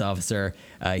police officer.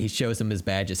 He shows him his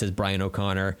badge. It says Brian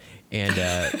O'Connor. And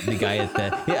the guy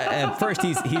at first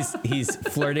he's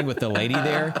flirting with the lady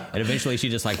there, and eventually she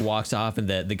just like walks off, and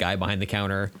the guy behind the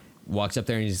counter walks up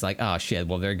there and he's like, oh shit,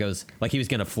 well there goes, like he was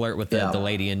gonna flirt with the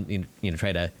lady and you know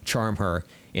try to charm her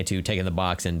into taking the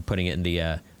box and putting it in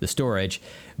the storage,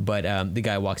 but the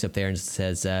guy walks up there and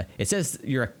says, it says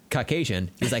you're a Caucasian.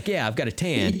 He's like, yeah, I've got a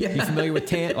tan. You familiar with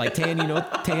tan? Like tan, you know,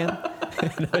 tan?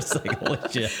 And I was like, holy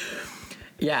shit.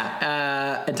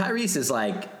 And Tyrese is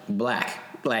like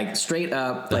black. like straight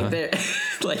up, like they're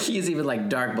like he's even like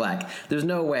dark black. There's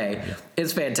no way.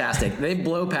 It's fantastic. They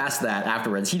blow past that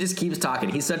afterwards. He just keeps talking.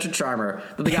 He's such a charmer.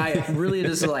 But the guy really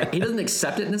just like he doesn't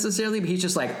accept it necessarily, but he's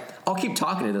just like, I'll keep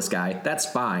talking to this guy. That's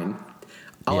fine.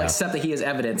 I'll accept that he is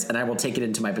evidence, and I will take it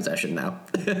into my possession now.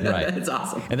 Right. It's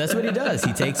awesome. And that's what he does.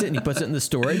 He takes it and he puts it in the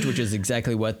storage, which is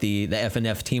exactly what the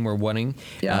FNF team were wanting.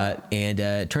 Yeah. And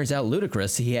it turns out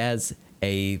Ludacris, he has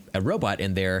a robot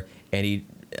in there, and he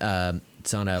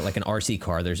it's on like an RC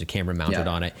car. There's a camera mounted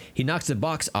on it. He knocks the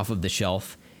box off of the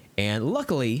shelf, and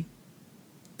luckily,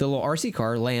 the little RC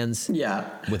car lands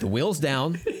with the wheels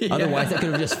down. Otherwise, that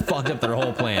could have just fucked up their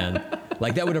whole plan.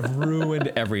 Like, that would have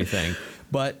ruined everything.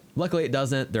 But luckily it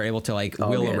doesn't. They're able to like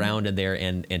wheel around in there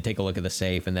and take a look at the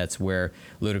safe, and that's where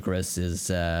Ludacris is.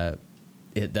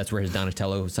 That's where his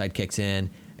Donatello side kicks in.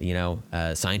 You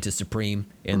know, Scientist Supreme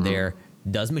in there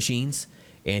does machines,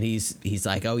 and he's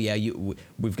like, oh yeah,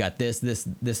 we've got this,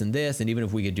 and this, and even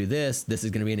if we could do this is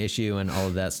going to be an issue, and all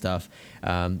of that stuff.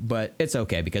 But it's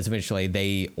okay because eventually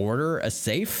they order a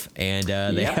safe, and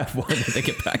they have one that they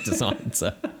can practice on.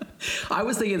 So. I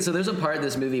was thinking, so there's a part of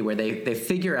this movie where they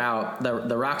figure out,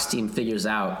 the Rock's team figures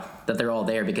out that they're all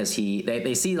there because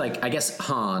they see, like, I guess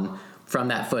Han from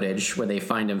that footage where they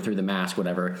find him through the mask,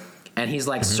 whatever, and he's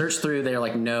like searched through their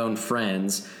like known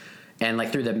friends and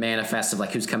like through the manifest of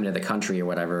like who's coming to the country or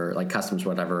whatever, like customs,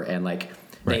 whatever, and like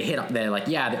they're like,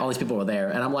 yeah, all these people were there,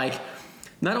 and I'm like,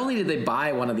 not only did they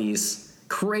buy one of these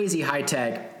crazy high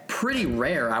tech, pretty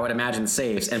rare, I would imagine,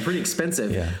 safes, and pretty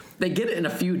expensive, they get it in a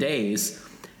few days.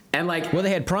 And like, well,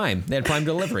 they had Prime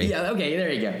delivery. Okay, there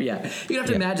you go. Yeah, you have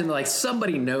to imagine that like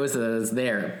somebody knows that it's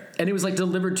there, and it was like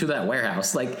delivered to that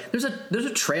warehouse. Like, there's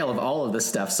a trail of all of this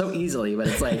stuff so easily, but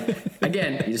it's like,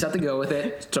 again, you just have to go with it.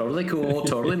 It's totally cool,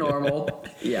 totally normal.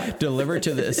 Yeah, delivered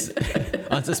to this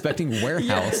unsuspecting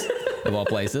warehouse of all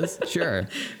places. Sure,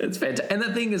 it's fantastic, and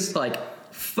that thing is like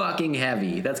fucking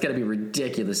heavy. That's got to be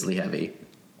ridiculously heavy.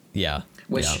 Yeah,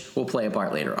 which will play a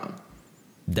part later on.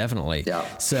 Definitely.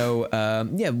 Yeah. So,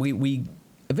 we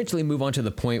eventually move on to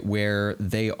the point where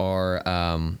they are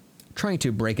trying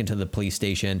to break into the police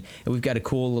station, and we've got a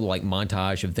cool little like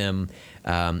montage of them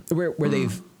where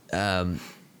they've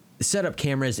set up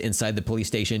cameras inside the police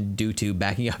station due to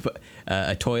backing up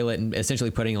a toilet and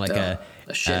essentially putting like a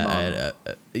shit bomb.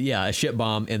 A shit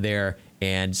bomb in there,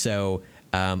 and so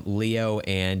Leo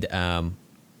and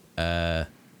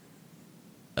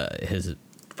his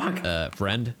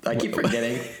friend. I keep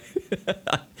forgetting.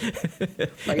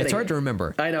 It's hard to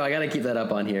remember. I know. I got to keep that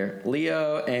up on here.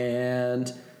 Leo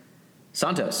and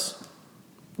Santos.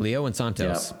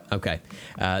 Yeah. Okay.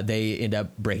 They end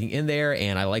up breaking in there,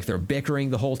 and I like they're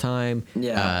bickering the whole time.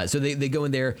 Yeah. So they go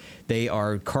in there. They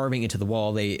are carving into the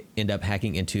wall. They end up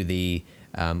hacking into the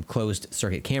closed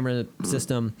circuit camera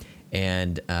system.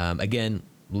 And again,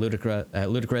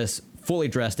 Ludacris, fully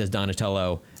dressed as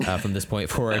Donatello from this point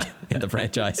forward in the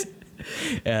franchise,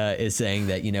 is saying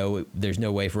that, you know, there's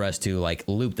no way for us to like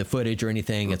loop the footage or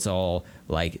anything. It's all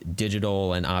like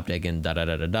digital and optic and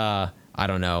da-da-da-da-da. I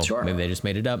don't know. Sure. Maybe they just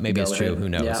made it up. Maybe it's true. Who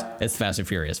knows? Yeah. It's Fast and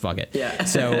Furious. Fuck it. Yeah.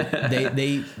 So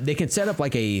they can set up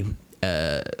like a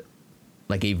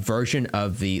version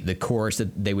of the course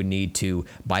that they would need to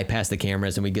bypass the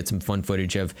cameras, and we get some fun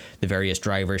footage of the various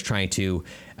drivers trying to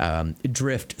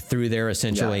drift through there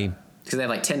essentially. Because they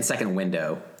have like 10-second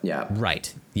window. Yeah.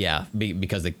 Right. Yeah.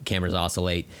 Because the cameras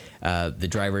oscillate. The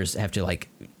drivers have to like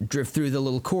drift through the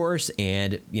little course,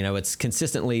 and, you know, it's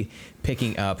consistently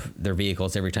picking up their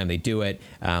vehicles every time they do it,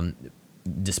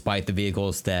 despite the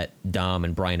vehicles that Dom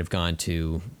and Brian have gone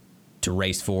to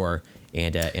race for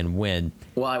and win.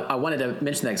 Well, I wanted to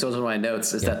mention that because it was one of my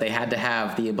notes, is that they had to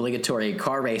have the obligatory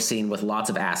car race scene with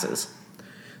lots of asses.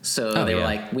 So they were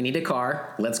like, we need a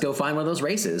car. Let's go find one of those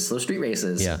races, those street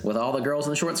races with all the girls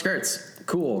in the short skirts.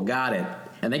 Cool. Got it.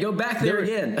 And they go back there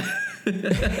again.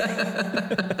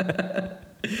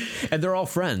 And they're all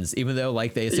friends, even though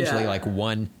like they essentially like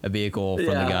won a vehicle from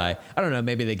the guy. I don't know.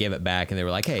 Maybe they gave it back and they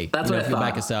were like, hey, that's if you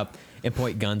back us up and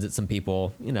point guns at some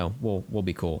people, you know, we'll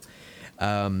be cool.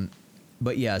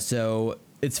 But yeah, so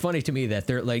it's funny to me that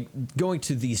they're like going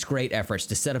to these great efforts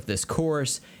to set up this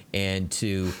course and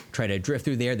to try to drift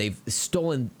through there. They've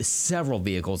stolen several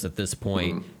vehicles at this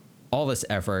point, all this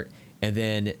effort. And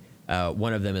then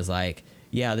one of them is like,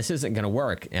 yeah, this isn't going to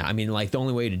work. I mean, like the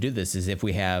only way to do this is if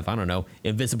we have, I don't know,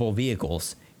 invisible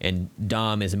vehicles. And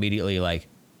Dom is immediately like,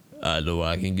 no,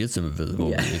 I can get some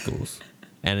invisible vehicles.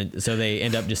 And so they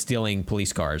end up just stealing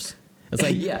police cars. It's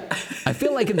like, I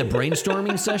feel like in the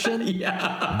brainstorming session,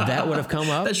 that would have come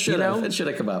up. That should have. It should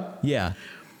have come up. Yeah.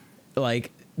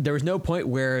 Like, there was no point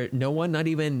where no one, not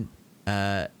even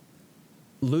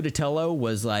Ludatello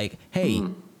was like, "Hey,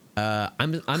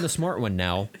 I'm the smart one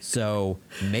now, so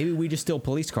maybe we just steal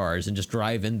police cars and just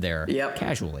drive in there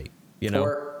casually, you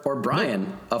know." Or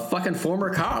Brian, a fucking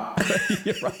former cop.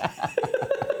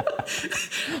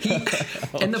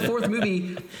 In the fourth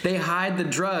movie, they hide the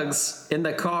drugs in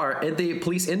the car at the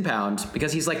police impound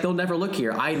because he's like, they'll never look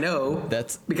here. I know.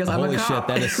 That's because I'm a cop.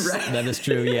 Holy shit, that is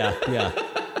true. Yeah.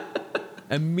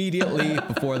 Immediately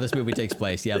before this movie takes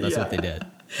place, that's what they did.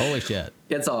 Holy shit.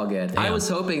 It's all good. Damn. I was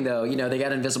hoping though, they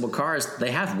got invisible cars. They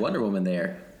have Wonder Woman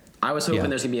there. I was hoping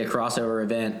there's gonna be a crossover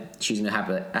event. She's gonna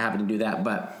happen to do that,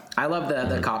 but I love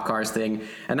the cop cars thing,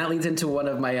 and that leads into one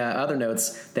of my other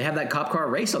notes. They have that cop car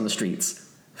race on the streets.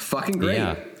 Fucking great!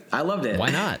 Yeah. I loved it. Why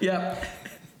not? Yep,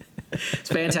 it's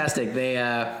fantastic. They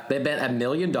bet $1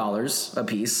 million a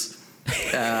piece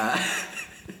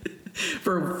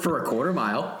for a quarter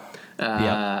mile,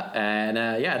 and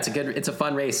it's a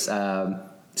fun race.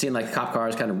 Seeing like cop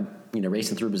cars kind of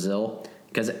racing through Brazil,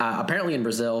 because apparently in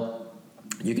Brazil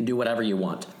you can do whatever you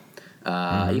want.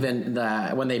 Even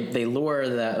when they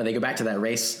when they go back to that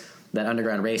race, that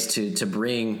underground race to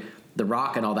bring The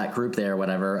Rock and all that group there or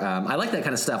whatever. I like that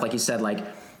kind of stuff. Like you said, like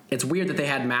it's weird that they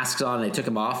had masks on and they took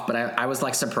them off, but I was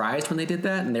like surprised when they did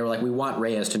that, and they were like, we want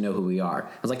Reyes to know who we are.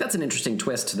 I was like, that's an interesting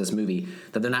twist to this movie,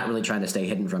 that they're not really trying to stay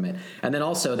hidden from it. And then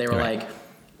also they were like,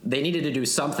 they needed to do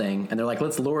something, and they're like,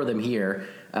 let's lure them here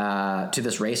to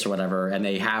this race or whatever, and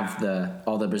they have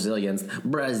all the Brazilians,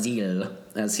 Brazil,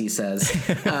 as he says,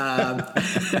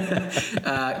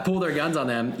 pull their guns on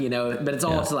them, but it's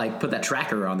all to like put that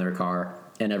tracker on their car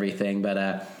and everything. But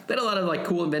they had a lot of like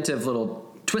cool, inventive little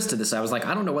twist to this. I was like,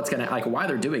 I don't know what's why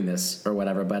they're doing this or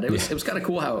whatever, but it was kind of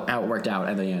cool how it worked out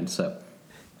at the end. So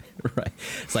right,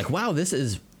 it's like, wow, this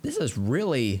is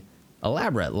really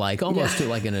elaborate, like almost to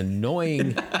like an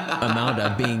annoying amount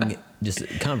of being just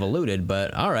convoluted,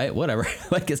 but all right, whatever.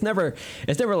 Like it's never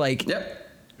like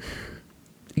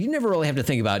you never really have to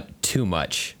think about too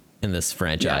much in this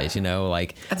franchise,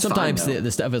 like that's sometimes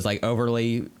the stuff is like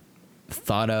overly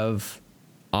thought of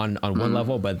on one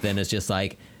level, but then it's just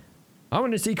like, I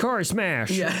want to see cars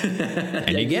smash. Yeah.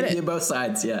 And you get it. Both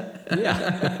sides, yeah.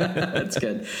 That's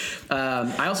good.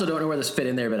 I also don't know where this fit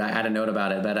in there, but I had a note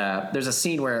about it. But there's a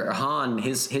scene where Han,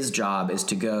 his job is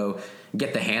to go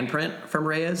get the handprint from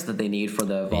Reyes that they need for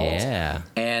the vault. Yeah.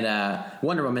 And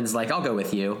Wonder Woman's like, I'll go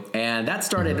with you. And that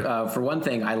started, for one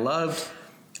thing, I love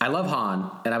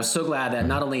Han, and I was so glad that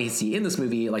not only is he in this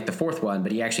movie, like the fourth one,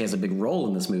 but he actually has a big role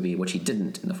in this movie, which he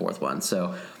didn't in the fourth one.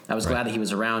 So I was glad that he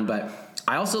was around. But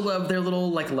I also love their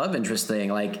little like love interest thing.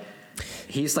 Like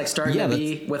he's like starting to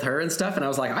be with her and stuff, and I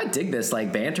was like, I dig this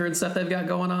like banter and stuff they've got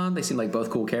going on. They seem like both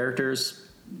cool characters.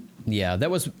 Yeah, that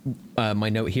was my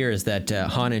note here, is that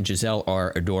Han and Giselle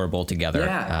are adorable together.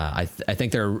 Yeah. I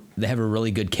think they have a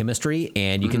really good chemistry,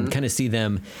 and you can kind of see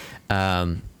them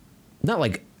not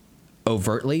like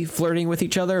overtly flirting with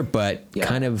each other, but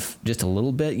kind of just a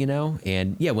little bit,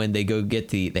 and when they go get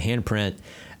the handprint,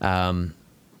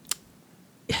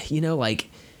 like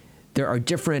there are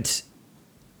different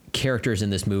characters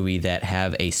in this movie that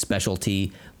have a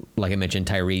specialty. Like I mentioned,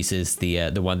 Tyrese is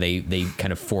the one they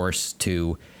kind of force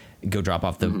to go drop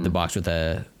off the box with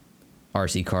a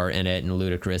RC car in it, and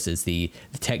Ludacris is the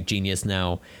tech genius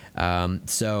now.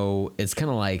 So it's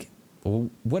kind of like, well,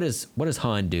 what does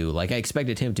Han do? Like I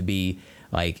expected him to be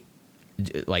like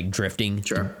drifting,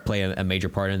 to play a major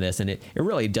part in this, and it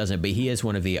really doesn't. But he is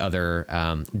one of the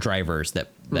other drivers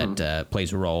that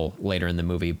plays a role later in the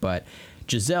movie. But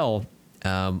Giselle,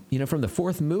 from the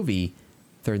fourth movie,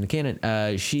 third in the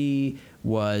canon, she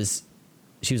was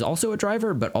also a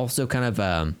driver, but also kind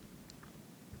of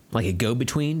like a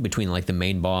go-between between like the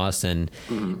main boss and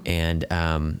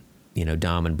Dom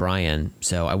and Brian.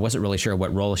 So I wasn't really sure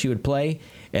what role she would play.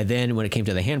 And then when it came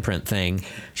to the handprint thing,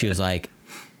 she was like,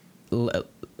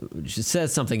 she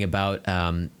says something about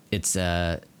it's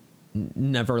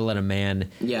never let a man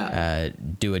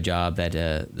do a job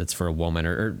that's for a woman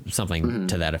or something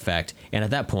to that effect. And at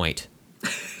that point,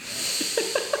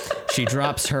 she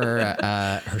drops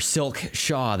her silk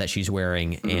shawl that she's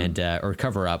wearing and or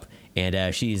cover up,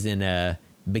 and she's in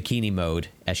bikini mode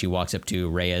as she walks up to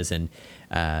Reyes, and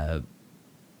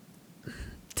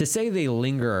to say they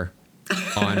linger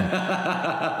on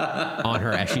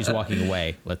her as she's walking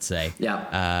away, let's say,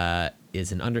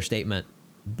 is an understatement.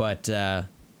 But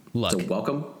look, it's a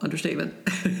welcome understatement.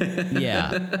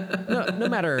 No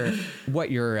matter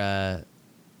what your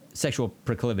sexual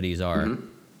proclivities are,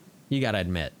 you gotta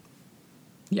admit,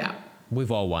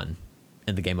 we've all won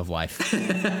in the game of life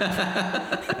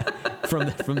from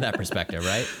that perspective,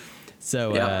 right?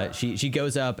 So she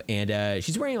goes up, and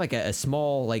she's wearing like a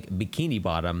small like bikini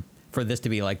bottom for this to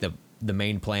be like the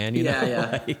main plan, you know?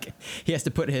 Yeah. Like he has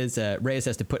to put his Reyes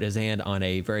has to put his hand on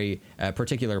a very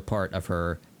particular part of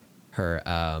her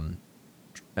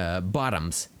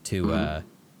bottoms to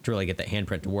really get that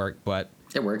handprint to work. But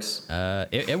it works.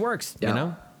 It works, you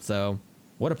know. So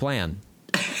what a plan.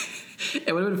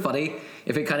 It would have been funny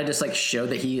if it kind of just like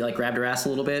showed that he like grabbed her ass a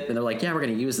little bit, and they're like, "Yeah, we're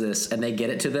gonna use this," and they get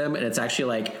it to them, and it's actually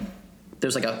like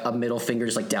there's like a middle finger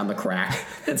just like down the crack.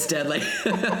 Instead, like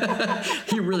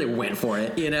he really went for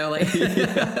it, you know? Like, it's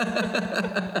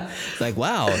like,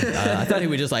 wow, I thought he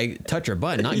would just like touch her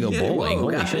butt, not go bowling. Whoa,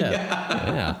 Holy God, shit!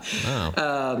 Yeah.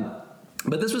 Wow.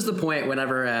 but this was the point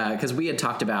whenever because we had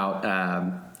talked about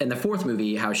in the fourth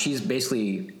movie how she's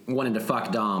basically wanting to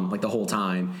fuck Dom like the whole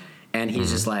time, and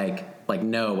he's just like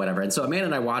no, whatever. And so Amanda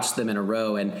and I watched them in a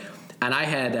row, and I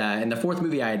had in the fourth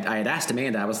movie I had asked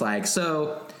Amanda, I was like,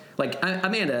 so. Like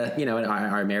Amanda, you know,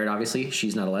 are married. Obviously,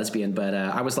 she's not a lesbian, but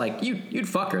I was like, you'd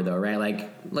fuck her though, right?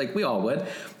 Like we all would,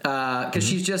 because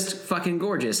she's just fucking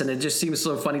gorgeous, and it just seems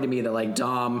so funny to me that like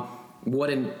Dom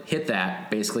wouldn't hit that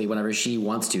basically whenever she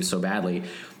wants to so badly.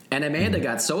 And Amanda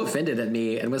got so offended at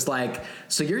me and was like,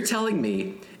 so you're telling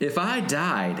me if I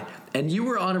died and you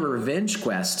were on a revenge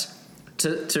quest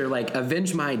to like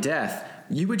avenge my death,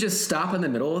 you would just stop in the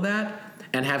middle of that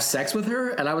and have sex with her?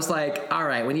 And I was like, all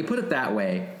right, when you put it that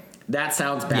way, that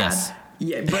sounds bad. Yes.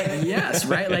 Yeah, but yes,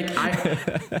 right? Like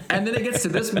and then it gets to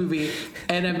this movie,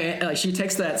 and Amanda, like, she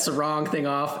takes that sarong thing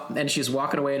off, and she's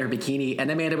walking away in her bikini, and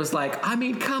Amanda was like, I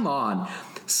mean, come on.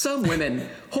 Some women,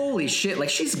 holy shit, like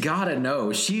she's gotta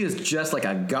know she is just like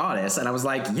a goddess. And I was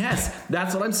like, yes,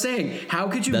 that's what I'm saying. How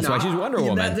could you That's not? why she's Wonder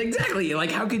Woman. That's exactly.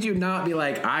 Like, how could you not be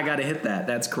like, I gotta hit that?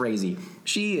 That's crazy.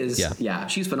 She is, yeah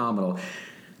she's phenomenal.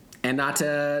 And not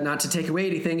to take away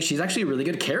anything, she's actually a really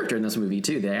good character in this movie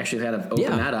too. They actually had to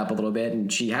open that up a little bit,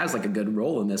 and she has like a good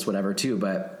role in this, whatever too.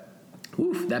 But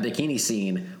oof, that bikini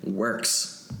scene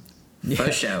works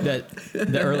for show.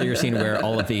 The earlier scene where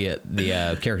all of the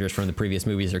characters from the previous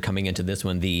movies are coming into this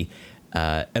one, the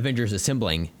Avengers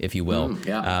assembling, if you will,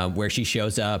 where she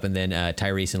shows up, and then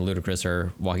Tyrese and Ludacris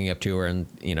are walking up to her, and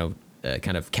you know,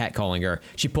 kind of catcalling her.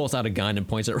 She pulls out a gun and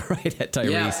points it right at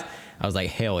Tyrese. Yeah. I was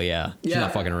like, hell yeah. She's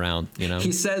not fucking around, you know?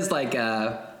 He says like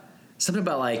something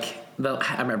about like,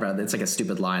 I remember it's like a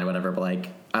stupid line or whatever, but like,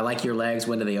 I like your legs,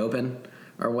 when do they open?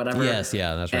 Or whatever. Yes,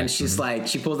 yeah, that's right. And she's like,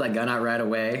 she pulls that gun out right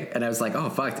away, and I was like, oh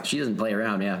fuck, she doesn't play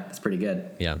around. Yeah, it's pretty good.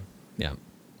 Yeah.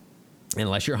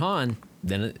 Unless you're Han,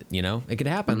 then you know it could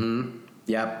happen. Mm-hmm.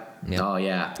 Yep. Oh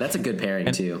yeah, that's a good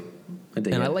pairing too. I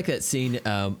like that scene,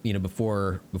 you know,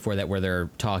 before that where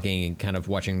they're talking and kind of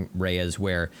watching Reyes,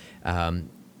 where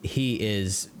he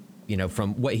is, you know,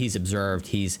 from what he's observed,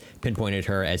 he's pinpointed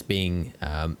her as being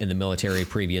in the military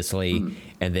previously,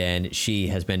 and then she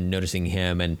has been noticing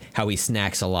him and how he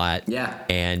snacks a lot. Yeah.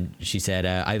 And she said,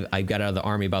 I got out of the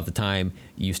army about the time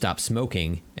you stopped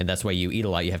smoking, and that's why you eat a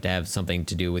lot. You have to have something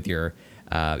to do with your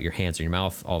hands or your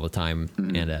mouth all the time,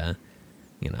 and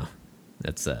you know,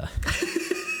 that's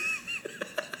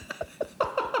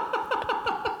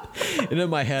And in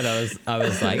my head, I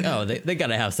was like, oh, they got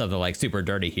to have something like super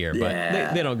dirty here,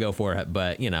 but they don't go for it.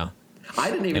 But you know, I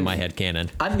didn't even in my head canon.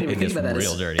 I didn't even think about that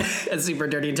real dirty. It's super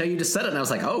dirty until you just said it, and I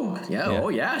was like, oh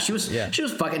yeah, she was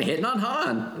fucking hitting on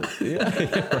Han.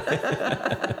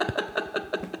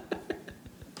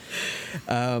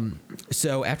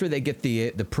 So after they get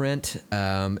the print,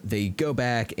 they go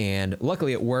back, and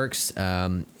luckily it works.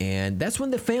 And that's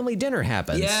when the family dinner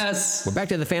happens. Yes, we're back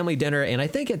to the family dinner, and I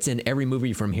think it's in every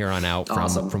movie from here on out,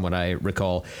 from what I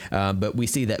recall. But we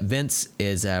see that Vince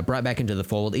is brought back into the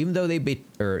fold, even though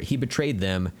he betrayed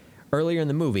them earlier in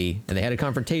the movie, and they had a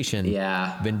confrontation.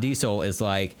 Yeah, Vin Diesel is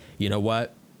like, you know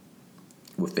what?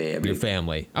 With family. Your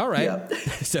family. All right. Yep.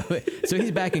 So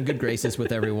he's back in good graces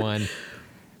with everyone.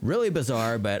 Really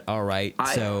bizarre, but all right.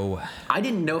 I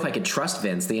didn't know if I could trust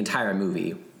Vince the entire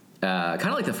movie. Kind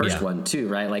of like the first one too,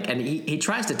 right? Like, and he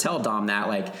tries to tell Dom that,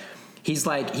 like, he's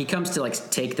like, he comes to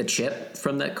like take the chip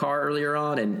from that car earlier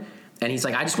on, and he's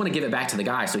like, I just want to give it back to the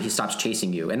guy so he stops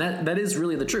chasing you. And that is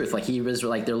really the truth. Like, he was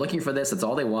like, they're looking for this. That's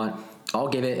all they want. I'll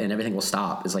give it and everything will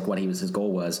stop, is like what his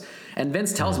goal was. And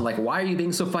Vince tells him, like, why are you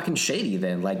being so fucking shady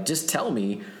then? Like, just tell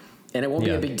me. And it won't be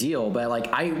a big deal. But,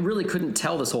 like, I really couldn't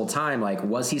tell this whole time, like,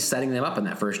 was he setting them up in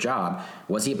that first job?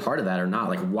 Was he a part of that or not?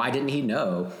 Like, why didn't he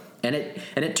know? And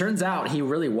it turns out he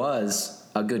really was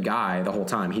a good guy the whole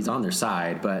time. He's on their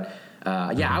side. But,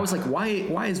 I was like,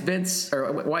 why is Vince,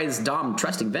 or why is Dom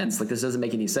trusting Vince? Like, this doesn't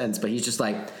make any sense. But he's just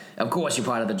like, of course you're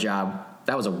part of the job.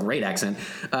 That was a great accent.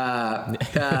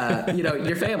 You know,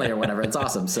 your family or whatever. It's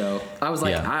awesome. So I was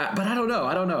like, but I don't know.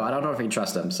 I don't know if I can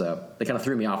trust him. So they kind of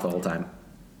threw me off the whole time.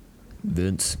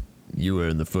 Vince, You were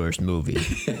in the first movie.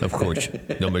 Of course,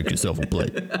 don't make yourself a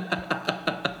plate.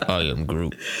 I am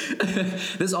Groot.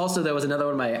 This also, though, was another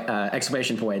one of my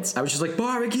exclamation points. I was just like,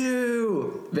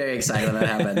 barbecue! Very excited when that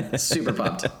happened. Super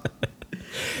pumped.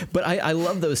 But I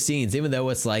love those scenes, even though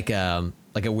it's like a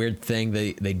weird thing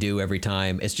they do every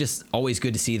time. It's just always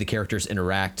good to see the characters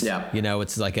interact. Yeah. You know,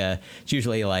 it's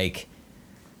usually like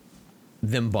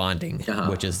them bonding,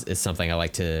 which is something I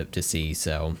like to see.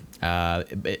 So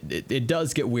it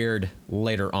does get weird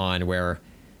later on where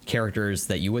characters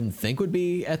that you wouldn't think would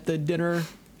be at the dinner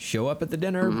show up at the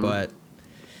dinner, but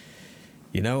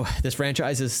you know, this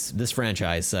franchise is this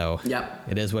franchise, so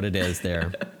it is what it is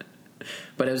there.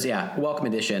 But it was, welcome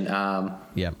edition.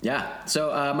 Yeah.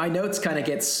 So my notes kind of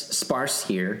gets sparse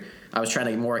here. I was trying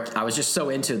to get more. I was just so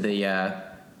into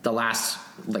the last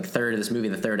third of this movie,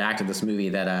 the third act of this movie,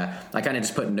 that I kind of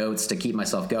just put notes to keep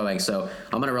myself going. So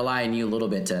I'm going to rely on you a little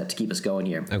bit to keep us going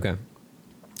here. Okay.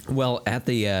 Well, at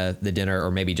the dinner,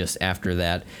 or maybe just after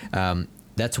that,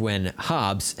 that's when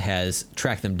Hobbs has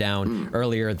tracked them down.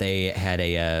 Earlier, they had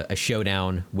a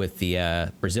showdown with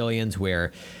the Brazilians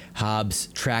where Hobbs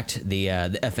tracked the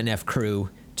FNF crew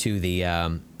to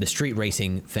the street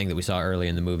racing thing that we saw earlier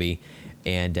in the movie.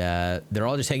 And they're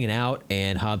all just hanging out,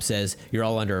 and Hobbs says, "You're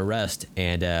all under arrest."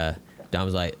 And Dom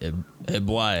was like, "Hey,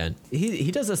 Brian." He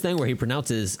does this thing where he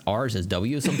pronounces R's as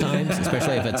W sometimes,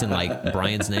 especially if it's in like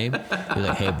Brian's name. He's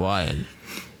like, "Hey, Brian,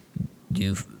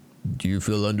 do you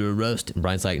feel under arrest?" And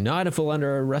Brian's like, "No, I don't feel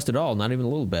under arrest at all, not even a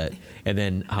little bit." And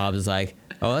then Hobbs is like,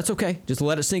 "Oh, that's okay. Just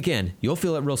let it sink in. You'll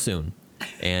feel it real soon."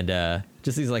 And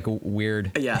just these like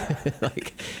weird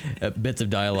like bits of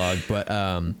dialogue. But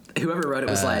whoever wrote it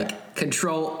was like,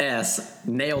 Control S,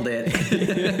 nailed it.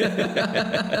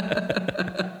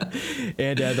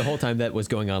 And the whole time that was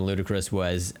going on, Ludacris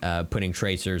was putting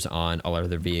tracers on all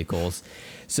other vehicles.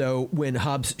 So when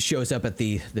Hobbs shows up at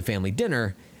the family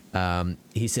dinner,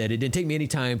 he said, "It didn't take me any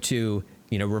time to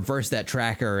reverse that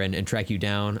tracker and track you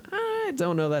down." I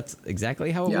don't know that's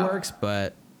exactly how it works,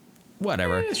 but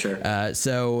whatever. Sure.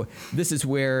 So this is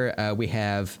where we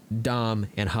have Dom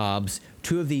and Hobbs,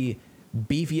 two of the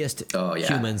beefiest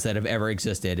humans that have ever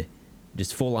existed,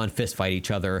 just full-on fist fight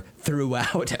each other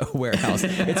throughout a warehouse.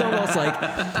 It's almost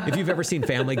like if you've ever seen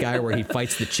Family Guy where he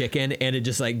fights the chicken and it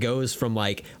just like goes from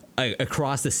like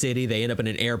across the city, they end up in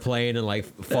an airplane and like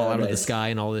fall out of the sky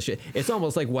and all this shit. It's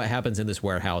almost like what happens in this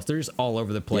warehouse. They're just all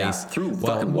over the place. Through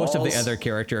most of the walls. other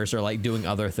characters are like doing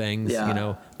other things,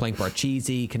 playing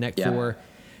Parcheesi, Connect 4.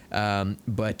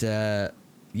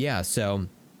 So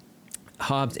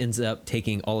Hobbs ends up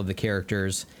taking all of the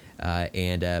characters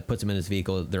and puts them in his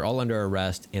vehicle. They're all under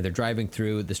arrest, and they're driving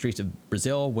through the streets of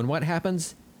Brazil when what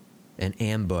happens? An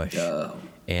ambush.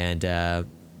 And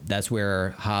that's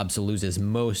where Hobbs loses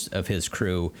most of his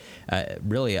crew.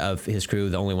 Really, of his crew,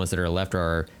 the only ones that are left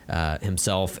are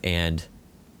himself and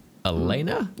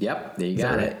Elena? Yep, there you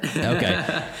got it.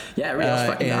 Okay. Yeah, everybody else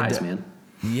fucking dies, man.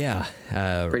 Yeah,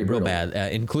 real bad,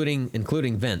 including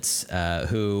Vince,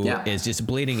 who is just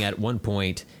bleeding at one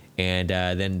point, and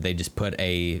then they just put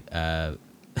a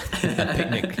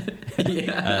picnic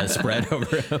spread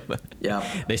over him. Yeah,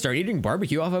 they start eating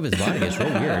barbecue off of his body. It's real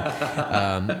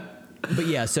weird. But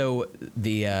yeah, so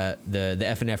the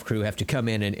FNF crew have to come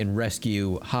in and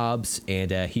rescue Hobbs,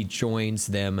 and he joins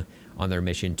them on their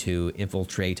mission to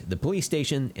infiltrate the police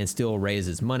station and steal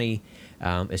Reyes' money.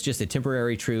 It's just a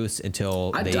temporary truce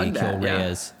until they kill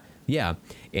Reyes. Yeah,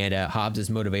 and Hobbs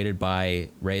is motivated by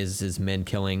Reyes' men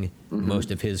killing most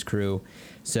of his crew.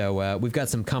 So we've got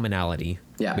some commonality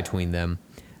between them.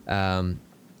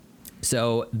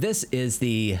 So this is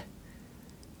the...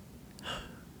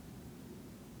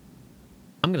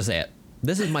 I'm going to say it.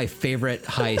 This is my favorite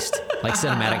heist, like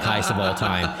cinematic heist of all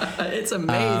time. It's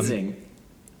amazing.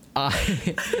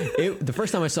 The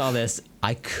first time I saw this,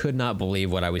 I could not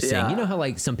believe what I was seeing. You know how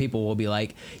like some people will be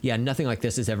like, "Yeah, nothing like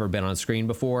this has ever been on screen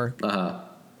before."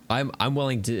 I'm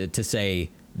willing to say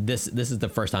this is the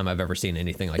first time I've ever seen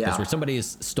anything like this, where somebody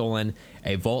has stolen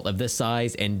a vault of this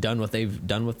size and done what they've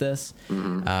done with this.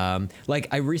 Like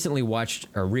I recently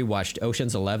rewatched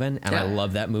Ocean's 11, and I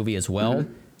love that movie as well.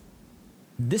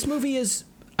 This movie is,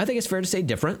 I think it's fair to say,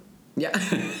 different. Yeah,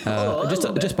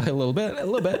 just by a little bit.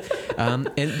 And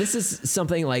this is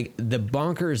something like the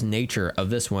bonkers nature of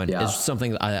this one is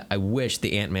something that I wish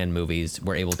the Ant-Man movies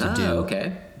were able to do.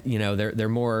 Okay, they're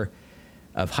more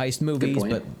of heist movies,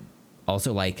 but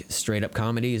also like straight up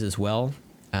comedies as well.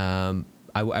 I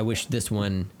wish this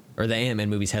one or the Ant-Man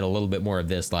movies had a little bit more of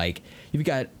this. Like you've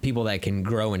got people that can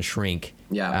grow and shrink.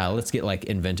 Let's get like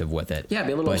inventive with it. Yeah,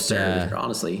 be a little absurd,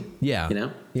 honestly. Yeah,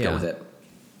 go with it.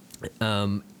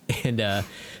 And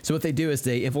so what they do is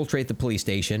they infiltrate the police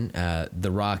station.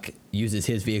 The Rock uses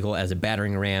his vehicle as a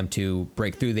battering ram to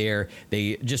break through there.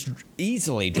 They just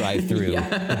easily drive through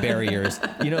the barriers.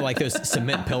 You know, like those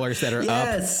cement pillars that are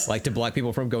up, like to block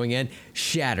people from going in.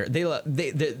 Shatter.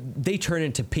 They turn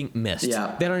into pink mist.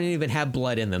 Yeah. They don't even have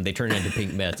blood in them. They turn into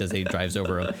pink mist as he drives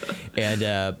over them,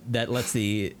 and that lets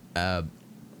the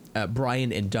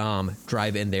Brian and Dom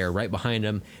drive in there right behind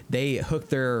them. They hook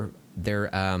their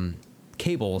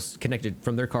cables connected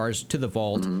from their cars to the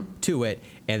vault, to it,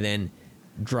 and then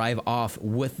drive off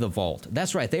with the vault.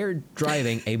 That's right. They're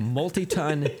driving a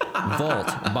multi-ton vault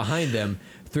behind them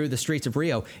through the streets of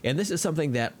Rio. And this is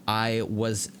something that I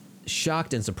was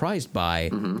shocked and surprised by,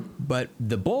 but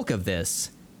the bulk of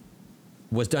this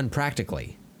was done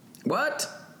practically. What?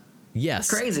 Yes.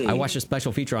 Crazy. I watched a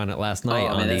special feature on it last night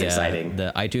on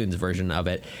the iTunes version of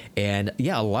it. And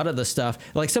yeah, a lot of the stuff,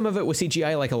 like some of it was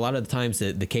CGI, like a lot of the times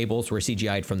the cables were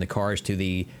CGI'd from the cars to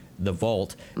the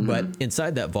vault. But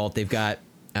inside that vault, they've got,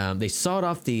 they sawed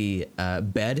off the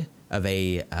bed of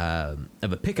a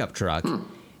pickup truck,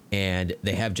 and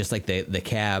they have just like the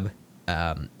cab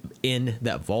in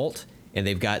that vault, and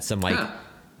they've got some like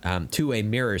two-way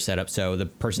mirror setup, so the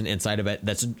person inside of it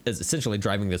that's essentially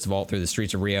driving this vault through the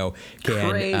streets of Rio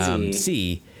can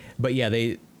see. But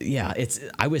yeah,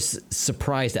 I was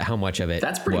surprised at how much of it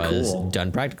was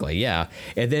done practically. Yeah,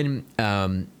 and then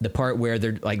the part where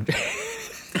they're like,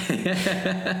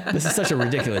 this is such a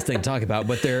ridiculous thing to talk about,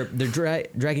 but they're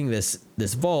dragging this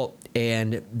vault,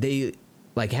 and they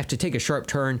like have to take a sharp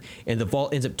turn, and the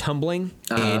vault ends up tumbling,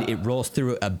 and it rolls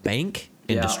through a bank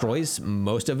and destroys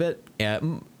most of it.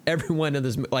 Everyone in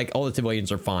this, like all the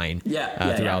civilians are fine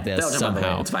throughout this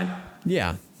somehow. It's fine.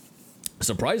 Yeah.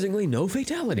 Surprisingly, no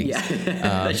fatalities.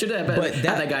 Yeah. They should have had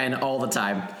that guy in all the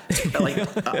time. Like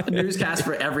a newscast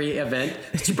for every event.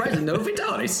 Surprisingly, no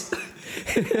fatalities.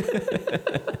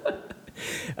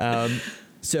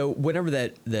 So whenever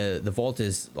the vault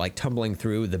is like tumbling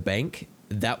through the bank,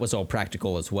 that was all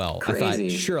practical as well. Crazy. I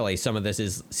thought surely some of this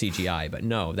is CGI, but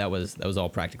no, that was all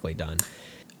practically done.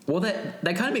 Well, that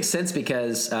kind of makes sense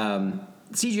because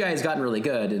CGI has gotten really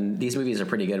good, and these movies are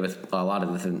pretty good with a lot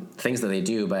of the things that they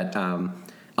do, but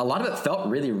a lot of it felt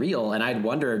really real, and I'd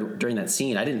wondered during that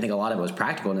scene, I didn't think a lot of it was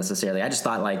practical necessarily. I just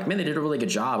thought, like, man, they did a really good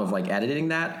job of, like, editing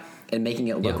that and making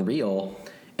it look real,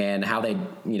 and how they,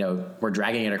 were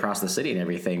dragging it across the city and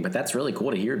everything. But that's really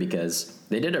cool to hear because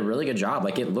they did a really good job.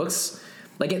 Like, it looks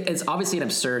like it's obviously an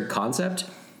absurd concept,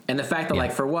 and the fact that,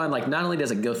 like, for one, like, not only does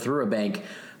it go through a bank,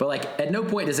 but, like, at no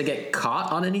point does it get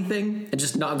caught on anything and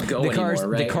just not go anymore,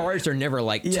 right? The cars are never,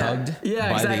 like, tugged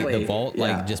by the vault,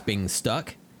 like, just being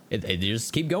stuck. They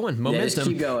just keep going. Momentum. Just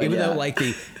keep going, even though, like,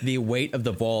 the weight of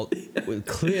the vault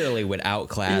clearly would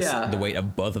outclass the weight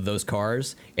of both of those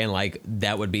cars. And, like,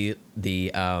 that would be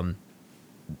the...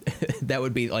 that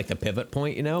would be like the pivot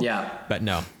point, Yeah. But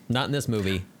no, not in this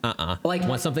movie. Like,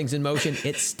 once something's in motion,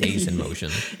 it stays in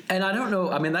motion. And I don't know.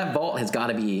 I mean, that vault has got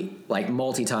to be like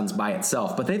multi-tons by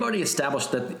itself, but they've already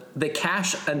established that the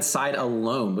cash inside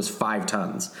alone was 5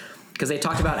 tons because they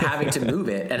talked about having to move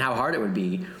it and how hard it would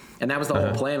be. And that was the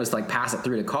whole plan, was to, like, pass it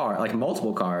through the car, like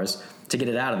multiple cars, to get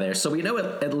it out of there. So we know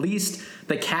at least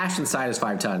the cash inside is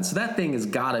 5 tons. So that thing has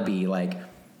got to be like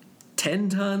 10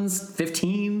 tons,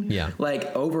 15,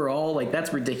 like overall, like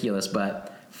that's ridiculous.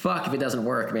 But fuck if it doesn't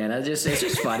work, man. It's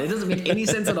just fun. It doesn't make any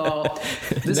sense at all.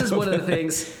 This is one of the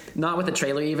things, not with the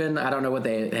trailer even. I don't know what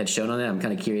they had shown on it. I'm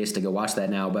kind of curious to go watch that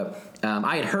now. But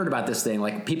I had heard about this thing.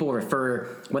 Like, people refer,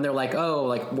 when they're like, oh,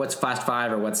 like, what's Fast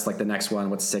 5 or what's, like, the next one,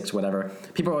 what's 6, whatever.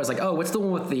 People are always like, oh, what's the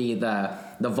one with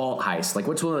the vault heist? Like,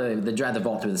 which one they drive the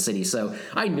vault through the city? So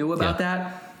I knew about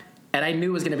that, and I knew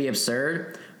it was going to be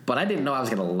absurd, but I didn't know I was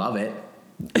going to love it.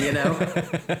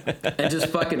 And just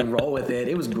fucking roll with it.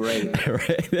 It was great.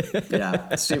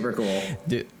 Yeah, super cool.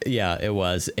 Dude, yeah, it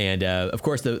was. And of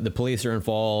course, the police are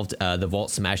involved. The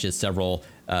vault smashes several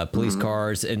police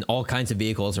cars and all kinds of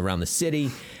vehicles around the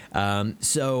city.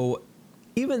 So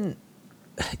even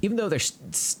though they're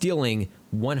stealing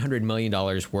 $100 million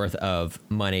worth of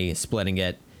money, splitting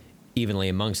it evenly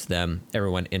amongst them,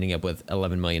 everyone ending up with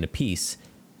 $11 million apiece,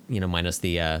 minus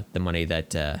the money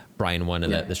that Brian won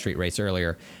in the street race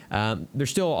earlier. They're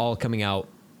still all coming out,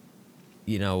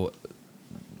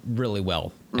 really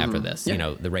well after this,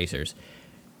 the racers.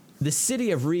 The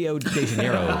city of Rio de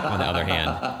Janeiro, on the other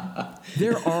hand,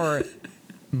 there are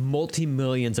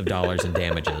multi-millions of dollars in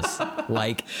damages.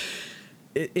 Like,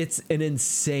 it's an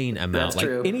insane amount. That's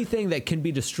true. Anything that can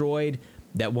be destroyed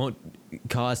that won't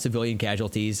cause civilian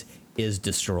casualties is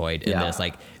destroyed in this.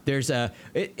 Like, there's it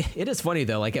is funny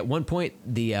though, like at one point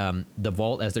the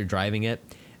vault, as they're driving it,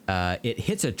 it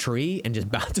hits a tree and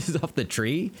just bounces off the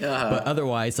tree, but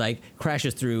otherwise like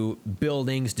crashes through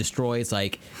buildings, destroys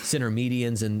like center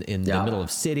medians in the middle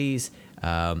of cities,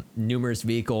 numerous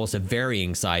vehicles of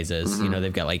varying sizes. You know,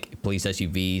 they've got like police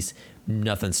SUVs.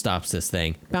 Nothing stops this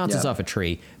thing. Bounces off a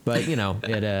tree, but you know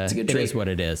it is what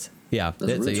it is. Yeah,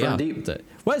 deep.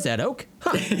 What is that, oak?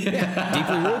 Huh. Yeah,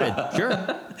 deeply rooted.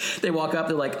 Sure. They walk up,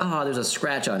 they're like, "Oh, there's a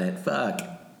scratch on it. Fuck."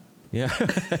 Yeah,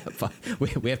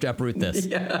 we have to uproot this.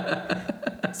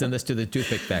 Yeah. Send this to the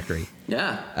toothpick factory.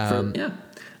 Yeah.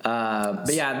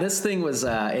 But yeah, this thing was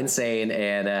insane,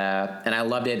 and I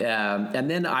loved it. And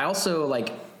then I also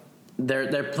like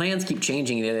their plans keep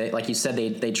changing. Like you said,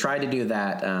 they tried to do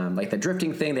that like the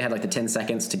drifting thing. They had like the 10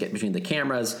 seconds to get between the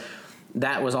cameras.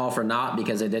 That was all for naught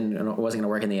because it wasn't going to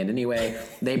work in the end anyway.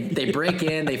 They break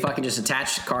in, they fucking just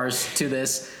attach cars to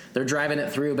this. They're driving it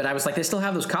through, but I was like, they still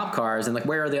have those cop cars, and like,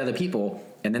 where are the other people?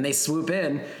 And then they swoop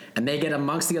in, and they get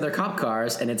amongst the other cop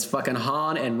cars, and it's fucking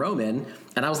Han and Roman.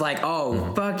 And I was like,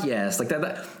 oh, fuck yes. Like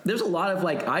that there's a lot of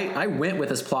like, I went with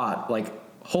this plot like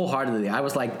wholeheartedly. I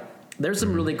was like, there's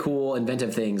some really cool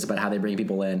inventive things about how they bring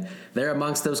people in. They're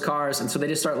amongst those cars, and so they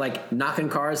just start like knocking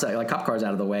cars, like cop cars,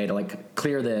 out of the way to like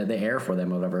clear the air for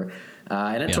them or whatever.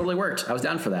 And it totally worked. I was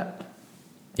down for that.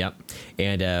 Yep.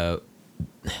 And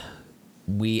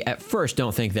we at first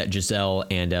don't think that Giselle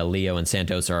and Leo and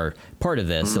Santos are part of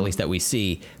this, at least that we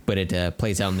see, but it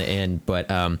plays out in the end. But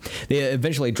they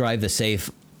eventually drive the safe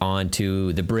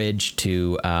onto the bridge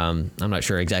to I'm not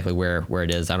sure exactly where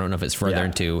it is. I don't know if it's further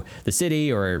into the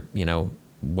city or, you know,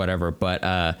 whatever,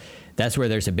 but that's where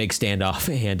there's a big standoff.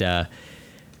 And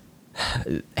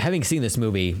having seen this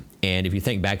movie, and if you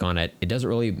think back on it, it doesn't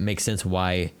really make sense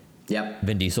why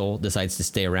Vin Diesel decides to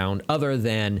stay around, other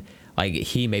than like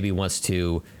he maybe wants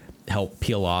to help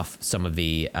peel off some of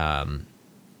the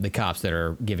cops that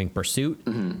are giving pursuit,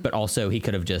 but also he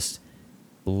could have just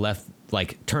left,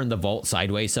 like turned the vault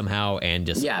sideways somehow and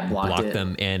just blocked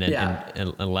them in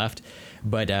and left.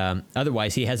 But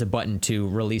otherwise, he has a button to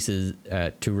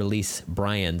release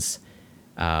Brian's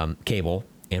cable,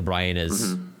 and Brian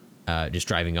is just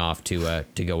driving off to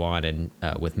go on and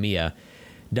with Mia.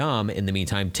 Dom, in the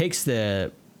meantime, takes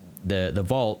the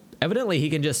vault. Evidently, he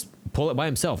can just pull it by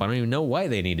himself. I don't even know why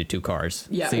they needed two cars.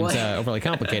 Yeah, seems overly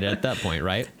complicated at that point,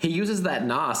 right? He uses that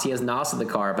NOS. He has NOS in the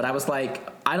car, but I was like,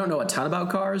 I don't know a ton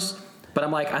about cars, but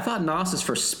I'm like, I thought NOS is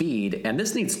for speed, and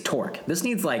this needs torque. This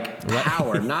needs like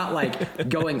power, not like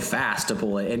going fast to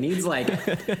pull it. It needs like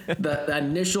the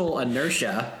initial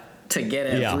inertia to get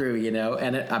it through, you know.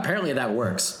 And apparently that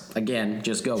works. Again,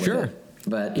 just go with it.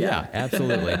 But yeah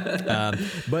absolutely.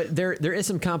 But there is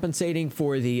some compensating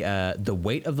for the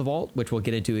weight of the vault, which we'll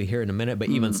get into here in a minute. But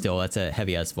even still, that's a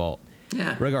heavy ass vault.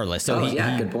 Yeah. Regardless, so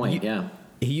good point.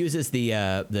 He uses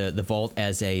the vault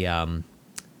as a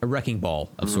wrecking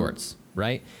ball of sorts,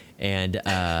 right? And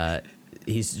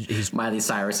he's Miley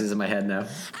Cyrus is in my head now.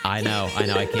 I know.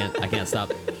 I can't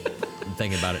stop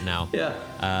thinking about it now.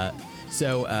 Yeah.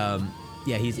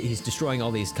 He's destroying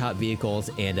all these cop vehicles,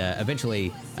 and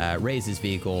eventually Reyes'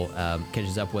 vehicle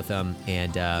catches up with them,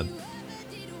 and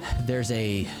there's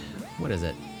what is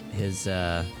it? His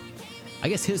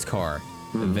car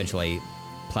eventually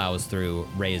plows through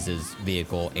Reyes'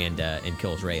 vehicle and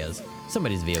kills Reyes.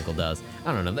 Somebody's vehicle does.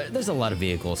 I don't know. There's a lot of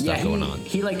vehicle stuff going on.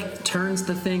 He like turns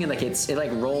the thing, and like it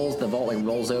like rolls, the vault like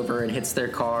rolls over and hits their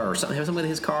car or something with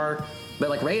his car, but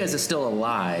like Reyes is still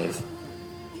alive.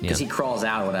 Because he crawls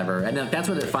out or whatever. And then that's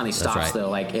where it finally stops,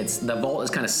 though. Like, the vault is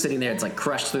kind of sitting there. It's, like,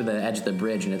 crushed through the edge of the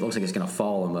bridge, and it looks like it's going to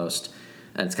fall almost.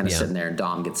 And it's kind of sitting there, and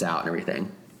Dom gets out and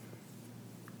everything.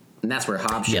 And that's where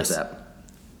Hobbs shows up.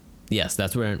 Yes,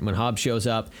 that's when Hobbs shows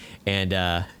up,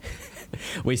 and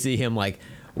we see him, like,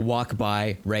 walk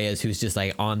by Reyes, who's just,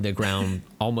 like, on the ground,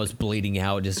 almost bleeding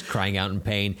out, just crying out in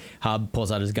pain. Hobbs pulls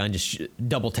out his gun, just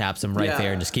double taps him right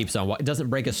there, and just keeps on walking. Doesn't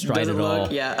break a stride at all.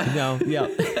 No,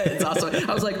 It's awesome.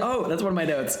 I was like, oh, that's one of my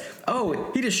notes. Oh,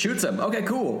 he just shoots him. Okay,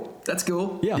 cool. That's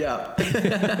cool. Yeah.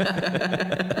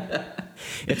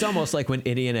 It's almost like when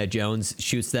Indiana Jones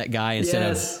shoots that guy instead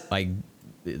of, like,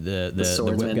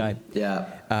 the whip guy.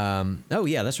 Yeah. Oh,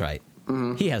 yeah, that's right.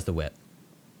 Mm-hmm. He has the whip.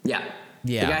 Yeah.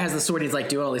 Yeah. The guy has the sword. He's like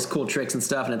doing all these cool tricks and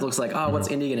stuff, and it looks like, oh, what's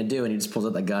Indy gonna do? And he just pulls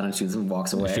out the gun and shoots him and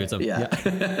walks away. Shoots him. Yeah.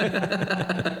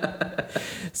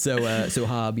 So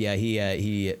Hobb,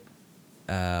 he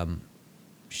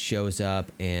shows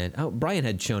up, and Brian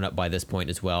had shown up by this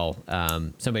point as well.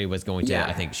 Somebody was going to,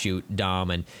 I think, shoot Dom,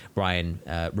 and Brian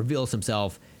reveals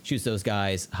himself, shoots those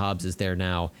guys. Hobbs is there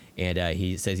now, and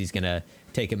he says he's gonna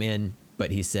take him in,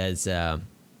 but he says, I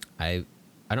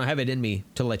don't have it in me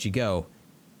to let you go.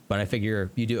 but I figure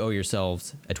you do owe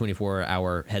yourselves a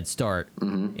 24-hour head start.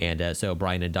 And so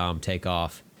Brian and Dom take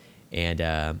off, and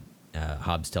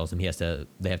Hobbs tells him they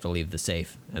have to leave the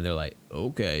safe, and they're like,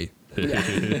 okay. And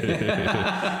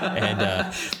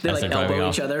they like elbow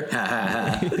off, each other.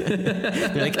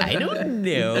 they're like, I don't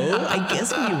know. I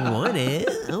guess we want it.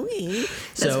 Okay.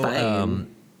 That's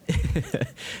fine.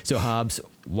 So Hobbs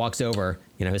walks over.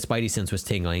 His spidey sense was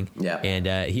tingling. Yeah.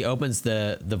 And he opens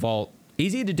the vault.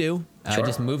 Easy to do. Sure.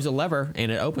 Just moves a lever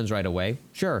and it opens right away.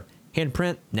 Sure.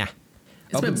 Handprint. Nah.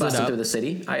 It's been busted through the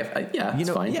city. It's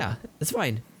fine. Yeah, it's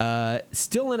fine.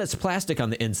 Still in its plastic on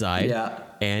the inside. Yeah.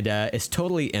 And it's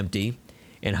totally empty.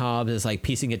 And Hobbs is like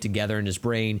piecing it together in his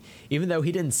brain, even though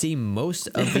he didn't see most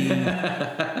of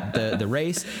the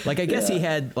race. Like, I guess he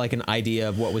had like an idea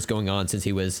of what was going on since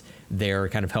he was there,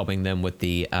 kind of helping them with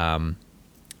the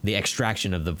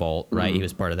extraction of the vault. Right, he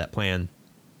was part of that plan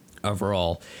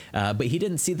overall. But he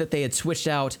didn't see that they had switched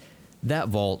out that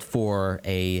vault for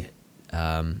a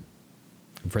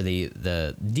for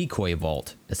the decoy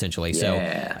vault, essentially.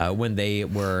 Yeah. So when they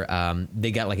were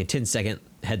they got like a 10-second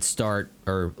head start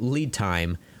or lead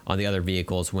time on the other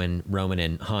vehicles when Roman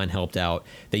and Han helped out.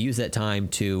 They used that time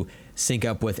to sync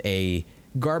up with a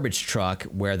garbage truck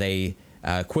where they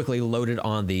quickly loaded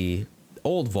on the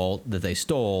old vault that they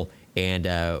stole, and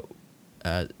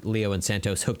Leo and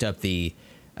Santos hooked up the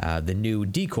new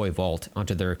decoy vault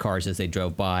onto their cars as they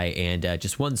drove by, and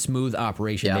just one smooth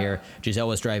operation there. Giselle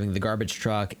was driving the garbage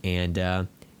truck, and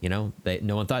no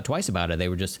one thought twice about it. They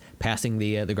were just passing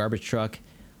the garbage truck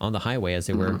on the highway as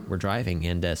they were driving,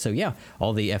 and so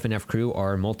all the F&F crew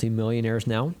are multimillionaires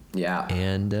now. Yeah,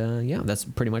 and that's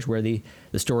pretty much where the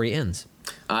story ends.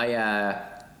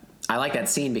 I like that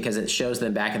scene because it shows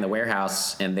them back in the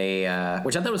warehouse, and they,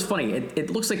 which I thought was funny.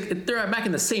 It looks like they're back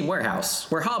in the same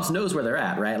warehouse where Hobbs knows where they're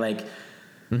at, right? Like,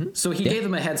 so he gave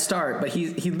them a head start, but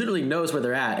he literally knows where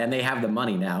they're at, and they have the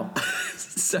money now.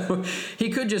 So he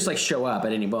could just like show up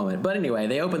at any moment. But anyway,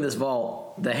 they open this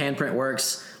vault. The handprint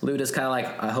works. Luda's kind of like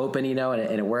hoping, and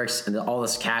it works, and all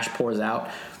this cash pours out.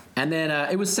 And then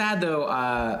it was sad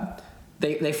though.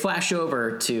 They flash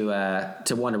over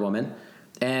to Wonder Woman.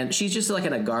 And she's just like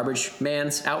in a garbage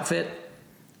man's outfit,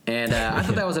 and I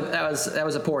thought that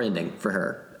was a poor ending for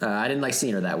her. I didn't like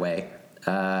seeing her that way,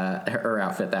 her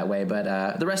outfit that way.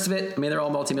 But the rest of it, I mean, they're all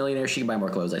multimillionaires. She can buy more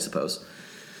clothes, I suppose,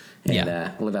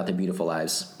 and live out their beautiful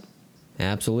lives.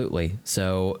 Absolutely.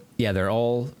 So they're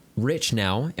all rich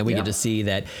now, and we get to see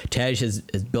that Tej has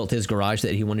built his garage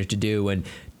that he wanted to do, and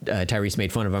Tyrese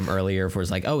made fun of him earlier for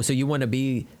like, oh, so you want to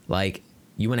be like.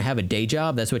 You want to have a day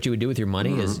job? That's what you would do with your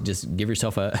money, is just give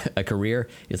yourself a career.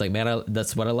 He's like, man,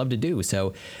 that's what I love to do.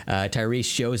 So Tyrese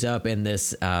shows up in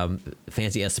this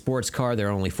fancy-ass sports car. There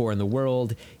are only 4 in the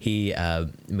world. He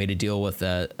made a deal with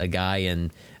a guy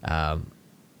in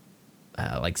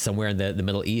like somewhere in the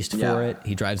Middle East for it.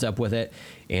 He drives up with it.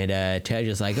 And Tej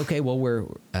is like, okay, well,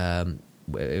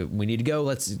 we need to go.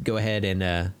 Let's go ahead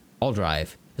and I'll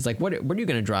drive. It's like, what are you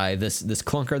going to drive? This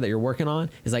clunker that you're working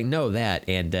on? He's like, no, that.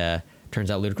 And turns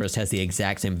out Ludacris has the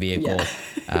exact same vehicle,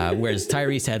 whereas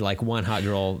Tyrese had like one hot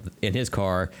girl in his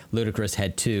car. Ludacris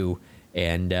had 2,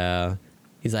 and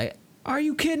he's like, "Are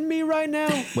you kidding me right now?"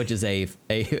 Which is a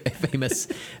famous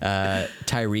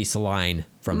Tyrese line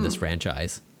from this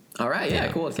franchise. All right,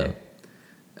 cool. Okay.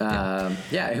 So,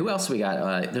 who else we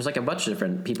got? There's like a bunch of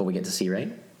different people we get to see,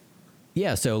 right?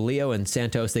 Yeah, so Leo and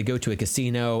Santos, they go to a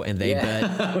casino and they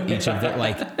bet each of them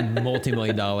like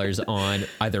multi-million dollars on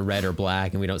either red or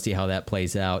black, and we don't see how that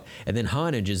plays out. And then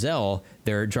Han and Giselle,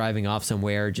 they're driving off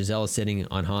somewhere. Giselle is sitting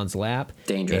on Han's lap.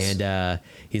 Dangerous. And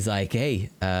he's like, hey,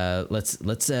 let's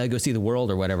go see the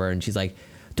world or whatever. And she's like,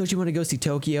 don't you want to go see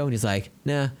Tokyo? And he's like,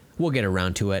 nah, we'll get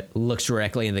around to it. Looks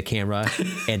directly in the camera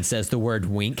and says the word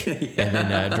wink, and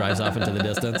then drives off into the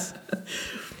distance.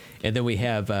 And then we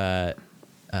have...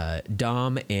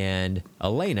 Dom and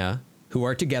Elena, who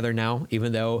are together now,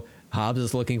 even though Hobbs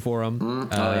is looking for them.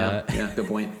 Good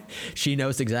point. She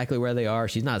knows exactly where they are.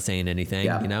 She's not saying anything,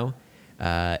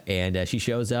 and she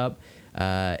shows up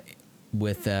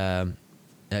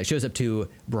shows up to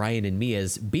Brian and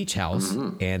Mia's beach house,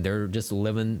 and they're just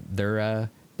living their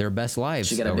best lives.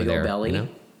 She got a big old belly,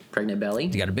 pregnant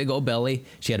belly. She got a big old belly.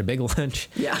 She had a big lunch.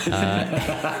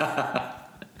 Yeah.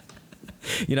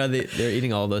 They're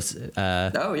eating all those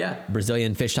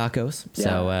Brazilian fish tacos.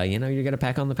 So, you're going to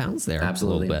pack on the pounds there.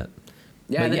 Absolutely. A little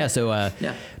bit.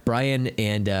 But Brian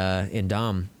and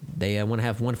Dom, they want to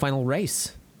have one final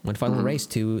race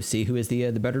to see who is the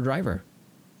better driver.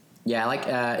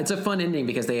 Yeah, it's a fun ending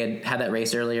because they had that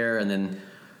race earlier, and then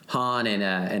Han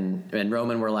and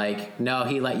Roman were like, no,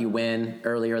 he let you win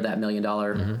earlier, that $1 million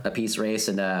a piece race,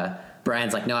 and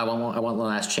Brian's like, no, I want one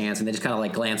last chance, and they just kind of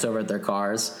like glance over at their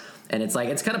cars, and it's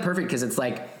kind of perfect because it's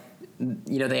like,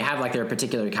 you know, they have like their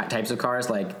particular types of cars.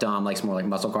 Like Dom likes more like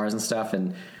muscle cars and stuff,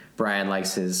 and Brian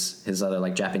likes his other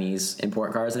like Japanese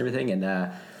import cars and everything,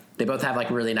 and they both have like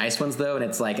really nice ones though, and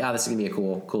it's like, oh, this is gonna be a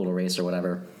cool little race or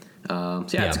whatever. So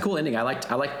yeah, it's a cool ending. I liked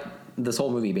this whole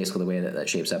movie, basically the way that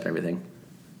shapes up and everything.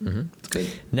 Mm-hmm. It's good.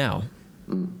 Now,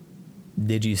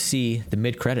 did you see the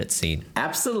mid-credits scene?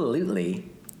 Absolutely.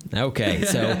 Okay,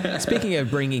 so speaking of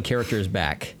bringing characters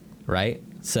back, right?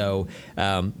 So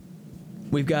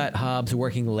we've got Hobbs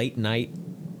working late night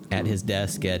at his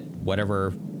desk at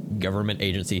whatever government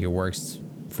agency he works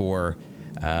for.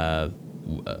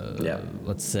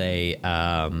 Let's say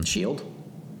Shield.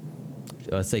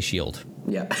 Let's say Shield.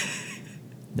 Yeah.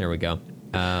 There we go.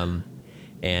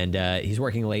 And he's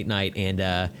working late night, and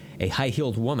a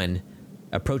high-heeled woman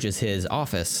approaches his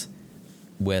office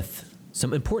with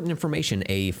some important information,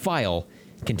 a file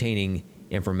containing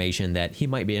information that he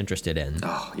might be interested in.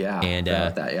 Oh, yeah. And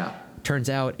about that, yeah. Turns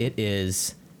out it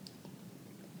is...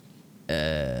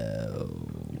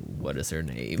 what is her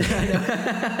name? I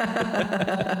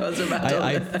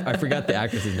forgot the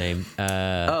actress's name.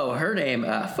 Her name.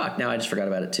 Fuck, now I just forgot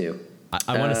about it, too.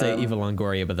 I want to say Eva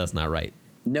Longoria, but that's not right.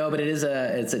 No, but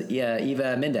it's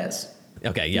Eva Mendes.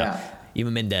 Okay, yeah. Eva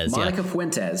Mendes. Monica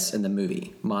Fuentes in the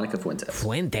movie. Monica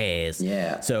Fuentes.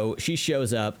 Yeah. So she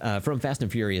shows up from Fast and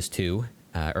Furious 2,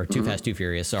 or Too Fast, Too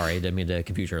Furious. Sorry, didn't mean to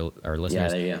confuse our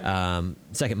listeners. Yeah, there you go.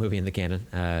 Second movie in the canon,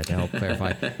 to help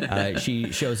clarify.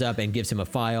 She shows up and gives him a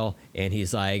file, and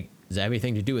he's like, "Does that have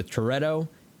anything to do with Toretto?"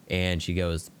 And she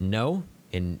goes, "No."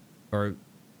 Or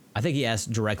I think he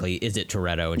asked directly, "Is it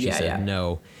Toretto?" And she said,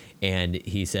 "No." And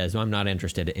he says, "Well, I'm not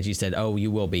interested." And she said, "Oh,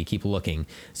 you will be. Keep looking."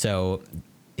 So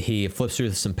he flips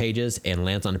through some pages and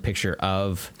lands on a picture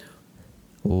of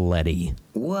Letty.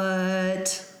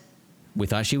 What? We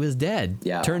thought she was dead.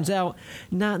 Yeah. Turns out,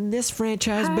 not in this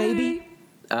franchise, baby.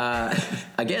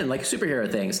 Again, like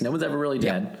superhero things. No one's ever really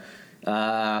dead.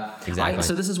 Exactly.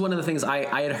 So this is one of the things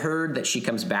I had heard that she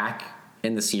comes back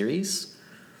in the series.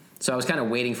 So I was kind of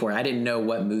waiting for it. I didn't know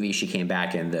what movie she came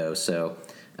back in, though. So,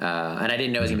 and I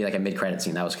didn't know it was going to be like a mid-credit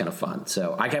scene. That was kind of fun.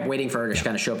 So I kept waiting for her to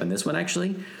kind of show up in this one,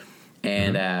 actually.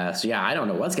 And so, yeah, I don't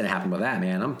know what's going to happen with that,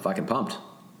 man. I'm fucking pumped.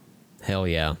 Hell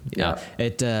yeah. Yeah.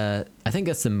 I think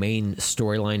that's the main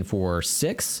storyline for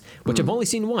 6, which I've only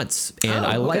seen once. And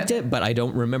I liked it, but I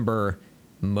don't remember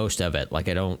most of it. Like,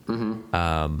 I don't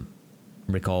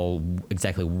recall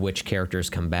exactly which characters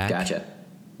come back. Gotcha.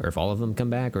 Or if all of them come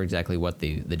back, or exactly what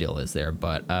the deal is there.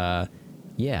 But,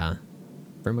 yeah,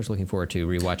 very much looking forward to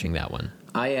rewatching that one.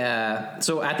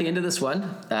 So at the end of this one,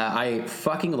 I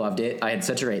fucking loved it. I had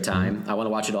such a great time. I want to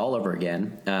watch it all over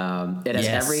again. It has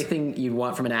everything you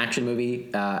want from an action movie.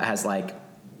 It has like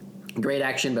great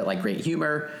action, but like great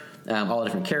humor. All the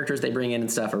different characters they bring in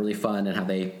and stuff are really fun, and how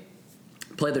they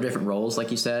play their different roles, like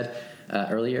you said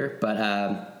earlier.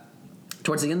 But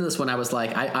towards the end of this one, I was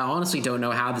like, I honestly don't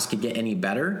know how this could get any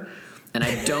better. And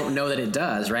I don't know that it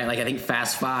does, right? Like, I think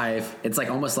Fast 5, it's like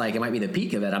almost like it might be the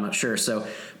peak of it. I'm not sure. So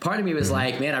part of me was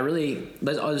like, man,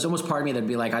 there's almost part of me that'd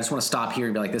be like, I just want to stop here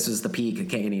and be like, this is the peak. It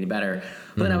can't get any better.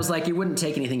 But then I was like, it wouldn't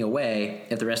take anything away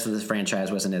if the rest of this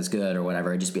franchise wasn't as good or whatever.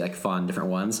 It'd just be like fun, different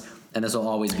ones. And this will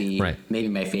always be maybe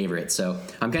my favorite. So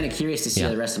I'm kind of curious to see how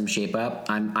the rest of them shape up.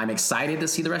 I'm excited to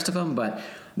see the rest of them, but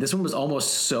this one was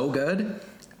almost so good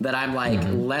that I'm like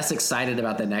less excited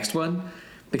about the next one.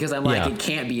 Because I'm like, it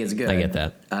can't be as good. I get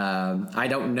that. I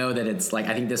don't know that it's like,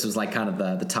 I think this was like kind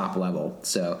of the top level.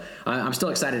 So I'm still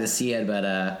excited to see it. But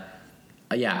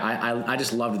I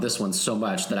just loved this one so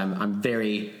much that I'm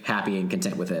very happy and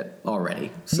content with it already.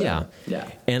 So,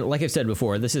 yeah. And like I've said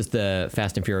before, this is the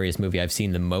Fast and Furious movie I've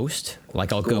seen the most.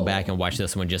 Like I'll go back and watch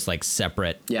this one just like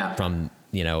separate from,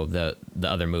 the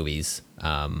other movies.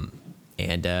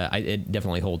 It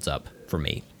definitely holds up for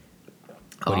me.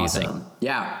 What do you think?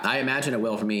 Yeah, I imagine it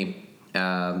will for me.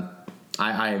 I'm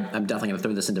definitely going to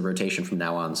throw this into rotation from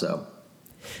now on. So,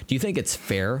 do you think it's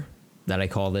fair that I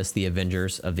call this the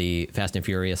Avengers of the Fast and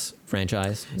Furious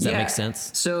franchise? Does that make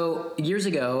sense? So years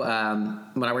ago,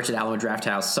 when I worked at Alamo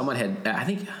Drafthouse, someone had, I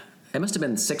think it must have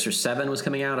been 6 or 7 was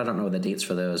coming out. I don't know the dates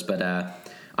for those, but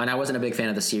and I wasn't a big fan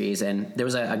of the series. And there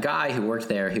was a guy who worked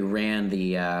there who ran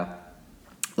the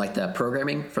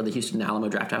programming for the Houston Alamo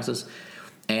Drafthouses.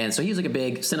 And so he was like a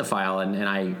big cinephile, and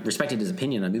I respected his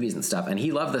opinion on movies and stuff. And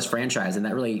he loved this franchise, and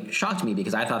that really shocked me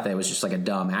because I thought that it was just like a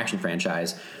dumb action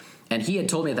franchise. And he had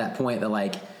told me at that point that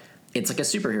like it's like a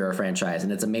superhero franchise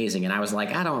and it's amazing. And I was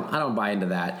like, I don't buy into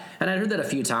that. And I heard that a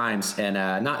few times, and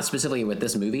not specifically with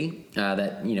this movie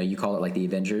that you call it like the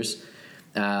Avengers.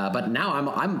 But now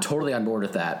I'm totally on board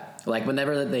with that. Like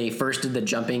whenever they first did the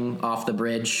jumping off the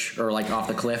bridge or like off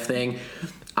the cliff thing,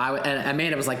 and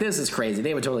Amanda was like, "This is crazy.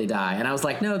 They would totally die." And I was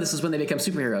like, "No, this is when they become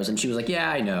superheroes." And she was like, "Yeah,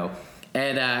 I know."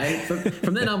 And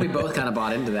from then on, we both kind of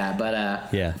bought into that.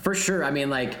 But yeah, for sure. I mean,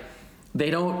 like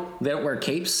they don't wear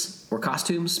capes or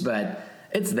costumes, but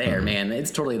it's there, man.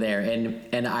 It's totally there.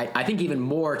 And I think even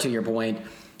more to your point,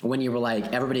 when you were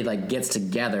like everybody like gets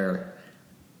together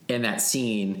in that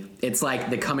scene, it's like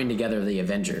the coming together of the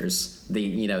Avengers,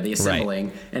 the assembling,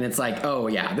 right. And it's like, oh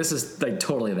yeah, this is like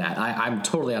totally that. I'm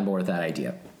totally on board with that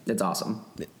idea. It's awesome.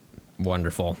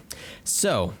 Wonderful.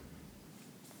 So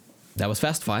that was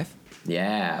Fast 5.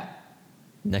 Yeah.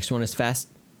 Next one is Fast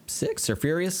 6 or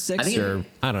Furious 6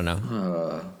 I don't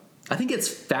know. I think it's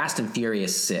Fast and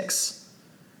Furious 6.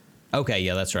 Okay,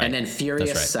 yeah, that's right. And then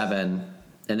Furious right. 7,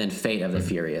 and then Fate of the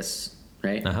Furious,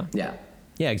 right? Uh-huh. Yeah.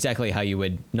 Yeah, exactly how you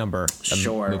would number a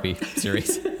movie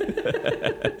series.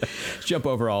 Jump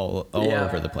over all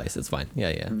over the place. It's fine.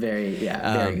 Yeah. Very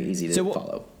easy to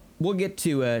follow. We'll get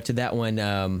to that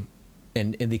one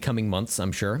in the coming months,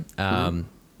 I'm sure.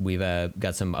 We've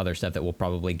got some other stuff that we'll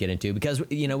probably get into because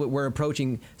we're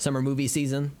approaching summer movie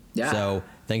season. Yeah. So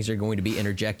things are going to be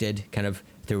interjected kind of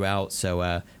throughout.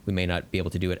 So we may not be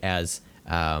able to do it as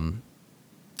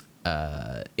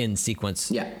in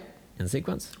sequence. Yeah. In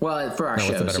sequence? Well, for our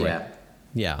shows,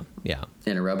 yeah.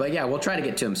 In a row. But yeah, we'll try to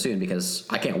get to them soon because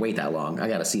I can't wait that long. I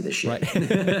got to see this shit. Right.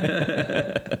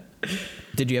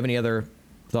 Did you have any other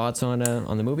thoughts on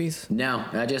the movies? No,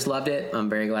 I just loved it. I'm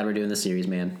very glad we're doing this series,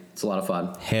 man. It's a lot of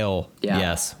fun. Hell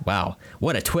yes. Wow.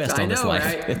 What a twist on this life.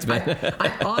 Right? It's been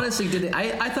I honestly did.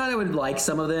 I thought I would like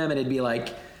some of them and it'd be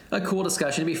like a cool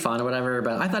discussion. It'd be fun or whatever.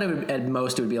 But I thought at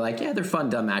most it would be like, yeah, they're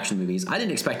fun, dumb action movies. I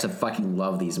didn't expect to fucking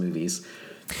love these movies.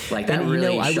 Like that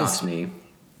really shocks me.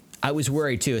 I was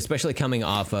worried too, especially coming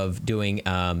off of doing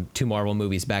 2 Marvel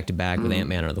movies back to back with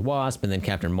Ant-Man and the Wasp and then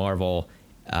Captain Marvel.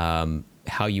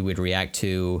 How you would react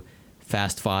to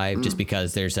Fast 5, just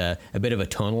because there's a bit of a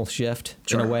tonal shift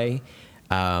in a way.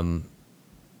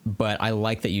 But I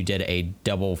like that you did a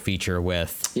double feature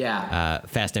with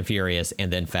Fast and Furious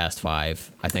and then Fast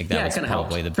 5. I think that was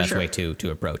probably the best way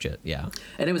to approach it. Yeah.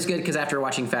 And it was good because after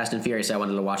watching Fast and Furious, I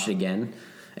wanted to watch it again.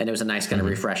 And it was a nice kind of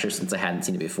refresher since I hadn't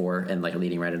seen it before and like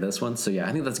leading right into this one. So yeah,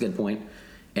 I think that's a good point.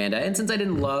 And since I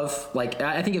didn't love, like,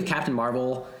 I think if Captain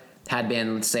Marvel had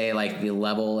been, say, like the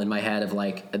level in my head of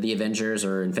like the Avengers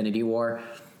or Infinity War,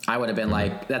 I would have been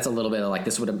like, that's a little bit of like,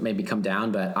 this would have maybe come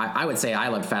down. But I would say I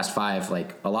loved Fast 5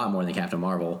 like a lot more than Captain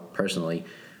Marvel personally.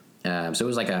 So it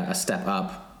was like a step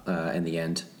up in the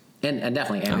end. And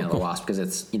definitely Ant-Man and the Wasp because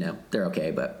it's, they're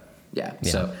okay, but yeah.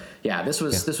 So yeah, this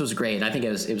was great. And I think it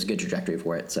was a good trajectory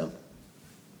for it. So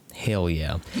hell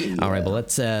yeah. All right, well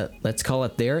let's call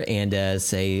it there and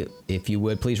say, if you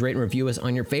would please rate and review us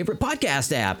on your favorite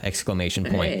podcast app! !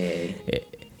 Hey.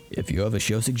 If you have a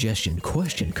show suggestion,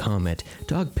 question, comment,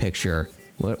 dog picture,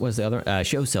 what was the other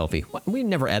show selfie? We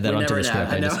never add that onto the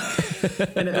script. I know.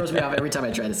 And it throws me off every time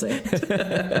I try to say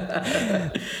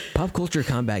it. Pop culture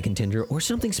combat contender or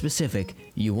something specific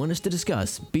you want us to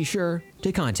discuss, be sure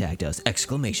to contact us!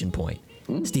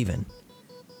 Steven,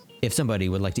 if somebody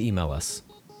would like to email us,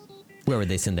 where would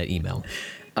they send that email?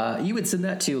 You would send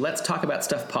that to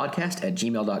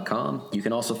letstalkaboutstuffpodcast@gmail.com. You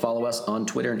can also follow us on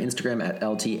Twitter and Instagram at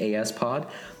LTASpod.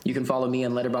 You can follow me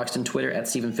on Letterboxd and Twitter at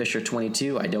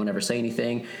StephenFisher22. I don't ever say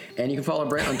anything. And you can follow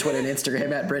Brent on Twitter and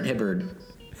Instagram at Brent Hibbard.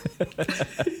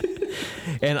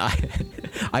 And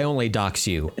I only dox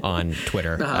you on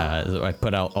Twitter. I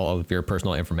put out all of your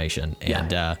personal information.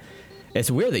 And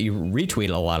it's weird that you retweet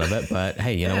a lot of it, but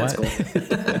hey, you know what? Cool.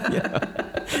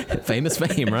 Famous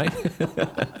fame, right?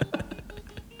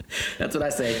 That's what I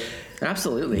say.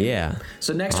 Absolutely. Yeah.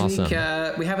 So next week,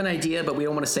 we have an idea, but we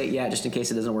don't want to say it yet just in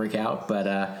case it doesn't work out. But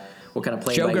we'll kind of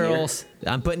play it by ear. Showgirls.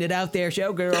 I'm putting it out there.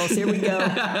 Showgirls. Here we go.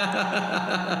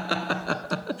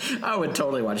 I would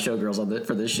totally watch Showgirls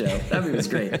for this show. That movie was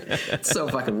great. It's so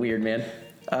fucking weird, man.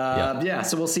 Yeah,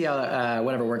 so we'll see how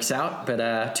whatever works out.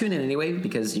 But tune in anyway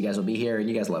because you guys will be here and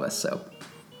you guys love us. So.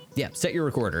 Yeah, set your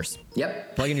recorders.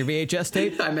 Yep. Plug in your VHS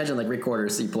tape. I imagine like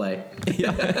recorders you play.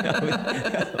 Yeah.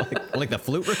 like the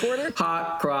flute recorder?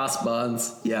 Hot cross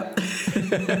buns. Yep.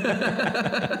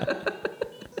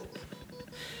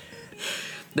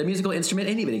 The musical instrument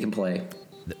anybody can play.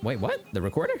 Wait, what? The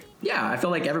recorder? Yeah, I feel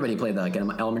like everybody played that like in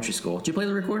elementary school. Did you play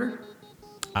the recorder?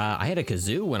 I had a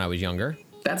kazoo when I was younger.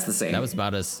 That's the same. That was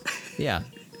about as, yeah.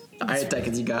 I had that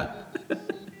because you got.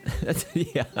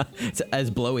 Yeah, it's as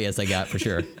blowy as I got for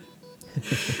sure.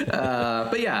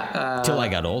 But yeah. Till I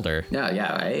got older. Yeah.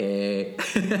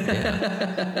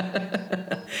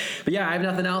 But yeah, I have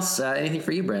nothing else. Anything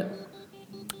for you, Brent?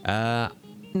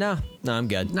 No, I'm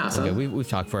good. No, It's so- good. We've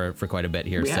talked for quite a bit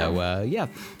here. We So, yeah,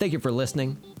 thank you for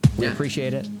listening. We Yeah.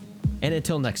 appreciate it. And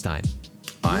until next time,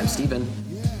 I'm Steven,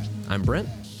 I'm Brent.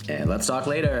 and let's talk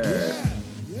later.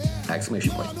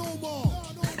 Exclamation point.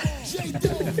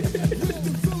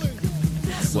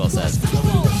 Well said.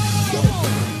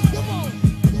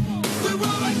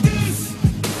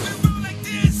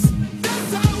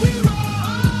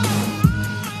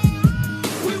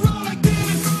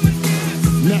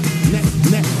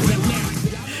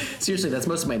 Seriously, that's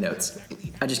most of my notes.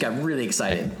 I just got really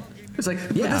excited. It's like,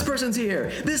 Yeah. this person's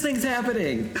here. This thing's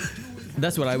happening.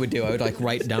 That's what I would do. I would like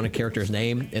write down a character's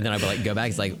name, and then I would like go back.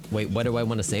 It's like, wait, what do I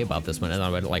want to say about this one? And I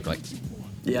would like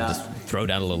Yeah. throw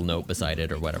down a little note beside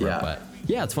it or whatever. Yeah. But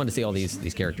yeah, it's fun to see all these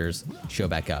characters show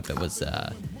back up. It was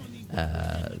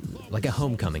like a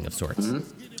homecoming of sorts. Mm-hmm.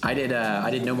 I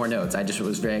did no more notes. I just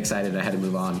was very excited. I had to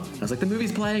move on. I was like, the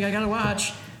movie's playing. I gotta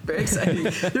watch. Very exciting.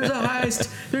 There's a heist.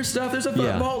 There's stuff. There's a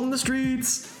Yeah. vault in the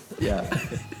streets. Yeah.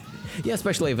 Yeah,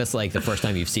 especially if it's like the first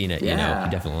time you've seen it. You know, Yeah.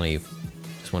 you definitely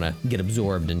just want to get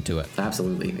absorbed into it.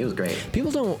 Absolutely. It was great.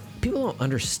 People don't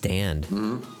understand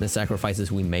the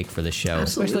sacrifices we make for the show,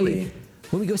 Absolutely. especially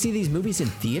when we go see these movies in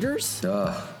theaters.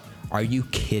 Ugh. Are you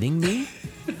kidding me?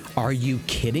 Are you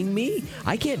kidding me?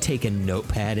 I can't take a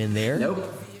notepad in there.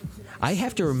 Nope. I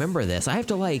have to remember this. I have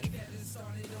to like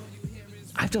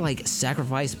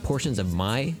sacrifice portions of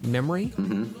my memory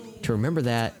to remember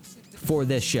that for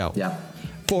this show. Yeah.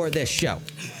 For this show.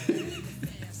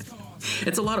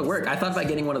 It's a lot of work. I thought about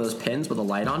getting one of those pins with a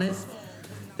light on it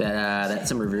that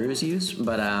some reviewers use,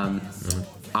 but I'm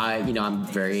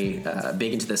very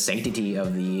big into the sanctity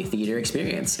of the theater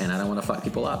experience, and I don't want to fuck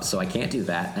people up, so I can't do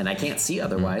that, and I can't see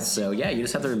otherwise. So yeah, you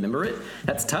just have to remember it.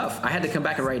 That's tough. I had to come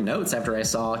back and write notes after I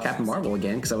saw Captain Marvel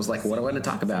again because I was like, what do I want to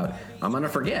talk about? I'm gonna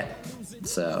forget.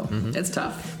 So it's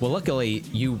tough. Well, luckily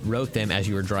you wrote them as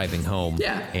you were driving home.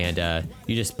 Yeah. And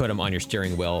you just put them on your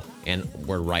steering wheel and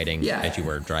were writing Yeah. as you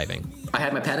were driving. I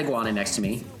had my Patagonia next to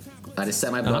me. I just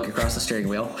set my book across the steering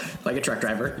wheel like a truck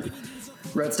driver.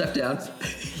 Wrote stuff down.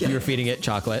 You were feeding it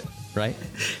chocolate, right?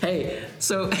 Hey,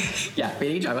 so yeah,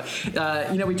 reading chocolate.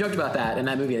 We joked about that in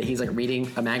that movie that he's like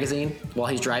reading a magazine while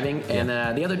he's driving. And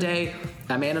the other day,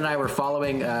 Amanda and I were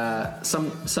following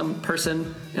some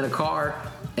person in a car,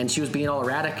 and she was being all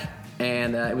erratic,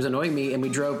 and it was annoying me. And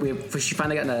she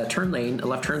finally got in a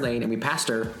left turn lane, and we passed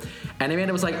her. And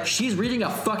Amanda was like, she's reading a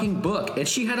fucking book, and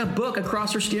she had a book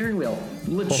across her steering wheel.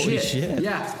 Legit. Holy shit.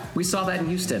 Yeah, we saw that in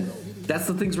Houston. That's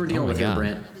the things we're dealing with here, God.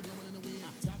 Brent.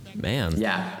 Man.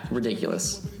 Yeah,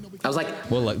 ridiculous. I was like,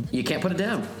 Well, look, you can't put it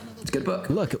down. It's a good book.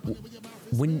 look,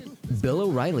 when Bill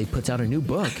O'Reilly puts out a new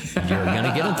book, you're going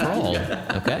to get enthralled,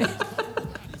 okay?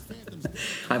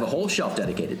 I have a whole shelf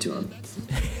dedicated to him.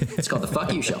 It's called the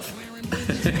Fuck You Shelf.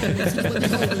 See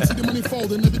the money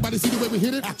folding, everybody see the way we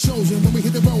hit it. Chosen when we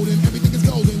hit the road and everything is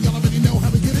golden. Y'all already know how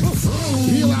we get it.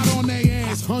 Peel out on their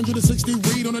ass, 160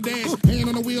 read on the dash, hand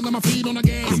on the wheel and my feet on the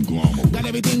gas. Got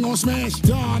everything on smash.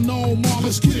 Don, no, Mar,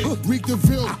 let's get it. Reek the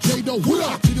Ville, J-Do, what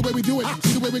up? See the way we do it,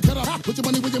 see the way we cut up. Put your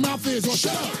money where your mouth is, or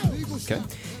shut up. Okay.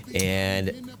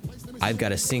 And I've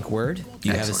got a sync word. Do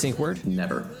you have a sync word?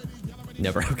 Never.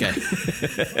 Never. Okay.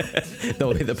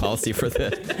 That'll be the policy for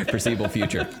the foreseeable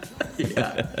future.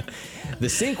 Yeah. The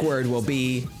sync word will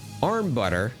be arm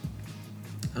butter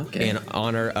Okay. in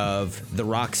honor of The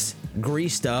Rock's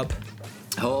greased up,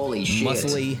 Holy shit.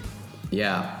 muscly,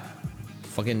 Yeah.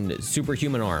 fucking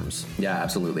superhuman arms. Yeah,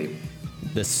 absolutely.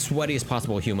 The sweatiest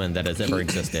possible human that has ever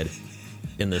existed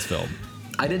in this film.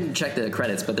 I didn't check the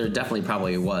credits, but there definitely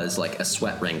probably was like a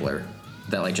sweat wrangler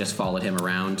that like just followed him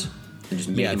around and just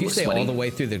made Yeah, him if you look stay sweaty. all the way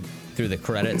through the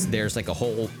credits, there's like a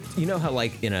whole, you know how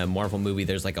like in a Marvel movie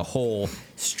there's like a whole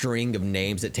string of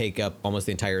names that take up almost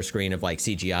the entire screen of like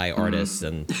CGI artists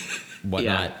and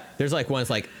whatnot. Yeah. There's like one's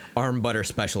like arm butter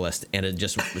specialist, and it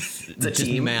just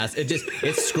team.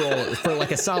 it scrolls for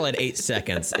like a solid 8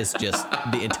 seconds. It's just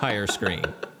the entire screen.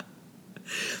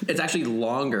 It's actually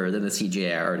longer than the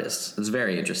CGI artists. It's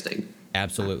very interesting.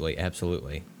 Absolutely.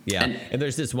 Yeah. And- And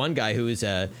there's this one guy who is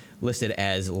listed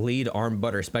as lead arm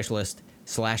butter specialist /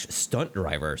 stunt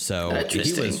driver. So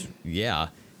Interesting.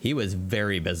 he was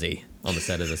very busy on the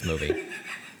set of this movie.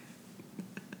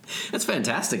 That's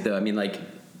fantastic, though. I mean, like,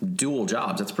 dual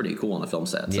jobs. That's pretty cool on the film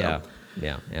set. So.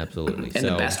 Yeah, absolutely. And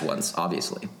the best ones,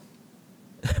 obviously.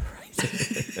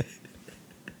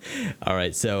 All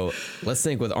right, so let's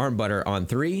think with arm butter on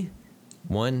 3.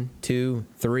 1, 2,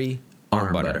 3.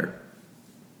 Arm butter.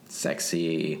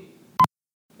 Sexy.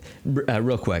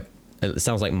 Real quick, it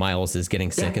sounds like Miles is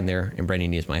getting sick in there, and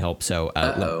Brandon needs my help. So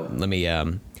Uh-oh. let me.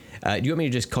 Do you want me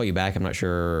to just call you back? I'm not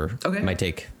sure. Okay. It might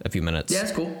take a few minutes. Yeah,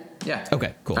 that's cool. Yeah.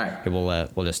 Okay, cool. All right. Okay,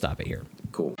 we'll just stop it here.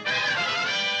 Cool.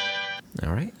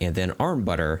 All right. And then arm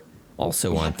butter,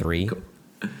 also on 3. Cool.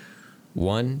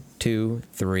 1, 2,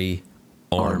 3,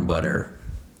 arm butter.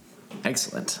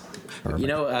 Excellent. You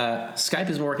know, Skype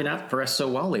has been working out for us so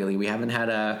well lately. We haven't had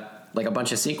a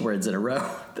bunch of sync words in a row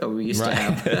that we used to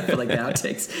have for like the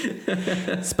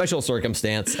outtakes. Special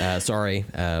circumstance. Sorry,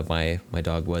 my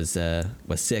dog was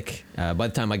sick. By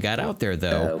the time I got out there,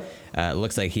 though, it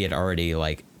looks like he had already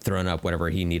like thrown up whatever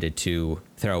he needed to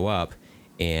throw up,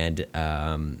 and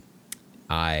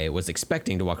I was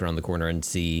expecting to walk around the corner and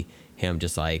see him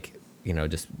just like, you know,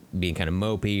 just being kind of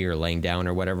mopey or laying down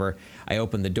or whatever. I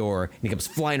opened the door and he comes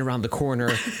flying around the corner.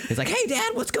 He's like, "Hey,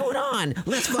 Dad, what's going on?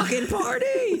 Let's fucking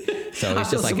party!" So he's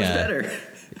just like better.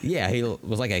 Yeah, he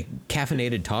was like a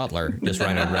caffeinated toddler just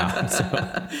running around.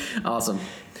 So Awesome.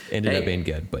 ended up being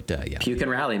good, but yeah, Puke and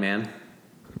rally, man.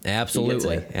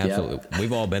 absolutely, He gets it. absolutely. Yep.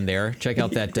 We've all been there. Check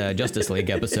out that Justice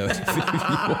League episode if you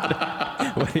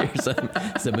want to hear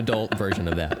some adult version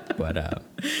of that. But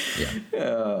yeah.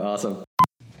 Awesome.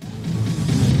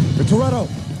 Hey, Toretto!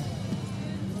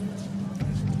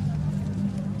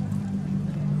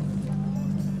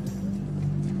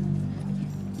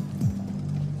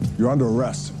 You're under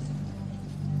arrest.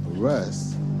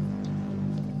 Arrest?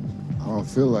 I don't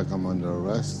feel like I'm under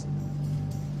arrest.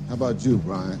 How about you,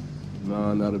 Brian?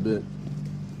 No, not a bit.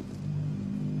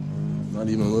 Not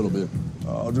even a little bit.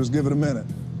 I'll just give it a minute.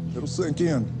 It'll sink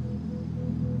in.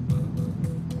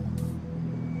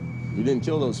 We didn't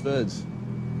kill those feds.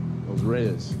 Those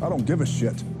Reyes. I don't give a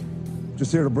shit.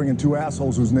 Just here to bring in 2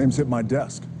 assholes whose names hit my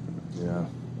desk. Yeah.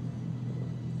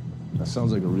 That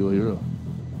sounds like a real hero.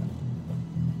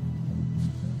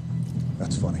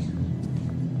 That's funny.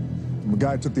 The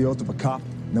guy took the oath of a cop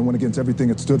and then went against everything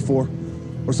it stood for.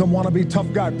 Or some wannabe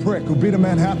tough guy prick who beat a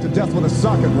man half to death with a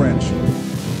socket wrench.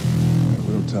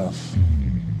 Real tough.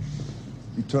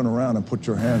 You turn around and put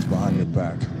your hands behind your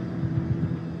back.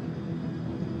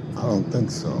 I don't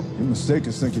think so. Your mistake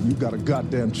is thinking you've got a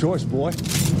goddamn choice, boy.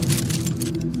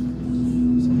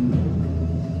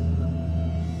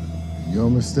 Your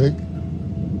mistake?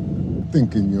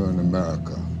 Thinking you're in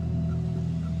America.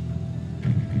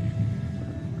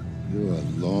 You're a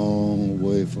long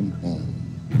way from home.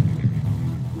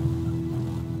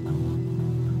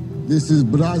 This is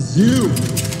Brazil.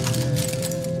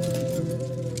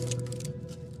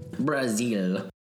 Brazil.